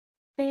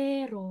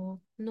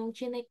 Pero, nung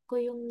chinek ko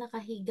yung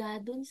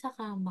nakahiga dun sa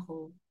kama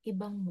ko,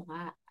 ibang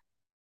mukha.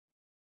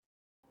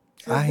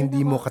 So, dun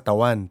Hindi mo ako,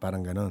 katawan,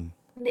 parang ganon.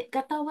 hindi,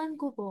 katawan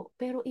ko po,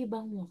 pero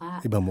ibang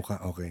mukha. Ibang mukha,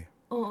 okay.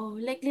 Oo,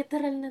 like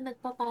literal na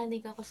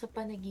nagpapanik ako sa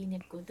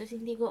panaginip ko. Tapos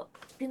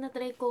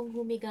tinatry kong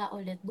humiga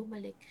ulit,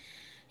 bumalik.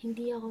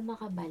 Hindi ako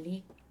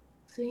makabalik.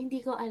 So, hindi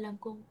ko alam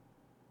kung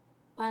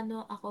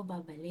paano ako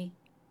babalik.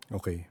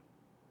 Okay.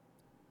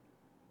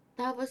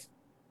 Tapos,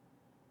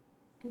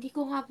 hindi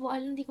ko na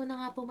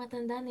nga po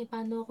matandaan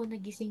paano ako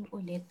nagising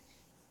ulit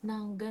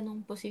ng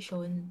ganong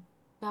posisyon.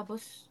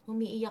 Tapos,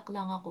 umiiyak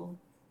lang ako.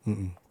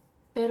 Mm-mm.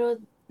 Pero,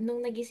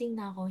 nung nagising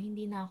na ako,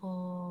 hindi na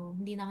ako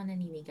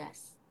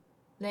naninigas.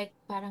 Like,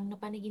 parang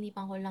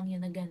napanaginipan ko lang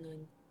yun na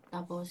ganun.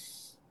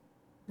 Tapos,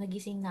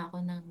 nagising na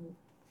ako ng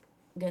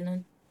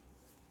ganun.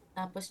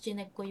 Tapos,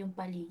 chinek ko yung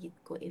paligid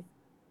ko if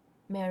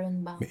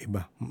meron bang, May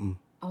iba. Mm-mm.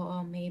 oo,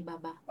 may iba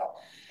ba.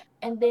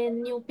 And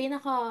then, yung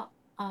pinaka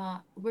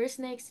worst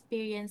na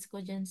experience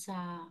ko dyan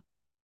sa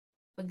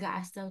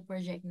pag-astral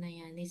project na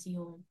yan is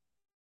yung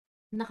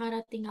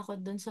nakarating ako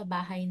dun sa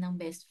bahay ng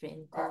best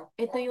friend ko.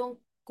 Ito yung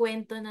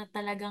kwento na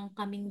talagang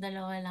kaming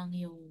dalawa lang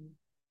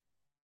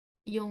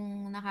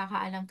yung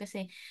nakakaalam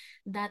kasi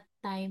that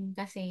time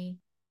kasi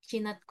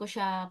chinat ko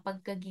siya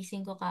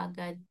pagkagising ko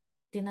kaagad.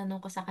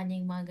 Tinanong ko sa kanya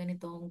yung mga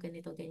ganito,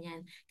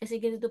 ganyan. Kasi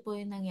ganito po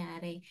yung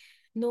nangyari.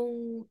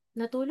 Nung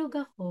natulog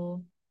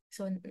ako,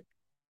 so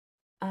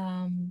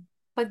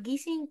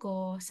paggising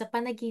ko, sa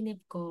panaginip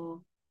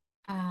ko,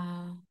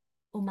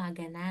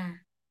 umaga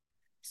na.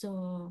 So,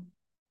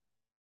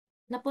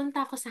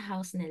 napunta ako sa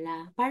house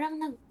nila.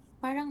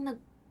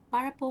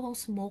 Para po akong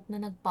smoke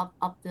na nag-pop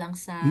up lang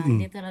sa,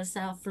 Mm-mm. literal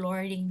sa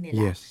flooring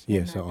nila. Yes,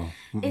 Ganon.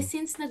 oo.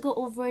 Since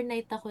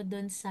nag-overnight ako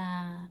dun sa,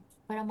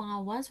 parang mga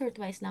once or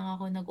twice lang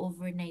ako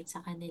nag-overnight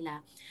sa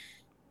kanila,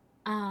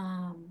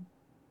 um,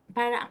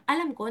 parang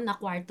alam ko na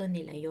kwarto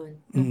nila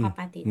yon nung Mm-mm.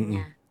 kapatid Mm-mm.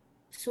 niya.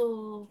 So,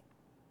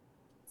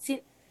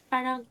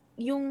 parang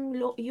yung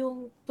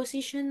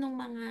position ng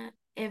mga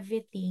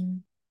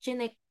everything,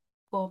 chinek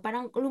ko,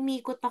 parang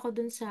lumikot ako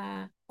dun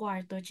sa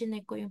kwarto,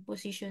 chinek ko yung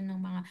position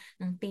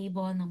ng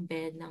table, ng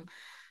bed, ng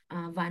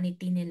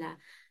vanity nila.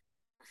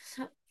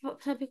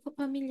 Sabi ko,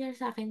 familiar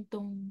sa akin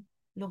tong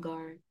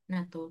lugar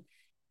na to.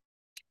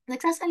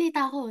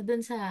 Nagsasalita ako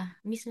dun sa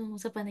mismo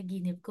sa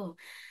panaginip ko.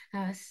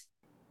 Tapos,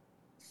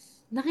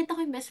 nakita ko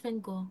yung best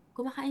friend ko,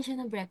 kumakain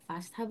siya ng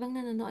breakfast habang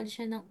nanonood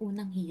siya ng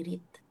unang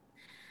hirit.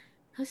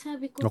 Tapos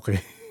sabi ko, Okay.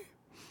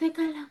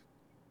 teka lang,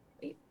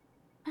 eh,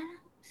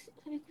 parang,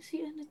 sabi ko si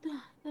ano to.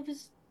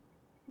 Tapos,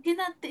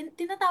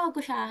 tinatawag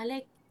ko siya,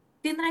 like,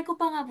 tinry ko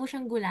pa nga po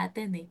siyang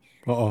gulatin eh.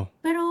 Oo.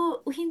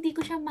 Pero, hindi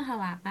ko siya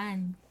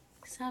mahawakan.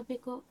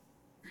 Sabi ko,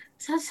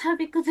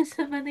 sabi ko dun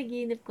sa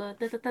managinip ko,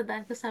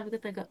 tatatandaan ko, sabi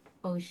ko taga,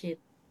 oh shit.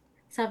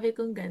 Sabi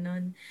ko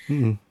ganon.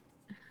 Mm-mm.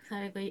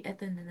 Sabi ko,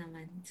 eto na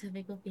naman.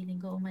 Sabi ko,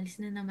 feeling ko, umalis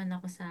na naman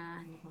ako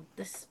sa, ano ko.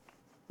 Tapos,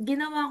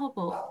 ginawa ko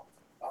po,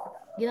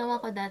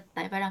 ginawa ko that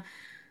time, parang,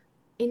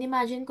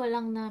 inimagine ko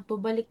lang na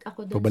pabalik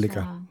ako dun Pabalik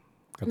ka. sa,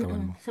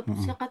 Katawan mo.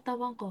 sa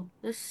katawan ko.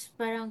 Tapos,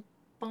 parang,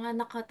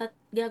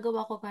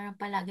 gagawa ko parang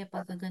palagi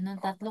pagka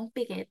ganun, tatlong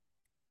pikit,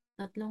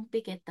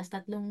 tas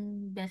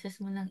tatlong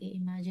beses mo lang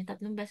i-imagine,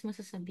 tatlong beses mo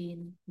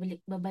sasabihin,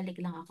 babalik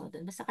lang ako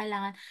doon. Basta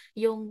kailangan,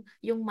 yung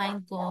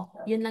mind ko,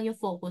 yun lang yung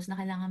focus na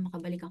kailangan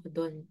makabalik ako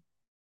doon.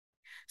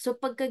 So,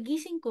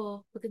 pagkagising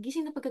ko,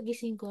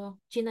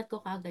 chinat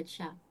ko kaagad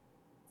siya.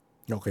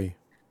 Okay.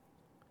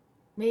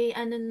 May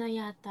ano na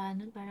yata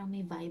nun, parang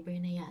may Viber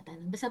na yata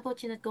nun. Basta po,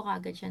 chinat ko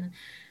kaagad siya nun.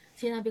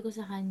 Sinabi ko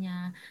sa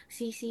kanya,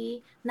 Sisi,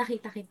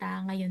 nakita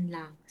kita ngayon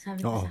lang.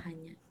 Sabi ko Oo. sa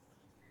kanya.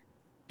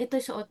 Ito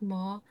yung suot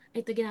mo,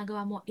 ito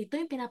ginagawa mo, ito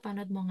yung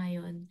pinapanood mo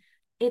ngayon.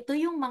 Ito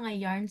yung mga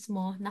yarns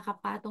mo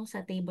nakapatong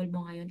sa table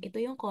mo ngayon. Ito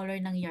yung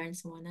color ng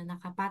yarns mo na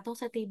nakapatong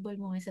sa table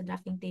mo ngayon, sa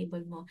drafting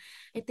table mo.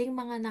 Ito yung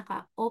mga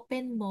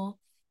naka-open mo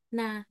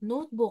na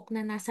notebook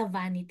na nasa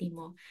vanity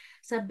mo.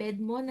 Sa bed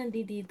mo,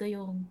 nandito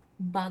yung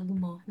bag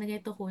mo na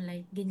ganito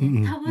kulay.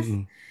 Ganyan. Mm-mm. Tapos,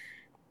 Mm-mm.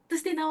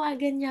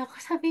 tinawagan niya ako.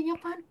 Sabi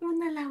niya, paano mo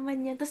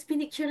nalaman yan? Tapos,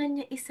 pinicturean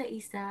niya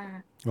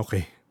isa-isa.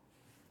 Okay.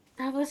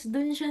 Tapos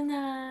dun siya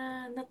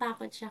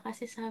natakot siya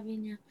kasi sabi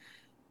niya,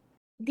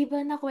 "Di ba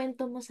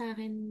nakwento mo sa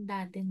akin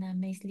dati na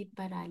may sleep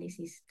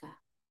paralysis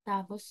ka?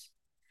 Tapos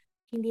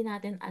hindi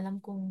natin alam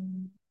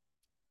kung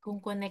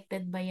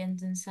connected ba yan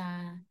dun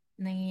sa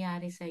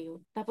nangyayari sa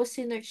iyo." Tapos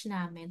sinearch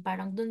namin,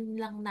 parang dun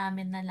lang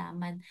namin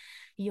nalaman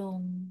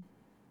yung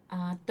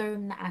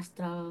term na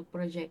astral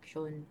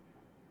projection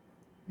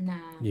na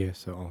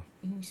Yes, oo.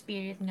 yung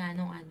spirit nga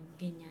nung ano,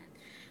 ganyan.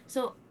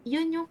 So,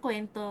 yun yung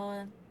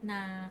kwento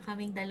na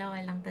kaming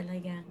dalawa lang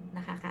talagang Yes,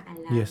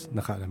 nakakaalam.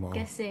 nakaalam mo.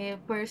 Kasi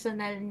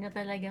personal niya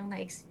talagang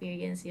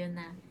na-experience yun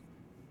na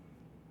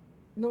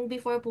nung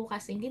before po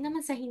kasi, hindi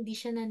naman sa hindi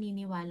siya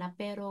naniniwala,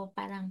 pero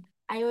parang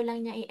ayaw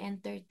lang niya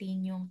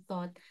i-entertain yung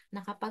thought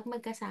na kapag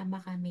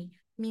magkasama kami,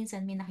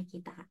 minsan may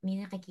nakikita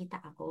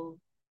ako.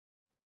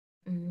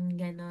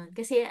 Ganon.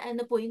 Kasi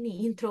ano po yun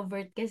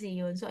introvert kasi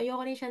yun. So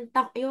ayoko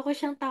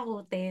siyang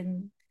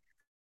takutin.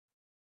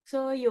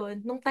 So,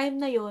 yun, nung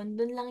time na yun,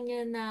 dun lang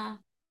niya na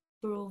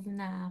prove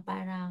na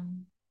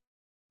parang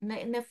na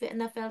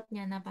felt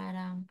niya na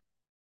parang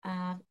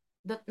ah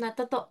na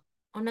totoo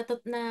o na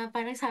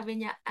parang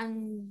sabi niya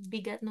ang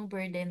bigat ng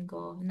burden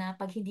ko na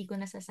pag hindi ko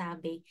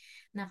nasasabi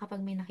na kapag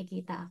may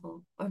nakikita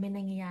ako or may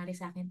nangyayari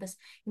sa akin tas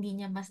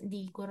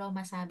hindi ko raw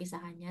masabi sa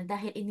kanya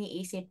dahil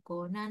iniisip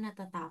ko na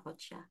natatakot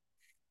siya.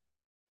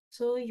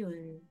 So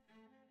yun.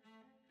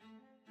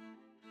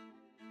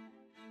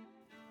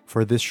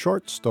 For this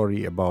short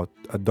story about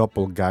a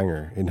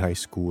doppelganger in high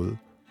school,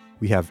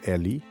 we have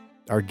Ellie,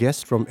 our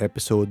guest from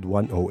episode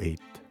 108.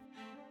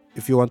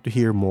 If you want to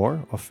hear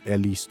more of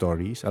Ellie's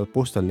stories, I'll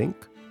post a link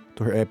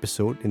to her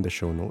episode in the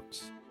show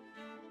notes,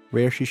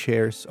 where she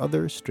shares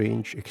other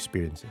strange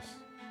experiences.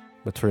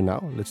 But for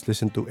now, let's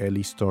listen to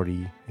Ellie's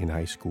story in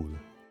high school.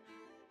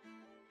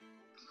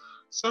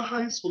 Sa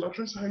high school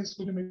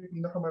yung may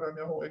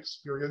pinakamarami akong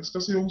experience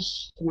kasi yung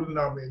school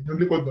namin, yung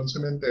likod doon,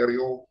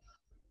 sementeryo.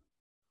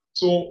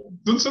 So,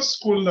 dun sa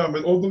school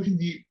namin, although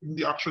hindi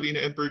actually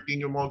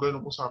na-entertain yung mga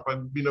ganong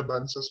usapan,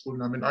 binaban sa school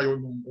namin, ayaw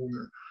nung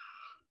owner.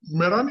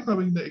 Marami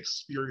kami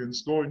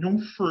na-experience doon.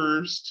 Yung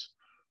first,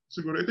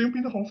 siguro, ito yung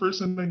pinakang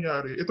first na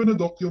nangyari. Ito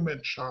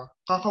na-document siya.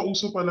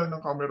 Kakauso pa lang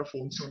ng camera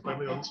phones nung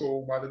time na yun.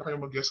 So, bala na kayo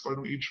mag-guess ko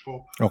anong age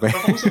ko. Okay.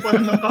 Kakauso pa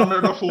lang ng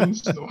camera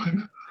phones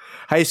noon.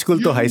 High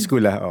school to high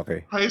school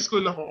okay. High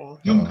school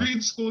ako. Yung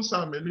grade school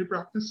sa amin, may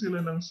practice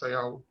sila ng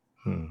sayaw.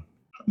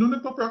 Nung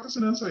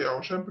nagpa-practice sila ng sayaw,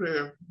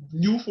 syempre,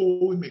 new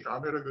phone, may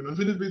camera, gano'n.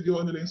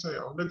 Video nila yung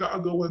sayaw.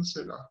 Nag-aagawan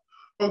sila.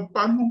 Pag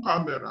paano ng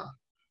camera,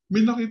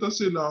 may nakita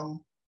silang,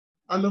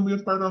 alam mo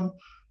yun, parang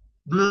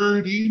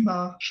blurry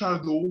na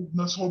shadow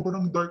na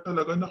sobrang dark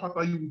talaga,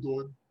 nakatayo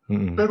doon.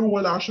 Pero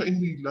wala siya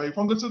in real life.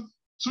 Hanggang sa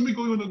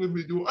sumigaw yung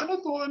nag-video, ano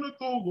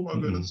to,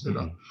 gumaganon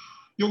sila.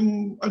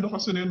 Yung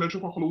kasi na yun, medyo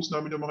ka-close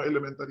namin yung mga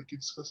elementary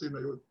kids kasi na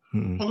yun.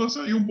 Hanggang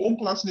sa yung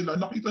buong class nila,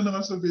 nakita na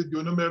nga sa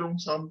video na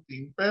merong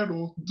something,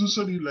 pero doon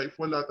sa real life,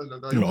 wala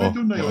talaga. Yung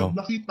video na yun,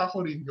 nakita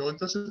ko rin yun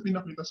kasi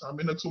pinakita sa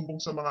amin,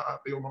 nagsumbong sa mga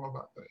ate yung mga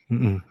bata.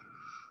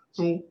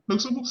 So,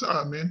 nagsumbong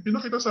sa amin,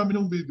 pinakita sa amin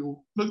yung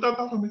video,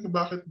 nagtataka kami kung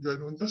bakit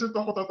ganun. Kasi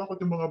takot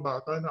yung mga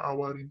bata,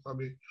 naawa rin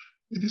kami.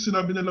 Hindi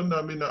sinabi na lang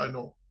namin na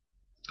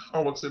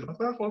wag silang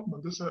takot,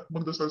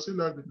 magdasal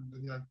sila,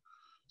 ganyan.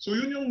 So,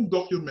 yun yung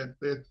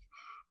documented.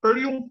 Pero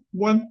yung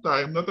one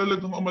time na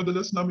talagang ang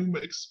madalas namin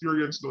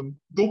ma-experience doon,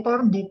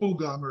 parang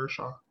doppelganger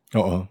siya.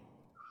 Oo.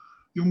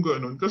 Yung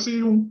ganun. Kasi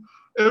yung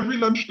every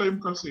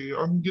lunchtime kasi,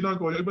 ang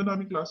ginagawa yung iba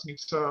namin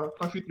classmates sa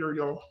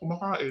cafeteria,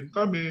 kumakain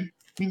kami,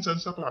 minsan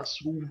sa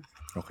classroom.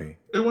 Okay.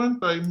 One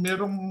time,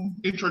 merong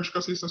in charge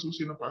kasi sa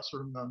susi ng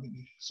classroom namin.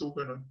 So,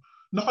 ganun.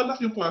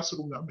 Nakalak yung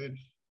classroom namin.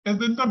 And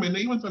then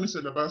naiwan kami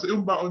sa labas.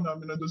 Yung baon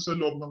namin nandun sa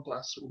loob ng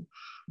classroom.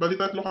 Bali,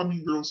 3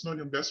 kaming girls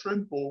noon, yung best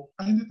friend ko.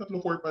 Hindi 3,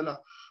 4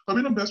 pala. Kami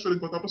ng best friend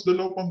ko, tapos 2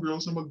 pang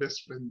girls na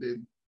mag-best friend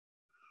din.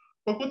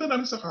 Pagpunta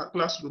namin sa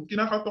classroom,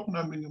 kinakatok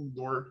namin yung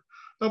door.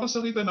 Tapos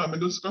nakita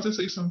namin, doon kasi sa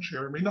isang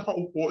chair, may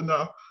nakaupo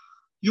na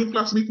yung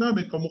classmate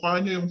namin,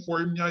 kamukha niya, yung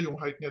form niya, yung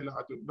height niya,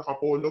 lahat.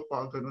 Nakapolo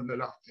pa, ganun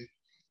lalaki.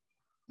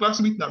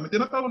 Classmate namin,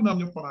 tinatawag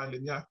namin yung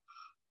pangalan niya.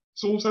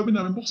 So sabi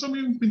namin, buksan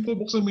mo yung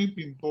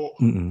pinto.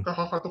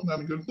 Kakakatok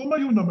namin gano'n.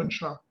 Tumayo naman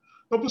siya.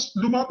 Tapos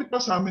lumapit pa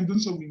sa amin dun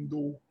sa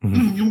window.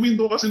 Yung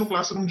window kasi ng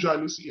classroom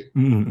jalousie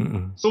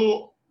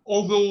So,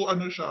 although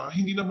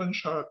hindi naman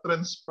siya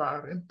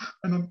transparent,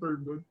 anong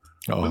term doon?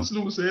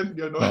 Translucent,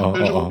 gano'n.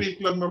 Medyo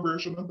opaque lang na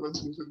version ng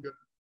translucent,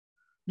 gano'n.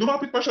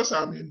 Lumapit pa siya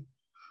sa amin.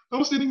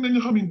 Tapos tinignan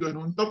niya kaming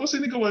gano'n. Tapos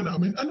sinigawan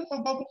namin, ano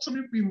ka, babuksan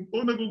mo yung pinto,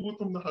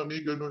 nagugutom na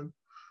kami, gano'n.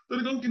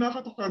 Talagang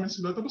kinakatok kami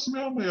sila. Tapos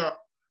maya-maya,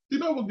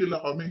 tinawag nila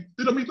kami.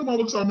 May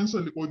tumawag sa amin sa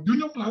likod.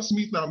 Yun yung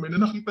classmate namin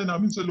na nakita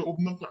namin sa loob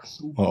ng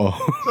classroom.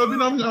 Sabi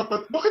namin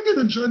apat, bakit ka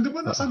nandyan? Di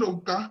ba nasa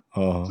loob ka?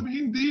 Sabi,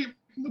 hindi.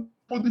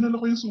 Dinala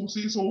ko yung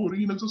susi.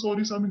 Sorry.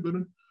 Nagsasorry sa amin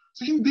ganun.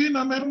 Sabi, hindi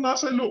na. Meron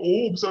nasa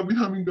loob. Sabi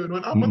namin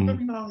ganun. Apat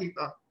kami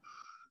nakakita.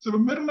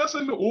 Sabi, meron nasa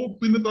loob.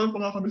 Pinuntahan pa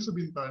nga kami sa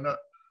bintana.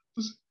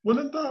 Tapos,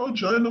 walang tao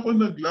dyan. Ako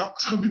nag-lock.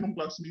 Sabi ng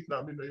classmate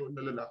namin na yun,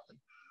 na lalaki.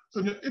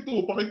 Sabi niya,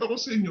 ito, pakita ko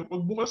sa inyo.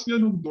 Pagbukas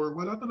niya ng door,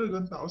 wala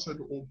talagang tao sa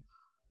loob.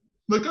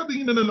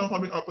 Nagkatingin na lang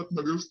kami 4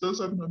 na girls.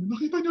 Tapos sabi namin,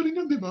 nakita niyo rin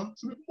yan, di ba?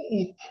 Sabi ko,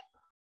 oo.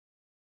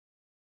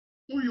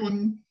 So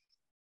yun.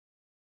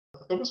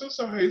 Tapos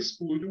sa high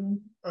school, yung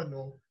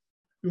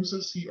sa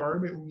CR,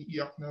 may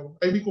umiiyak na,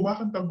 may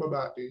kumakantang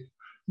babae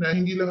na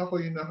hindi lang ako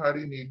yung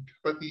nakarinig,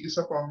 pati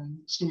isa pang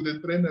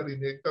student rin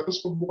narinig.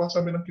 Tapos pagbukas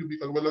kami ng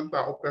cubicle, walang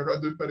tao, pero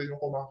andun pa rin yung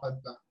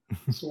kumakanta.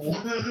 So,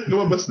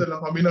 lumabas na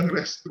lang kami ng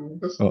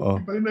restroom. Tapos,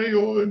 iba na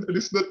yun,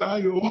 alis na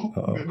tayo.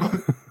 Ganun.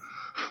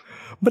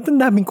 Ba't ang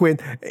daming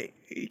kwento?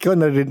 Ikaw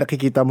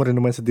nakikita mo rin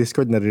naman sa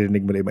Discord,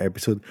 naririnig mo na ibang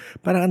episode.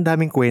 Parang ang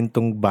daming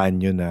kwentong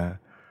banyo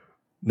na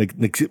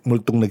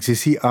multong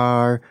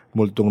nagsi-CR,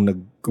 multong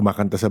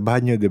nagkumakanta sa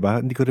banyo, di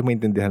ba? Hindi ko rin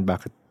maintindihan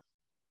bakit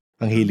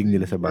ang hiling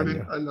nila sa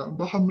banyo. Alam,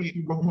 baka may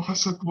ibang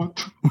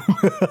makasagot.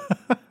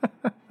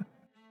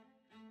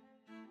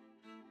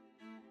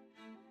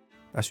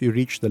 As we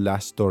reach the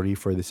last story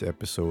for this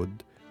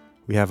episode,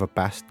 we have a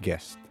past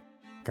guest,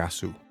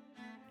 Kasu.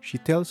 She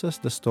tells us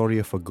the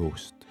story of a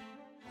ghost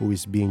who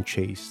is being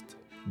chased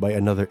by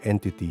another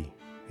entity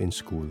in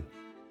school.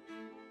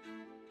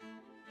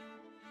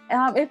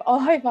 If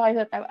okay pa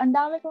kayo sa time, ang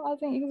dami kong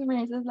kasing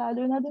experiences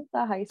lalo na dun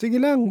sa high school. Sige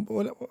lang,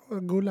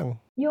 go lang.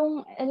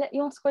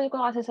 Yung school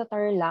ko kasi sa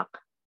Tarlac,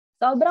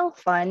 sobrang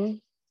fun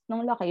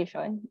nung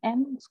location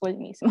and school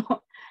mismo.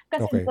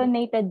 Kasi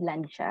donated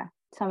land siya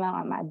sa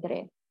mga madre.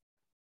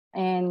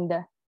 And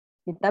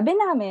yung tabi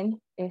namin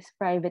is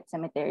private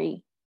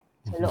cemetery.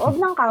 Sa loob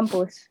ng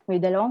campus, may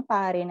 2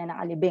 pare na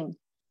nakalibing.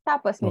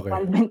 Tapos may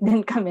convent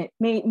din kami.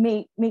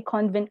 May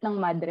convent ng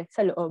madre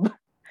sa loob.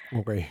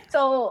 Okay.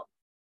 So,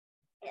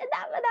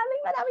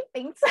 maraming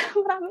things.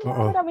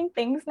 maraming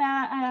things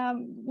na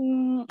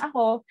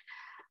ako,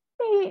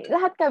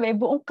 lahat kami,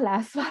 buong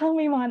class, parang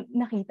may mga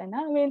nakita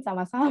namin,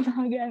 sama-sama,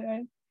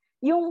 gano'n.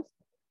 Yung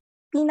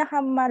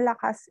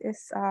pinakamalakas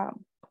is,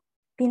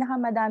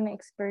 pinakamadami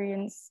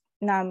experience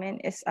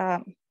namin is,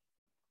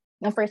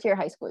 ng first year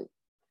high school.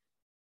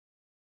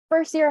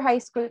 first year high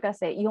school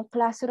kasi, yung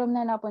classroom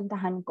na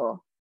napuntahan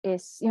ko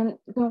is yung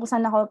kung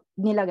saan ako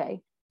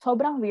nilagay.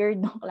 Sobrang weird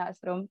ng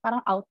classroom.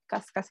 Parang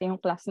outcast kasi yung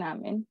class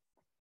namin.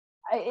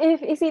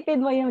 If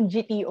isipin mo yung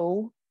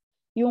GTO,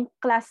 yung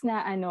class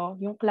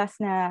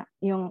na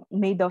yung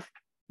made of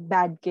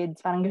bad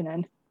kids, parang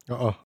ganun.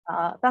 Oo.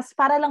 Tapos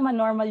para lang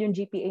ma-normal yung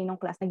GPA ng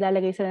class,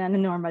 naglalagay sila ng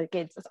normal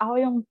kids. Tapos ako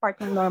yung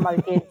part ng normal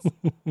kids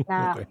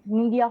na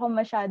hindi ako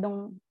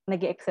masyadong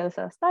nag-excel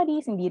sa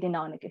studies, hindi rin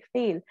ako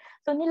nag-fail.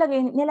 So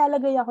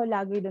nilalagay ako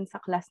lagi dun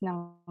sa class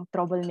ng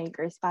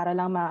troublemakers para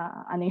lang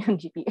ano yung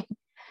GPA.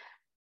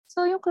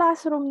 So yung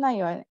classroom na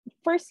yun,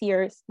 first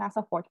years,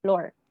 nasa 4th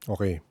floor.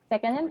 Okay.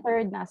 Second and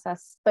third, nasa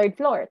 3rd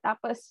floor.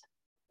 Tapos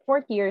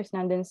 4th years,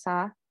 nandun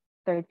sa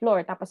 3rd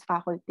floor. Tapos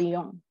faculty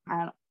yung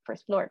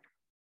first floor.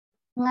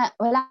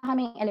 Wala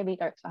kaming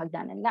elevator, so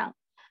hagdanan lang.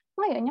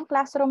 Ngayon, yung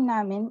classroom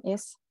namin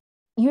is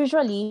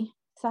usually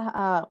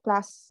sa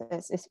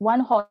classes is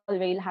one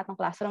hallway, lahat ng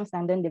classrooms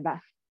nandun, di ba?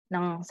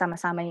 Nang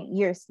sama-sama yung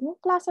years. Yung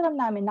classroom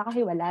namin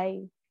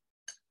nakahiwalay.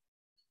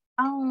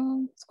 Ang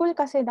school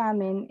kasi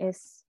namin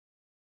is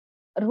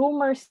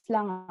rumors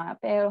lang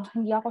pero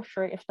hindi ako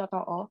sure if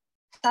totoo.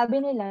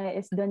 Sabi nila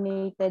is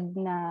donated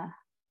na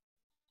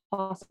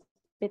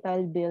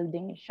hospital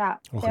building siya.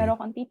 Okay. Pero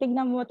kung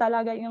titignan mo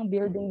talaga yung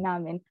building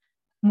namin,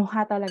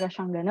 mukha talaga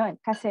siyang ganun.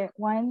 Kasi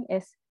one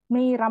is,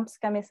 may ramps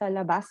kami sa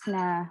labas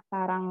na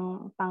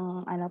parang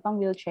pang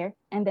wheelchair.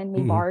 And then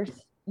may bars.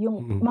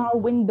 Yung mga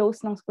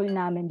windows ng school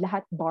namin,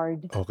 lahat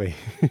barred. Okay.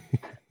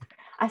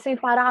 As in,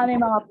 para kami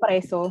mga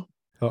preso.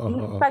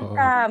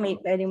 Pagka may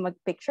pwedeng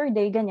mag-picture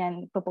day,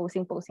 ganyan,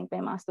 posing pa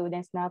yung mga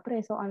students na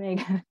preso kami.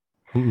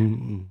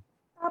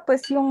 Tapos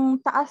yung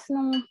taas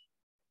ng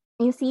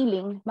yung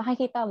ceiling,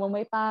 makikita mo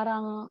may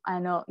parang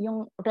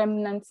yung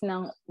remnants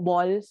ng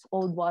walls,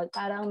 old wall,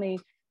 parang may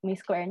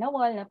square na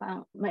wall na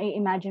parang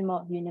mai-imagine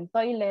mo yun yung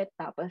toilet,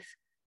 tapos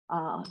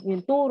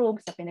yung 2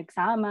 rooms na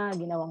pinagsama,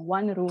 ginawang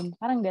 1 room,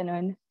 parang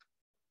ganun.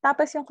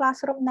 Tapos yung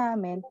classroom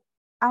namin,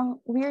 ang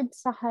weird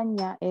sa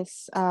kanya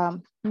is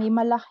may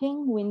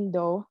malaking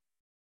window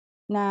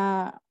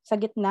na sa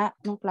gitna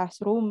ng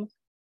classroom.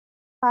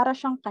 Para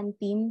siyang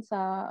canteen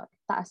sa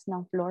taas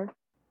ng floor.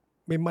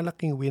 May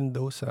malaking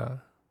window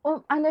sa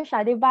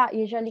Siya, 'di ba?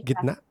 Usually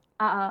gitna?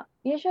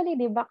 Usually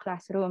 'di ba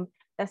classroom,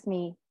 tapos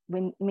may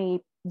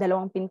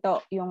 2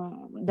 pinto,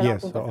 yung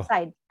 2 pinto sa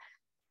side.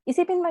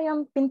 Isipin mo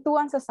yung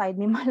pintuan sa side,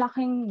 may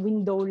malaking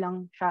window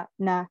lang siya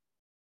na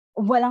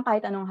walang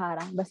kahit anong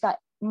harang.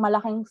 Basta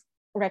malaking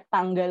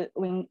rectangle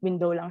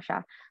window lang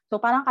siya.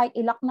 So parang kahit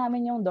i-lock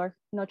namin yung door,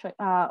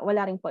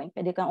 wala ring point.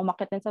 Pwede kang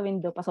umakyat din sa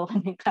window,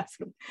 pasokan yung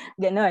classroom.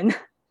 Ganon.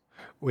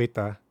 Wait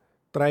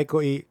try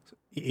ko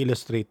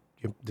i-illustrate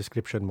yung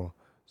description mo.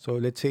 So,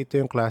 let's say ito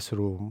yung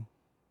classroom.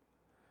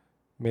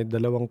 May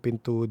 2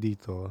 pinto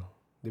dito.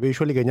 Di ba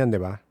usually ganyan, di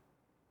ba?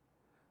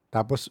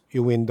 Tapos,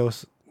 yung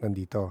windows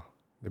nandito.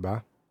 Di ba?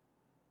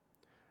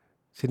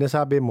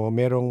 Sinasabi mo,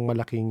 merong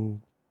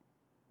malaking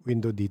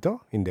window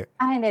dito? Hindi.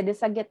 Hindi.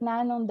 Sa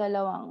gitna ng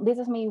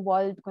this is may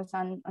wall kung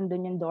saan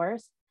andun yung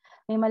doors.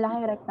 May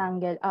malaking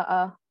rectangle.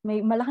 May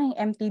malaking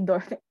empty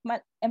door.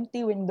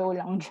 Empty window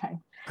lang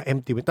dyan.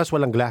 Empty. Tapos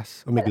walang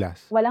glass. O may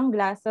glass? Walang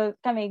glass. So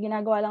kami,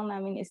 ginagawa lang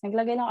namin is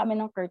naglagay lang kami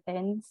ng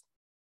curtains.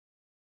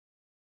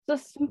 So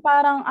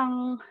parang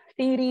ang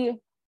theory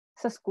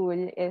sa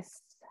school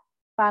is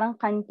parang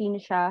canteen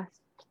siya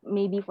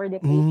maybe for the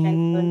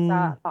patients dun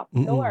sa top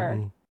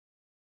floor.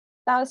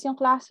 Tapos yung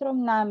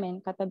classroom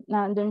namin,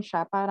 nandun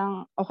siya,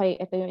 parang okay,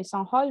 ito yung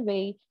isang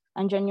hallway,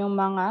 andyan yung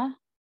mga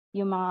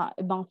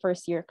ibang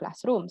first year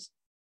classrooms.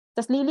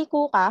 Tapos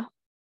liliko ka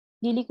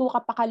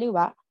pa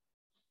kaliwa,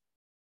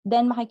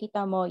 then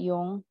makikita mo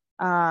yung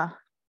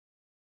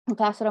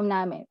classroom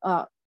namin.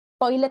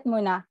 Toilet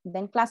muna,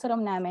 then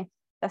classroom namin.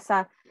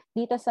 Tapos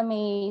dito sa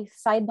may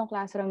side ng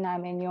classroom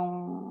namin,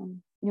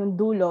 yung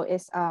dulo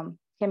is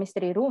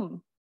chemistry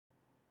room.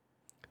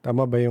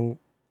 Tama ba yung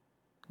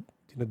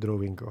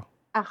dinodrawing ko?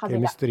 Kabila.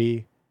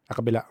 Chemistry.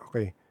 Kabila.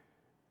 Okay.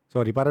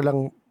 Sorry, para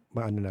lang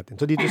maano natin.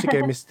 So dito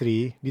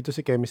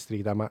si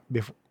chemistry, tama?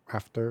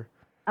 After.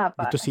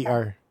 Dito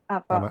CR.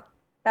 Tama.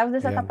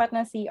 Tapos sa tapat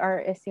ng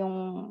CR is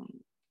yung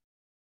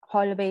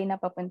hallway na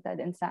papunta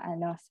din sa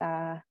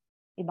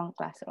ibang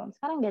classrooms.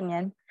 Parang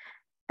ganyan.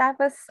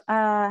 Tapos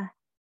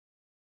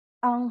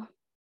ang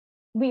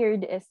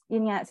weird is,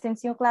 yun nga,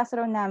 since yung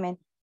classroom namin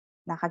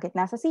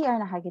nakagitna sa CR,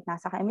 nakagitna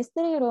sa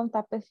chemistry room,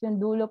 tapos yung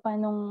dulo pa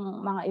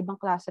nung mga ibang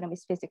classroom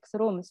is physics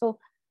room.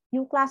 So,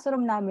 yung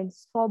classroom namin,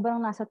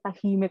 sobrang nasa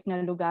tahimik na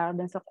lugar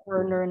dun sa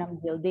corner ng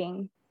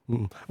building.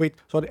 Wait,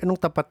 sorry, anong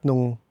tapat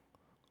nung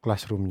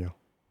classroom nyo?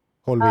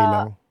 Hallway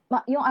lang?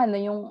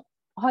 Yung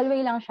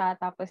hallway lang siya,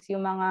 tapos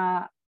yung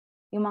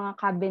mga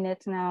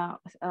cabinets na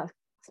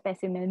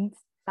specimens,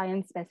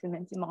 science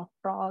specimens, yung mga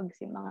frogs,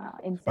 yung mga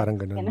insects. Parang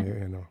ganun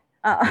yun.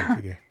 Okay,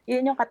 sige.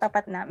 Yun yung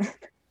katapat namin.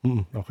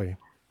 Okay.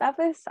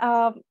 Tapos,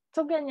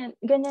 so ganyan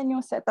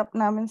yung setup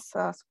namin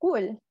sa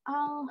school.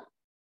 Ang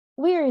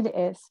weird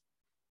is,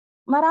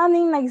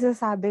 maraming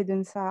nagsasabi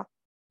dun sa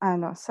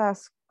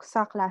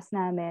sa class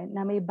namin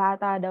na may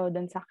bata daw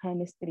doon sa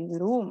chemistry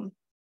room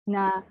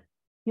na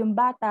yung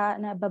bata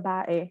na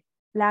babae,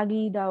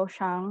 lagi daw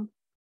siyang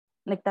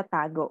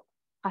nagtatago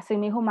kasi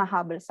may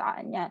humahabol sa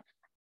kanya.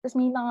 Tapos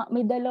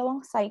may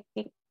dalawang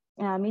psychic,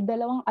 may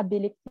dalawang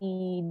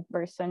ability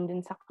person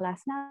din sa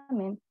class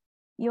namin.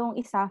 Yung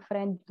isa,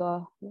 friend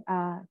ko,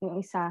 yung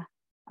isa,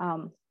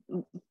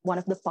 one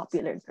of the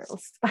popular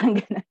girls. Parang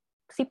ganun.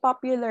 Si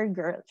popular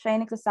girl, siya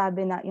yung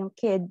nagsasabi na yung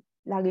kid,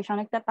 lagi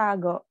siyang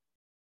nagtatago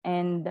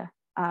and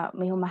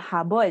may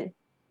humahabol.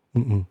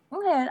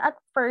 Ngayon, at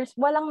first,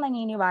 walang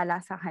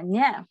naniniwala sa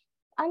kanya.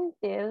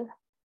 Until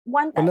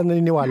one time. Walang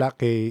naniniwala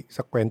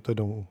sa kwento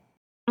nung...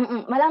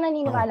 Walang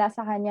naniniwala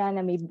sa kanya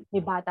na may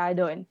bata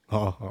doon.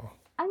 Oo.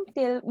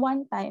 Until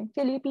one time,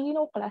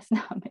 Filipino class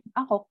namin.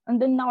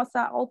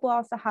 Upo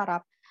ako sa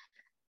harap.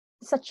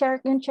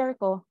 Yung chair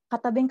ko,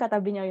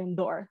 katabing-katabi niya yung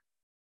door.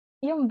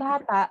 Yung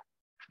bata,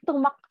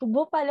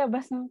 tumakbo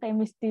palabas ng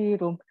chemistry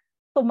room,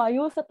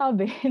 tumayo sa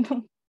tabi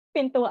ng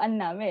pintuan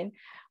namin.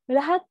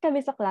 Lahat kami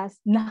sa class,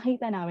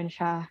 nakita namin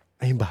siya.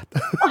 Ay, bata.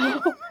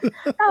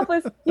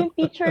 Tapos, yung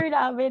teacher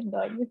namin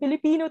doon, yung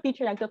Filipino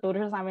teacher, nagtuturo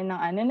siya sa amin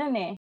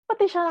ng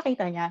pati siya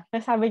nakita niya.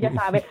 Sabi niya,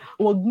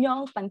 huwag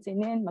niyong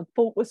pansinin,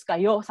 mag-focus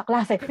kayo sa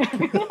klase.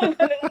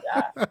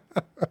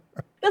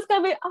 Tapos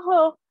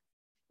ako,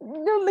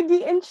 nung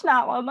nag-i-inch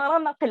na ako,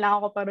 parang kailangan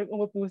ko parang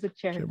umupo sa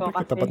chair ko.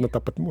 Siyempre, tapat na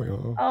tapat mo.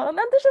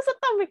 Nandun siya sa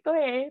tabi ko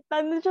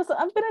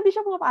pero hindi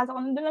siya pumapasok.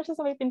 Nandun lang siya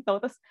sa may pinto.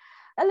 Tapos,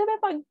 alam mo,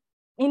 pag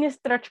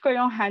ini-stretch ko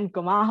yung hand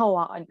ko,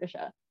 makahawakan ko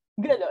siya.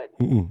 Ganon.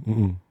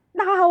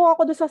 Nakahawa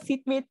ko doon sa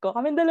seatmate ko.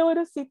 Kami dalawa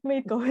ng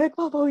seatmate ko.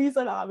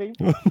 Nagpapawisan na kami.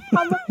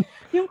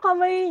 Yung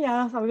kamay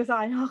niya, sabi ko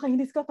sa kanya,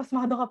 kakainis ka,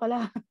 pasmado ka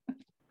pala.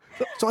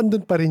 So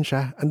andun pa rin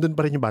siya? Andun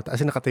pa rin yung bata?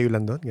 As in, nakatayo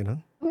lang doon? Ganon?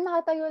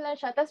 Nakatayo lang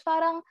siya. Tapos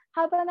parang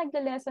habang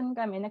nagla-lesson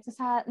kami,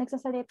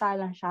 nagsasalita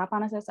lang siya.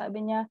 Parang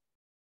sasabi niya,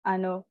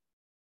 kayo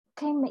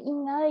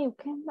maingay.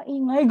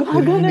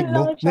 Gumaganon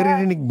lang siya.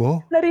 Naririnig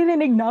mo?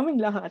 Naririnig namin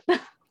lahat.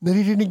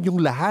 Naririnig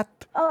yung lahat?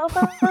 Oo,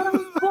 parang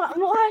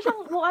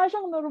mukha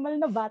siyang normal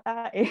na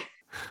bata eh.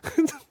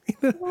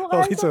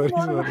 Okay, sorry.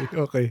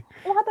 Okay.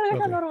 Mukha talaga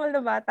siyang normal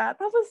na bata.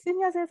 Tapos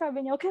yun nga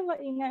sinasabi niya, okay,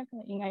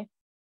 maingay.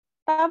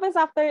 Tapos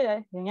after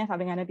that, yun nga,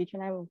 sabi nga ng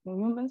teacher na,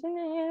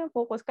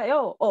 focus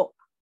kayo.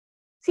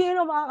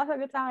 Sino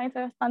makakasagot sa akin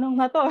sa tanong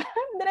na to?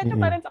 Diretso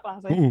pa rin sa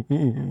klase.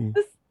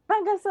 Tapos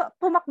hanggang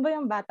tumakbo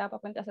yung bata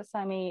papunta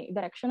sa may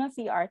direction ng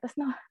CR, tapos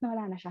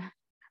nawala na siya.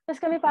 Tapos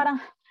kami parang,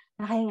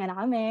 nakahinga na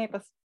kami.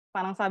 Tapos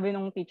parang sabi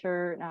nung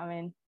teacher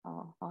namin,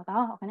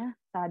 okay na.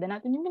 Sarado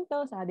natin yung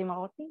pinto, sarado yung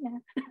mga kortina.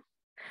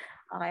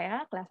 Okay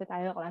klase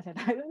tayo.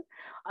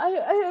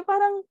 Ay,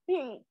 parang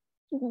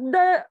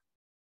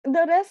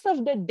the rest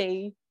of the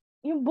day,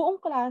 yung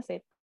buong klase,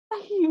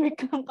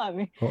 tahimik lang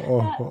kami.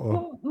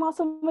 Yung mga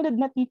sumunod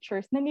na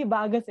teachers,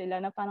 nanibaga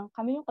sila na parang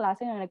kami yung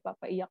klase na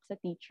nagpapaiyak sa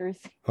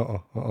teachers.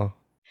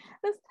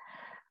 Tapos,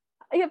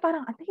 ayun,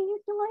 parang,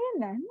 tahimik nyo ngayon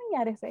na. Ano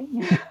nangyari sa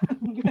inyo?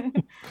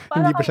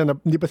 Parang,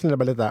 hindi pa sila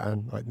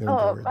nabalitaan.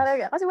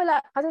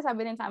 Kasi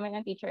sabi din sa amin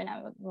ng teacher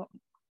na,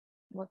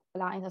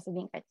 wala kayong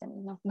sasabihin kahit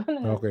kanino.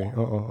 Okay,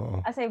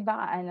 oo. Kasi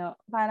baka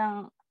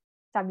parang,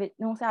 sabi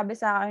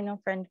sa akin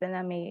ng friend ko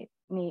na may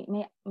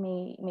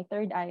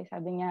third eye,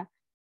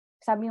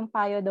 sabi yung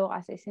payo daw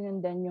kasi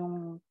sinundan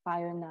yung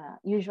payo na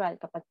usual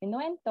kapag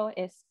pinuwento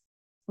is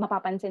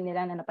mapapansin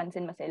nila na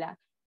napansin mo sila.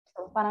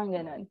 So, parang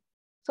ganun.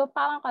 So,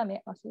 parang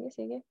kami,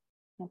 sige,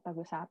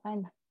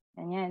 pag-usapan.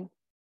 Ganyan.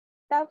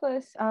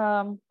 Tapos,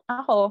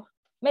 ako,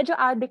 medyo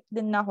addict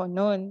din ako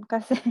noon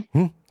kasi...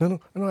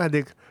 Anong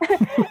addict?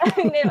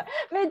 Hindi ba?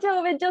 Medyo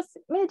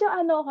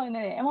ako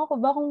na eh. Ewan ko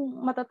ba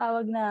kung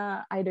matatawag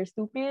na either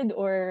stupid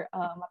or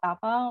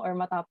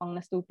matapang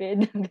na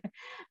stupid.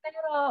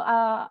 Pero,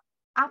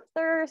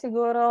 after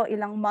siguro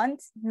ilang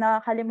months,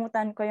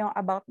 nakalimutan ko yung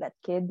about that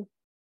kid.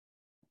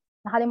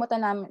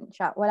 Nakalimutan namin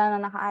siya. Wala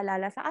na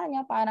nakaalala sa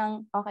kanya.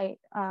 Parang, okay,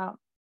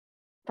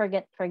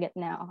 forget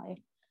na,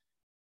 okay.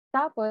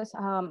 Tapos,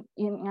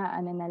 yun nga,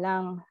 na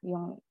lang,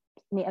 yung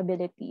may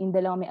ability, yung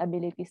dalawang may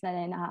abilities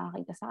na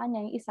nakakakita sa kanya.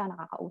 Yung isa,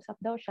 nakakausap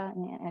daw siya,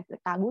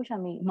 nagtago siya,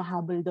 may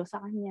mahabol daw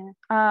sa kanya.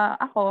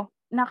 Ako,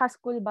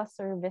 naka-school bus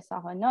service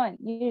ako noon.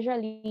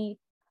 Usually,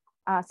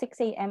 6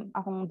 a.m.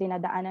 akong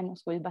dinadaanan ng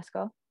school bus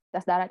ko.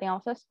 Tapos darating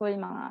ako sa school,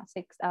 mga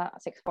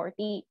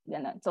 6:40,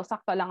 gano'n. So,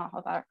 sakto lang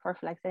ako for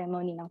flag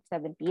ceremony ng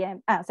 7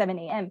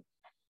 a.m.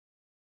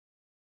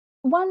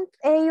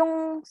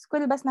 Yung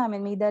school bus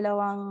namin, may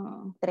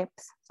dalawang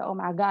trips sa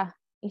umaga.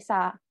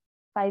 Isa,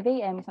 5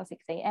 a.m., isang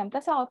 6 a.m.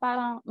 Tapos ako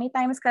parang, may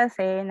times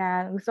kasi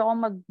na gusto kong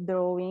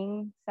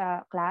mag-drawing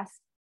sa class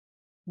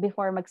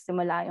before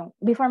magsimula yung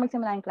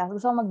class.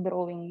 Gusto kong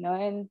mag-drawing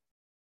noon.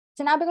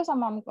 Sinabi ko sa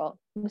mom ko,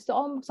 gusto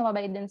ko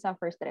sumabay din sa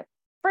first trip.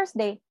 First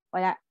day,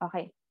 wala,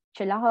 okay.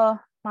 Chill ako.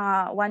 Mga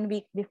 1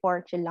 week before,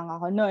 chill lang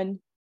ako noon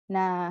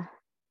na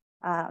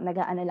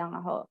nag-aano lang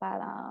ako.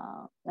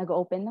 Parang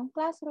nag-open ng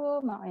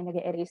classroom,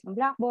 nag-erase ng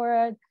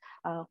blackboard,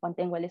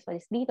 konting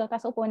walis-walis dito.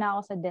 Tapos upo na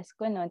ako sa desk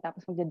ko noon,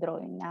 tapos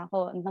mag-drawing na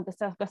ako.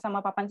 Gusto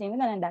mapapansin ko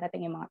na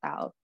darating yung mga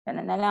tao.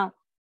 Ganun na lang.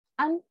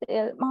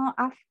 until mga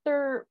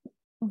after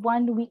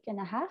 1 week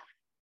and a half,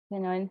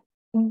 ganun.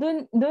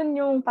 Dun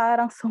yung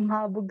parang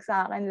sumabog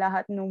sa akin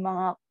lahat ng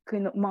mga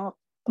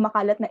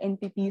kumakalat na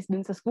entities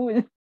dun sa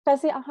school.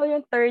 Kasi ako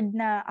yung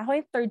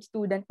third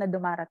student na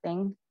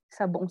dumarating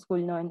sa buong school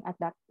noon at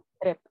that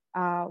trip.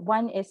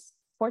 One is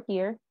 4th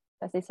year,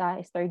 tapos isa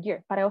is 3rd year.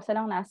 Pareho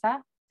silang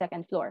nasa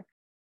 2nd floor.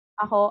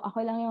 Ako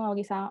lang yung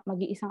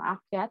mag-iisang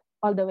akyat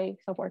all the way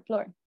sa 4th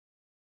floor.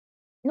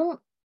 Nung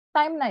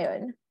time na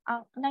yun,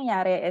 ang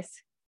nangyari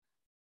is,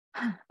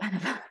 paano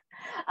ba?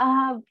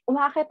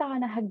 Umakit ako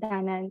na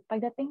hagdanan.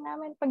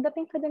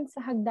 Pagdating ko dun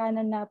sa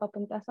hagdanan na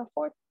papunta sa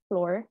 4th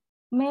floor,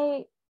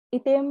 may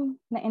itim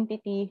na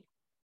entity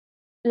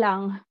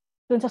lang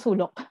dun sa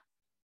sulok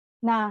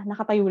na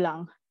nakatayo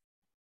lang.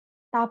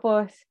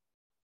 Tapos,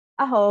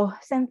 ako,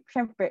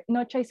 syempre,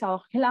 no choice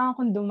ako, kailangan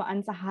kong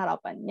dumaan sa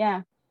harapan niya.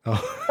 Oh.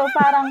 So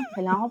parang,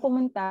 kailangan ko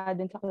pumunta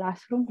dun sa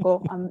classroom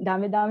ko,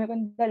 dami-dami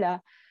kong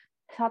dala,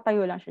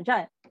 tayo lang siya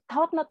dyan.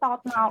 Takot na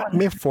ako.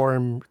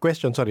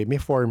 May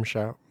form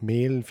siya,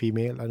 male,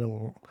 female,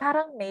 anong?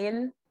 Parang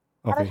male.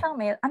 Okay. Parang siyang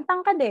male. Ang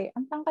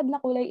tangkad na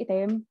kulay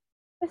itim.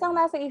 Kasi ang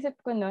nasa isip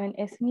ko noon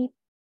is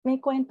may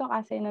kwento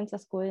kasi nun sa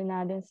school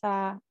na dun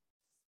sa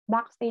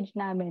backstage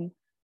namin,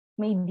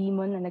 may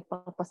demon na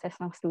nagpapossess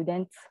ng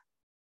students.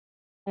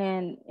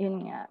 And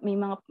yun nga,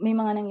 may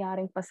mga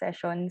nangyaring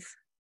possessions.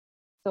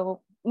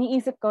 So,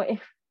 niisip ko if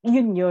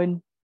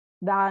yun,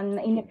 dahil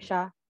nainip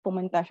siya,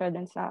 pumunta siya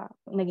dun sa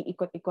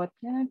nag-iikot-ikot.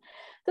 Yan.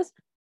 Tapos,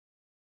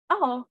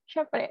 ako,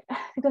 syempre,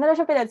 hindi ko na lang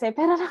siya pinansin,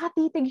 pero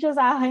nakatitig siya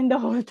sa akin the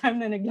whole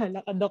time na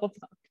naglalakad ako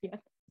pa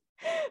akyat.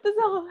 Tapos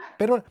ako...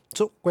 Pero,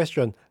 so,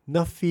 question,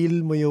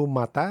 na-feel mo yung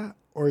mata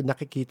or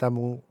nakikita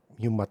mo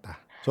yung mata?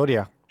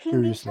 Sorry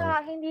curious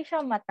lang. Hindi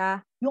siya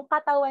mata. Yung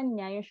katawan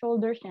niya, yung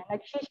shoulders niya,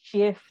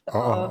 nag-shift.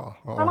 Oo.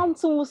 Parang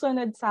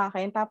sumusunod sa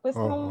akin. Tapos,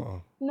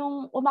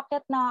 nung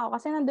umakyat na ako,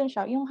 kasi nandun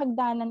siya, yung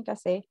hagdanan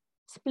kasi,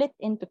 split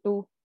into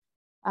 2.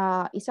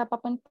 Isa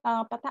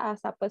papunta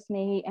pataas, tapos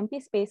may empty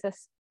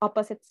spaces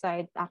opposite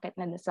side, akit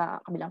na sa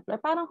kabilang floor.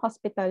 Parang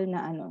hospital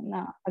na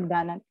na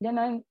hagdanan.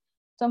 Ganun.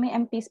 So may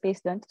empty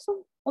space doon.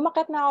 So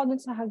umakyat na ako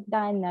dun sa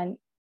hagdanan.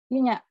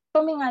 Yun nga,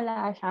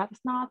 tumingala siya,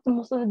 tapos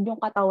nakatumusunod yung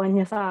katawan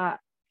niya sa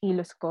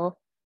kilos ko.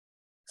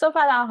 So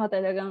parang ako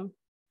talagang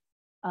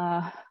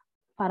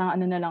parang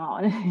na lang ako.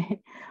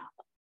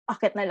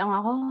 Akit na lang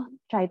ako,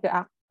 try to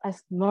act as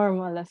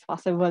normal as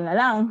possible na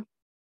lang.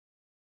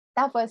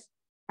 Tapos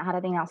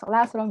nakarating ako sa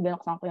classroom,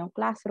 binuksan ko yung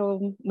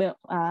classroom,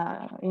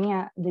 yun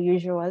nga, the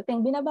usual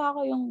thing. Binaba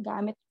ko yung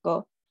gamit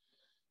ko.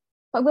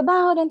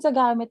 Pagbaba ko dun sa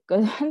gamit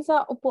ko, dun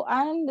sa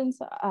upuan,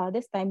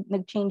 this time,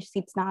 nag-change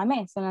seats na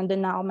kami. So,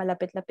 nandun na ako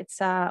malapit-lapit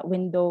sa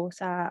window,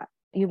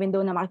 yung window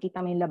na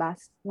makikita mo yung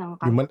labas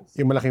ng campus.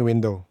 Yung malaking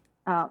window?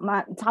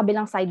 Sa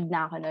kabilang side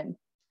na ako nun.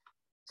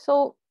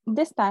 So,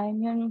 this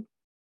time,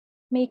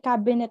 may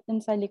cabinet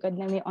dun sa likod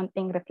na may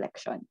onting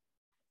reflection.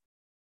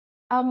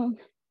 Ang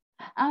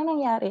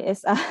nangyari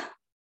is,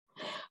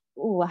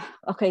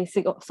 okay,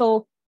 sige.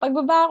 So,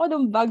 pagbaba ko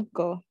ng bag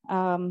ko,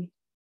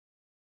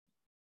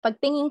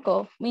 pagtingin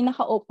ko, may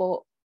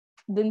nakaupo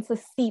dun sa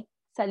seat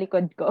sa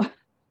likod ko.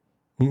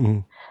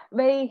 Mm-hmm.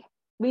 May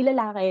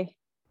lalaki.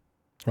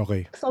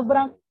 Okay.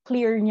 Sobrang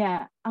clear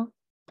niya.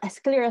 As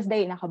clear as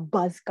day,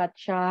 naka-buzz cut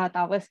siya,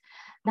 tapos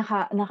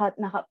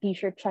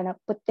naka-t-shirt siya na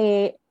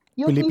puti.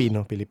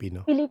 Filipino.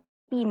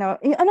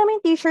 May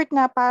t-shirt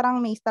na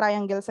parang may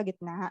triangle sa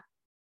gitna.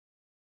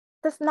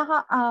 Tapos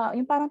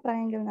yung parang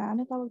triangle na,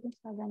 ano tawag dun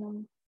sa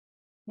ganun?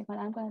 Hindi ko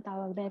alam kung ano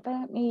tawag dun.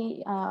 Parang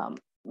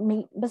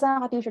may basta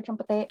naka-t-shirt siyang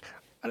puti.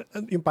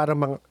 Yung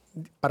parang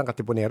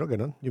katipunero,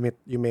 ganun?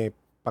 Yung may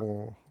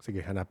pang,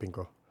 sige, hanapin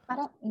ko.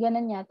 Parang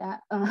ganun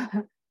yata.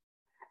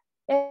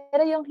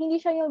 Pero hindi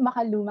siya yung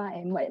makaluma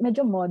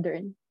medyo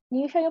modern.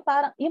 Hindi siya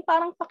yung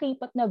parang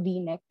pakipot na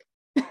v-neck.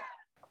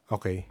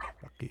 Okay.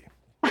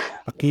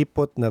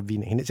 Pakipot na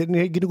v-neck.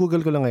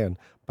 Ginugoogle ko lang ngayon.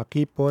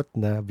 Pakipot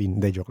na v-neck.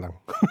 Hindi, joke lang.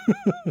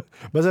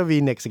 Basta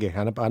v-neck. Sige,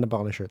 hanap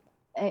ako ng shirt.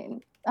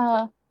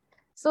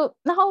 So,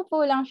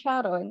 nakaupo lang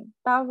siya ron.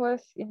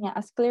 Tapos, yun nga,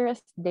 as clear as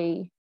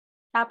day.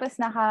 Tapos,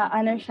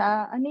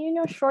 siya,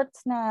 yung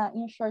shorts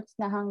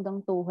na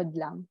hanggang tuhod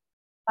lang.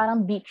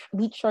 Parang beach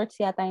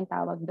shorts yata yung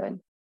tawag doon.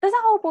 Tapos,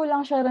 nakaupo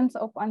lang siya ron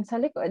sa upuan sa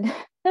likod.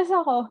 Tapos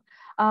ako,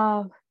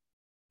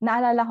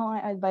 naalala ko nga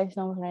yung advice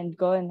ng friend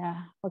ko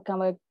na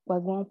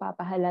wag mong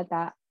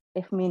papahalata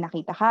if may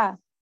nakita ka.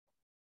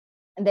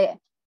 Hindi.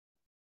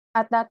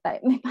 At that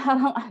time,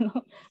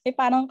 may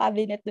parang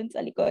cabinet dun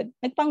sa likod.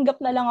 Nagpanggap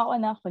na lang ako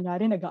na,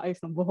 kunyari,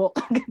 nag-aayos ng buhok.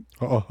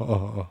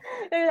 Oo.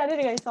 Kunyari,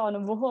 nag-aayos ako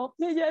ng buhok.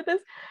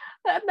 Tapos,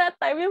 at that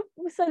time,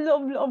 sa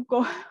loob-loob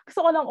ko, gusto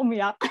ko lang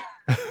umiyak.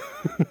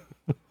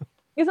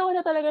 Gusto ko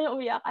na talaga yung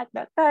umiyak at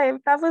that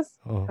time.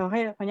 Tapos,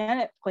 okay,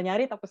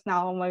 kunyari, tapos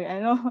na ako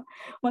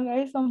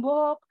mag-ayos ng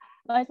buhok.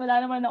 Kahit wala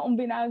naman akong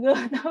binago.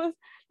 Tapos,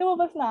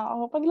 lumabas na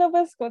ako.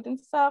 Paglabas ko, dun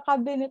sa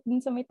cabinet,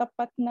 dun sa may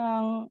tapat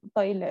ng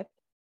toilet,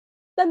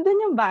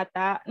 nandun yung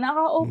bata.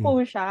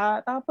 Nakaupo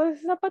siya. Tapos,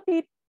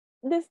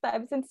 this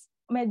time, since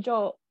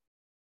medyo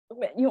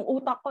yung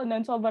utak ko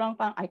nun, sobrang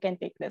parang, I can't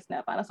take this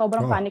na. Parang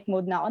sobrang panic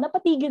mode na ako.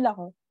 Napatigil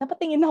ako.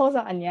 Napatingin ako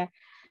sa kanya.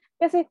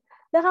 Kasi,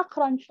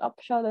 naka-crunch up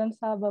siya doon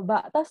sa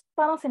baba. Tapos,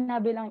 parang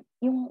sinabi lang,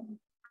 yung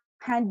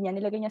hand niya,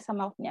 nilagay niya sa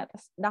mouth niya.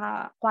 Tapos,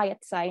 naka-quiet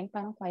sign.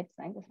 Parang quiet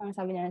sign. Tapos, parang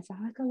sabi niya sa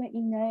akin, ka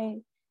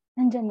maingay.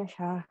 Nandyan na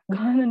siya.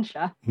 Gano'n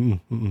siya.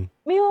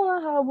 May mga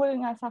habol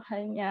nga sa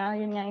kanya.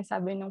 Yun nga yung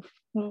sabi ng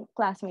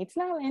classmates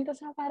namin.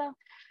 Tapos, parang,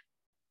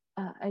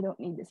 I don't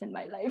need this in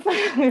my life.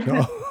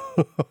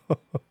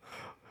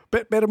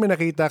 Pero may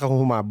nakita kang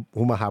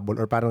humahabol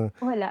or parang...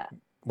 Wala.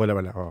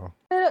 Wala, oo.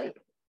 Pero,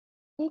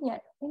 yun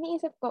nga,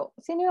 iniisip ko,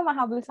 sino yung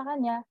mahabol sa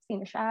kanya?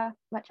 Sino siya?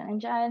 Ba't siya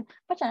nandyan?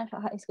 Ba't siya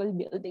nasa high school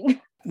building?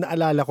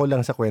 Naalala ko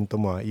lang sa kwento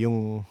mo,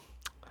 yung...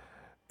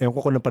 Ewan ko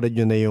kung napanood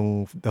nyo na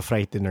yung The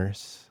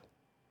Frighteners.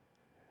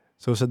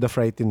 So, sa The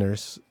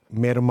Frighteners,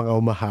 merong mga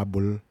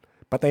humahabol.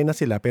 Patay na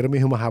sila, pero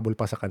may humahabol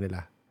pa sa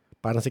kanila.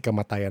 Parang si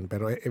kamatayan.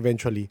 Pero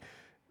eventually,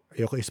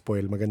 ayoko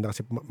i-spoil. Maganda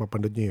kasi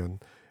mapanood nyo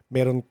yun.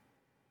 Meron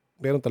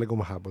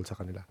talagang mahabol sa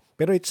kanila.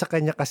 Pero sa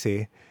kanya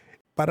kasi,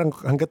 parang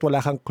hanggat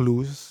wala kang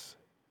clues,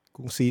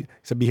 kung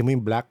sabihin mo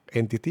yung black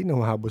entity na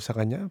mahabol sa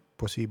kanya,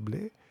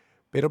 posible.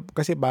 Pero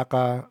kasi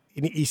baka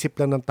iniisip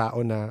lang ng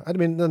tao na,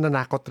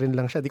 nanakot rin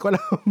lang siya. Di ko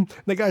alam.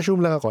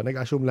 Nag-assume lang ako.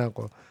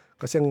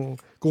 Kasi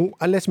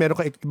unless meron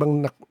ka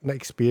ibang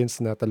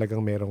na-experience na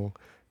talagang merong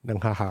nang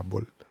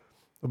hahabol.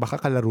 Baka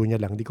kalaro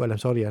niya lang. Di ko alam.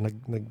 Sorry,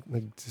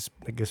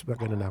 nag-guess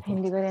na ako.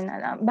 Hindi ko rin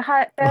alam.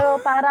 Baka, pero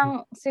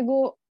parang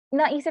siguro,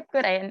 naisip ko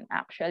rin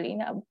actually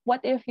na what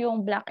if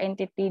yung black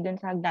entity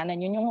dun sa hagdanan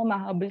yun yung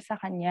humahabol sa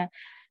kanya.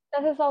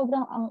 Kasi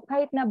sobrang,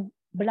 kahit na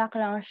black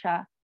lang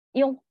siya,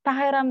 yung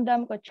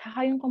pakiramdam ko,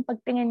 tsaka yung kung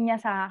pagtingin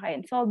niya sa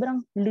akin,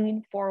 sobrang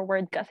lean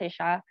forward kasi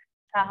siya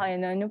sa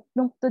akin.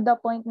 Nung to the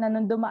point na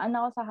nung dumaan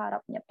ako sa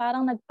harap niya,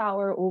 parang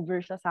nag-tower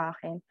over siya sa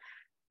akin.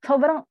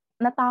 Sobrang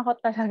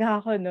natakot talaga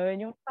ako nun.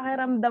 Yung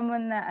pakiramdam mo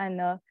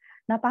na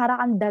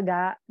para kang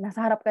daga, nasa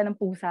harap ka ng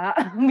pusa.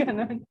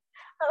 Ganon.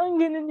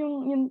 Ang ganun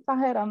yung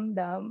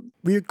pakiramdam.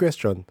 Weird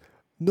question.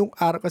 Nung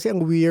araw, kasi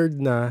ang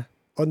weird na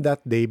on that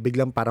day,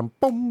 biglang parang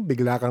pum,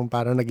 bigla ka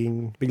na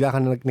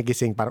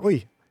nagising, parang,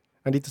 uy,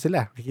 andito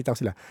sila, kikita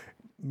ko sila.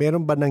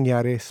 Meron ba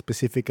nangyari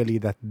specifically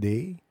that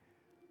day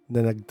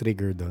na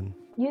nag-trigger doon?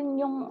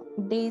 Yun yung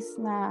days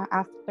na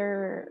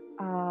after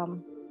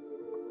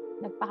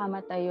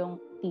nagpakamatay yung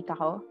tita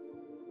ko.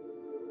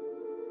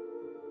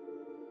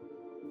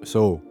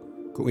 So,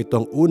 kung ito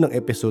ang unang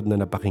episode na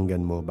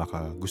napakinggan mo,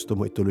 baka gusto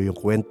mo ituloy yung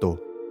kwento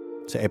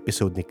sa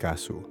episode ni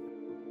Kasu.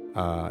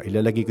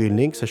 Ilalagay ko yung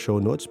link sa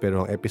show notes,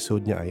 pero ang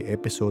episode niya ay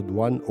episode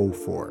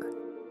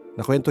 104.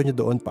 Nakwento niya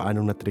doon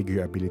paano na-trigger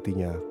yung ability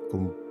niya,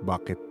 kung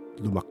bakit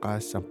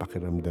lumakas ang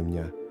pakiramdam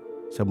niya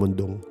sa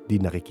mundong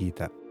di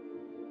nakikita.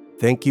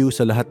 Thank you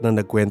sa lahat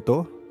ng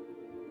nagkwento.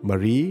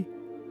 Marie,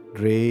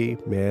 Dre,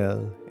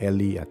 Mel,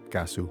 Ellie at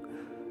Kasu.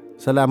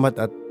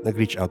 Salamat at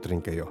nag-reach out rin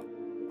kayo.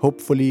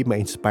 Hopefully,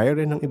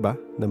 ma-inspire rin ng iba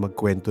na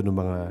magkwento ng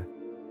mga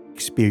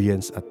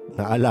experience at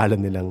naalala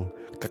nilang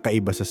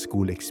kakaiba sa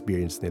school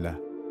experience nila.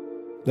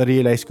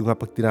 Na-realize ko nga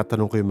pag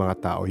tinatanong ko yung mga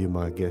tao, yung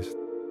mga guest,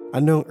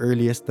 ano ang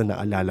earliest na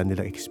naalala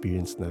nilang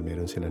experience na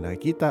meron sila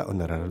nakikita o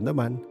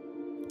nararamdaman,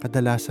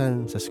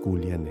 kadalasan sa school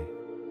yan eh.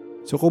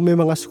 So kung may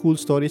mga school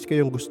stories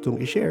kayong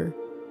gustong i-share,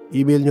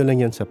 email nyo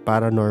lang yan sa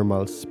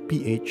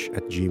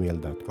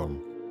paranormalsph@gmail.com.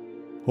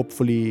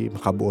 Hopefully,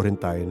 makabuo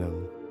rin tayo ng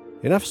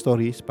enough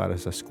stories para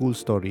sa School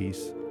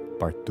Stories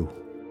Part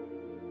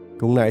 2.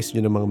 Kung nais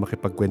nyo namang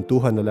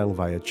makipagkwentuhan na lang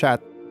via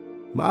chat,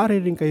 maaari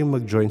rin kayong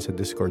mag-join sa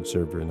Discord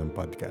server ng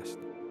podcast.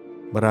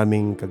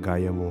 Maraming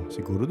kagaya mo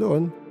siguro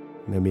doon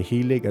na may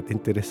hilig at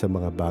interes sa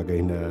mga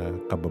bagay na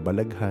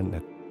kababalaghan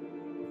at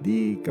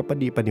di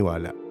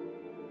kapani-paniwala.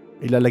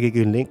 Ilalagay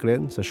ko yung link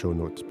rin sa show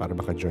notes para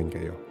maka-join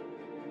kayo.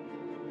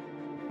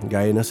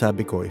 Gaya ng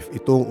sabi ko, if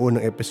ito ang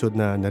unang episode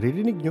na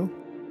naririnig nyo,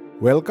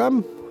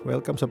 welcome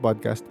sa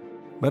podcast.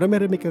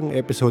 Marami-rami kang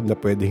episode na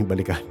pwedeng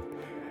balikan.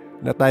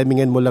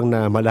 Na-timingan mo lang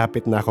na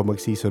malapit na ako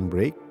mag-season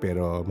break,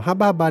 pero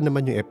mahaba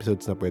naman yung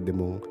episodes na pwede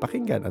mong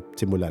pakinggan at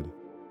simulan.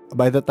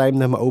 By the time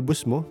na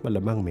maubos mo,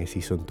 malamang may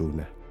season 2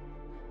 na.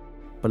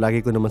 Palagi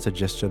ko naman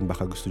suggestion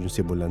baka gusto nyo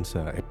simulan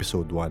sa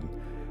episode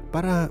 1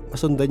 para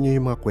masundan nyo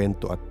yung mga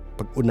kwento at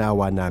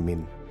pag-unawa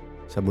namin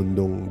sa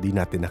mundong di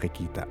natin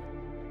nakikita.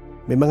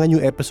 May mga new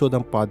episode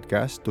ang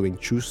podcast tuwing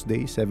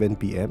Tuesday 7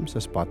 p.m.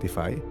 sa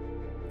Spotify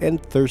and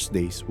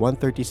Thursdays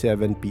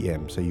 1:37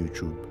 p.m. sa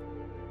YouTube.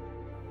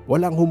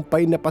 Walang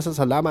humpay na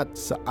pasasalamat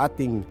sa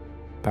ating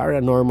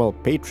paranormal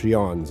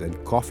Patreons and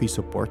coffee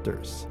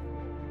supporters.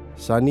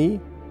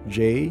 Sunny,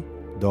 Jay,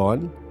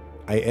 Don,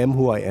 I am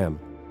who I am.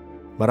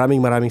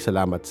 Maraming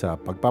salamat sa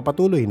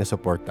pagpapatuloy na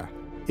suporta.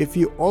 If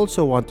you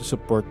also want to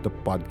support the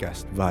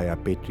podcast via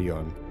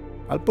Patreon,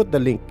 I'll put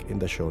the link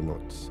in the show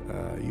notes.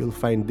 You'll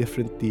find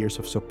different tiers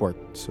of support.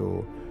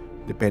 So,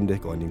 depende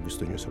kung ano yung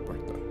gusto nyo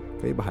support doon.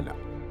 Kayo bahala.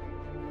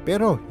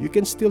 Pero, you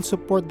can still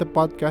support the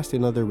podcast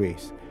in other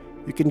ways.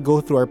 You can go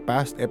through our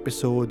past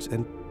episodes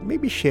and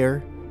maybe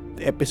share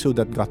the episode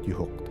that got you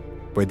hooked.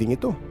 Pwedeng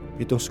ito.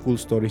 itong School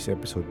Stories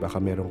episode, baka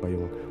meron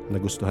kayong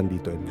nagustuhan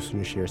dito and gusto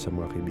nyo share sa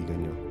mga kaibigan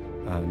nyo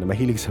na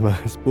mahilig sa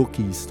mga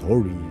spooky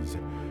stories.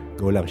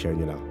 Go lang, share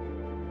nyo lang.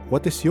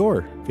 What is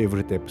your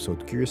favorite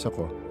episode? Curious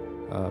ako.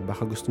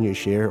 Baka gusto nyo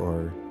i-share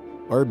or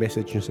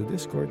message nyo sa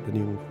Discord ano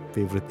yung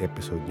favorite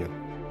episode nyo.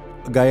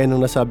 Gaya ng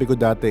nasabi ko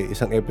dati,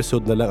 isang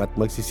episode na lang at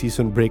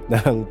magsi-season break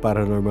na ang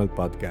Paranormal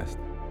Podcast.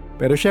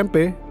 Pero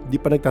syempre, di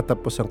pa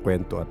nagtatapos ang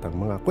kwento at ang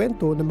mga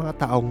kwento ng mga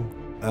taong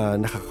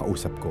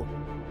nakakausap ko.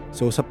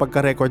 So sa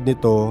pagka-record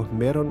nito,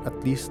 meron at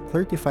least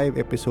 35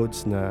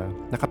 episodes na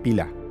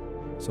nakapila.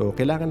 So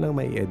kailangan lang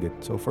may edit.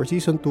 So for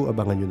season 2,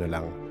 abangan nyo na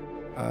lang.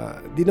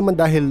 Di naman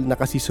dahil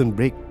naka-season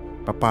break,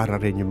 papara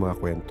rin yung mga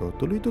kwento.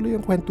 Tuloy-tuloy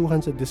yung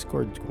kwentuhan sa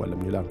Discord kung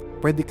alam nyo lang.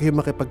 Pwede kayo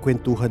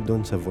makipagkwentuhan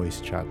doon sa voice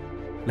chat.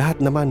 Lahat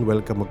naman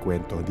welcome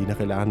magkwento. Hindi na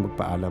kailangan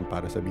magpaalam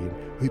para sabihin,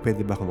 uy,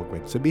 pwede ba ako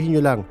magkwento? Sabihin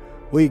nyo lang,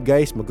 uy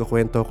guys,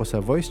 magkakwento ako sa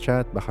voice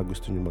chat, baka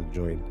gusto nyo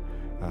mag-join.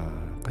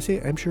 Kasi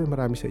I'm sure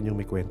marami sa inyong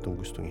may kwentong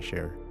gustong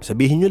i-share.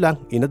 Sabihin nyo lang,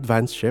 in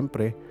advance,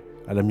 syempre.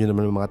 Alam nyo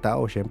naman ng mga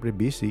tao, syempre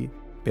busy.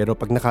 Pero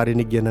pag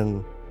nakarinig yan ng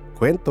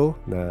kwento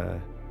na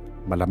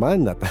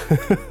malaman at,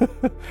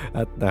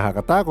 at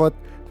nakakatakot,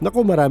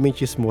 naku, maraming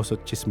chismoso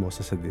at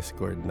chismosa sa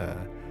Discord na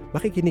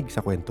makikinig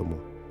sa kwento mo.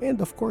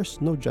 And of course,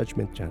 no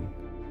judgment dyan.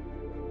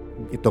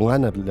 Ito nga,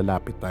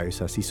 nalalapit tayo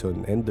sa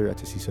season ender at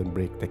sa season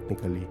break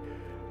technically.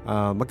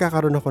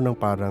 Magkakaroon ako ng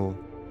parang,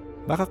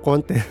 baka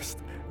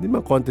contest. Hindi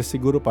man contest,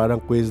 siguro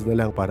parang quiz na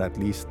lang para at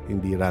least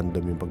hindi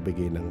random yung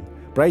pagbigay ng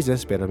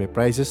prizes. Pero may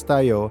prizes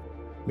tayo,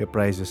 may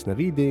prizes na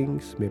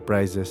readings, may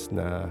prizes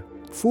na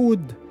food,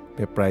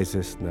 may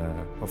prizes na,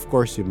 of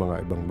course, yung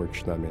mga ibang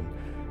merch namin.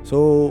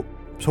 So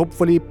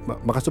hopefully,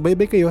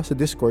 makasubaybay kayo sa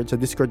Discord. Sa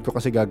Discord ko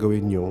kasi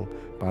gagawin yung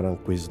parang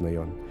quiz na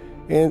yon.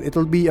 And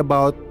it'll be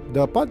about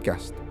the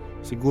podcast.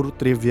 Siguro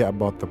trivia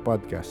about the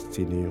podcast.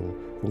 Sino yung,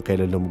 kung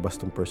kailan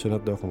lumabas tong person na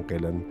to, kung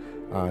kailan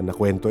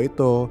nakwento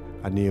ito,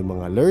 ano yung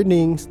mga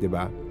learnings, di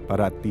ba?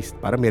 Para at least,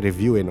 para may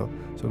review no?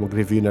 So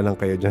mag-review na lang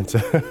kayo dyan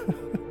sa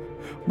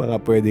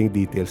mga pwedeng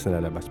details na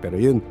lalabas. Pero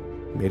yun,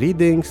 may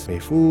readings, may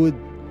food,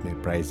 may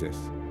prizes.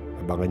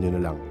 Abangan nyo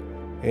na lang.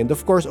 And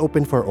of course,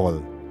 open for all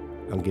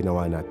ang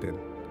ginawa natin.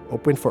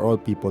 Open for all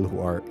people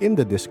who are in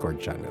the Discord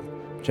channel.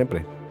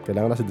 Siyempre,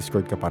 kailangan nasa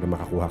Discord ka para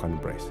makakuha ka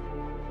ng prize.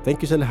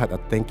 Thank you sa lahat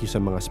at thank you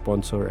sa mga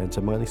sponsor and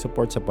sa mga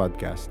nag-support sa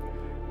podcast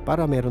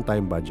para meron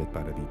tayong budget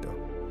para dito.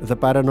 The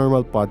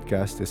Paranormal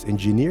Podcast is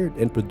engineered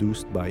and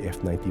produced by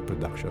F90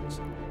 Productions.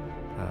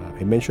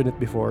 I mentioned it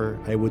before,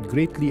 I would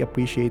greatly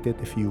appreciate it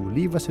if you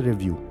leave us a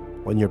review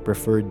on your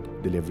preferred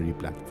delivery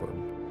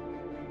platform.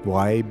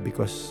 Why?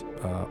 Because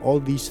all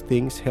these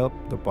things help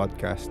the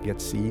podcast get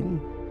seen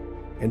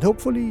and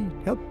hopefully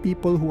help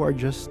people who are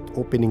just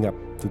opening up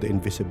to the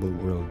invisible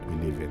world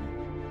we live in.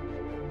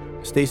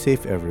 Stay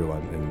safe,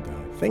 everyone, and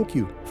thank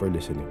you for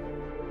listening.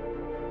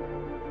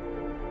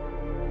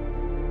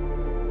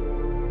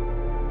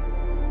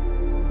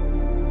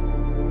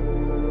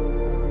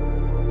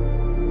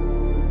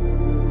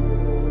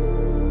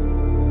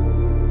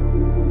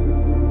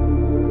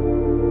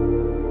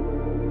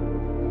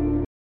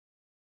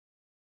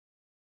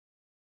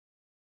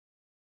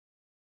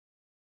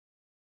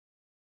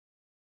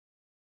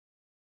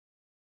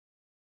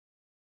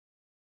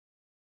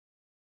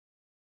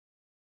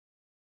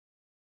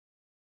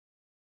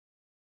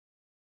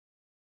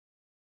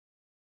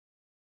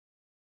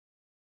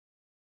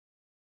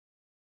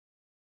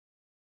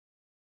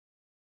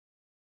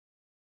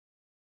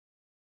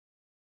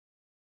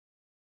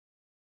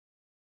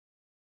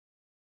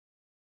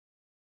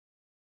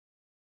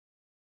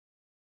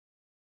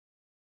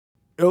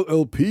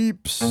 LL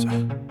Peeps!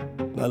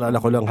 Naalala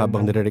ko lang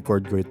habang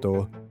nire-record ko ito,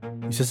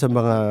 isa sa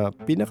mga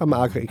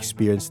pinakamaagang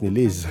experience ni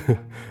Liz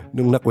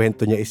nung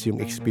nakwento niya is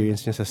yung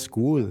experience niya sa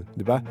school,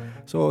 di ba?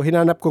 So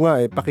hinanap ko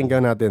nga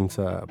pakinggan natin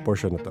sa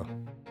portion na to.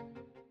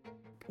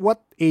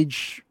 What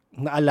age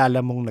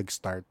naalala mong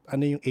nag-start?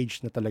 Ano yung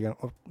age na talagang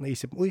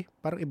naisip mo, uy,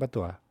 parang iba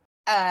to 4,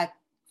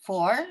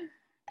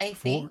 I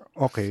think.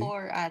 4? Okay.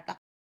 4 ata.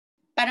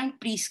 Parang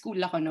preschool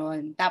ako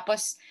noon.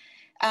 Tapos,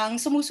 ang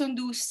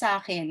sumusundo sa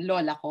akin,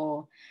 lola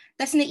ko.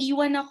 Tapos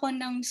naiwan ako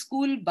ng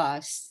school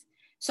bus.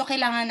 So,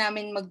 kailangan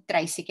namin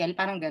mag-tricycle,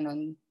 parang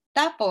ganun.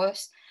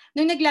 Tapos,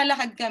 nung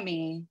naglalakad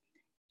kami,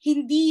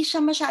 hindi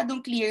siya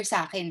masyadong clear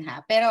sa akin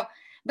Pero,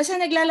 basta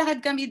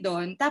naglalakad kami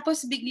doon,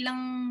 tapos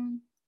biglang,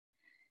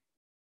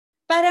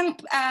 parang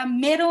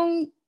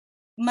merong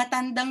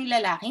matandang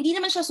lalaki. Hindi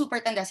naman siya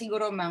super tanda,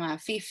 siguro mga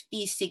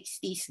 50s,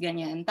 60s,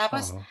 ganyan.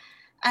 Tapos,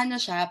 ano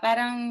siya,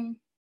 parang,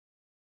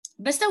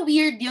 basta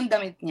weird yung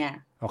damit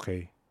niya.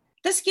 Okay.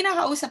 Tapos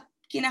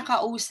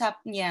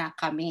kinakausap niya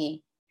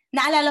kami.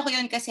 Naalala ko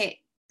yun kasi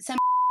sa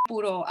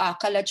puro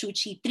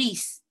kalachuchi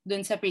trees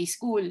doon sa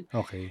preschool.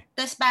 Okay.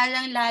 Tapos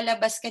parang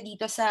lalabas ka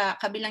dito sa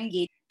kabilang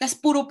gate.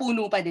 Tapos puro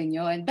puno pa din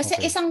yun. Basta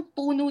isang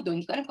puno doon.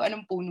 Hindi ko alam kung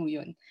anong puno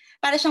yun.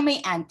 Para siyang may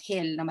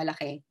anthill na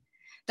malaki.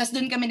 Tapos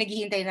doon kami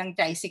naghihintay ng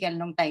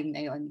tricycle nung time na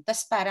yun.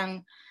 Tapos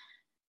parang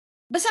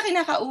basta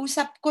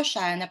kinakausap ko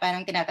siya na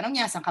parang tinatanong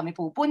niya saan kami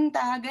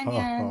pupunta,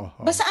 ganyan.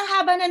 Oo. Basta ang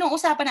haba na nung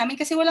usapan namin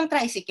kasi walang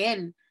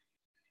tricycle.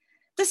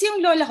 Tapos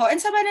yung lola ko, ang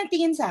sama ng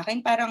tingin sa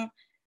akin, parang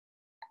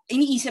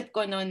iniisip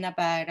ko noon na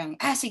parang,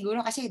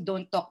 siguro kasi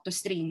don't talk to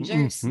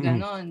strangers,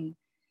 ganon.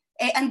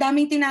 Ang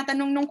daming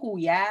tinatanong nung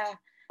kuya.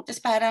 Tapos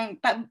parang,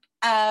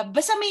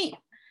 basta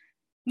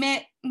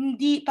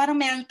hindi, parang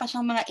meron pa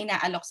siyang mga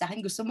inaalok sa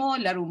akin. Gusto mo,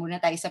 laro muna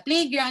tayo sa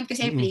playground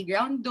kasi may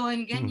playground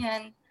doon,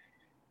 ganyan.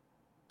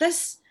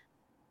 Tapos,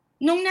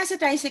 nung nasa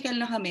tricycle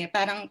na kami,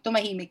 parang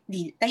tahimik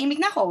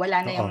na ako,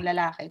 wala na yung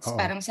lalaki. Tapos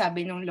parang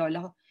sabi nung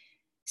lola ko,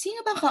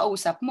 sino bang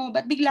kausap mo?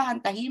 Ba't bigla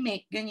kang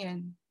tahimik?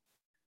 Ganyan.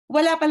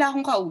 Wala pala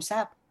akong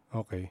kausap.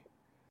 Okay.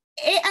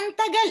 Ang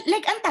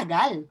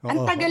tagal. Ang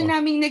tagal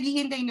naming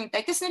naghihintay nung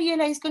tayo. Tapos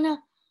na-realize ko na,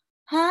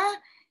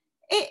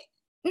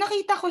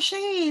 nakita ko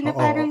siya na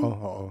parang,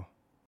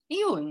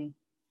 yun.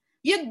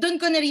 Yun, doon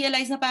ko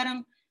na-realize na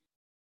parang,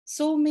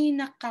 so may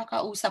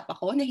nakakausap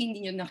ako na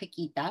hindi nyo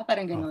nakikita?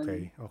 Parang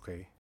gano'n.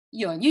 Okay.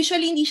 Yun.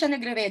 Usually, hindi siya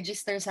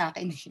nagre-register sa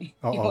akin.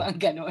 Yung mga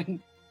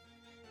gano'n.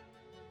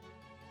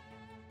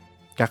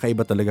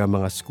 Kakaiba talaga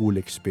mga school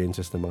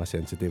experiences ng mga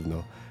sensitive,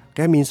 no?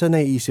 Kaya minsan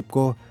naiisip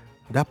ko,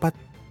 dapat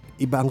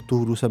iba ang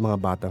turo sa mga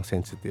batang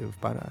sensitive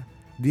para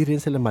di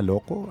rin sila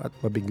maloko at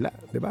mabigla,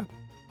 di ba?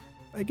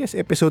 I guess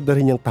episode na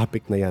rin yung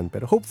topic na yan.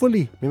 Pero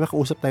hopefully, may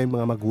makausap tayong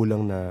mga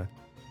magulang na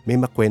may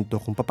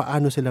makwento kung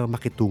paano sila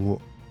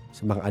makitungo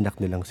sa mga anak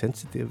nilang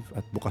sensitive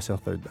at bukas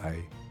ang third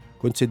eye.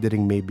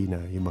 Considering maybe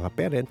na yung mga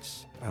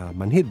parents,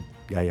 manhid,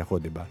 gaya ko,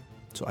 di ba?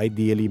 So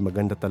ideally,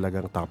 maganda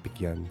talagang topic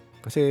yan.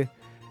 Kasi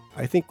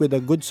I think with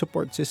a good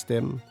support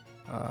system,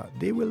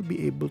 they will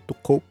be able to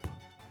cope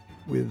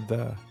with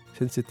the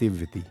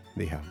sensitivity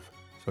they have.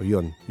 So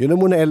yun. Yun na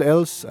muna,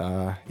 LLs.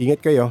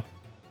 Ingat kayo.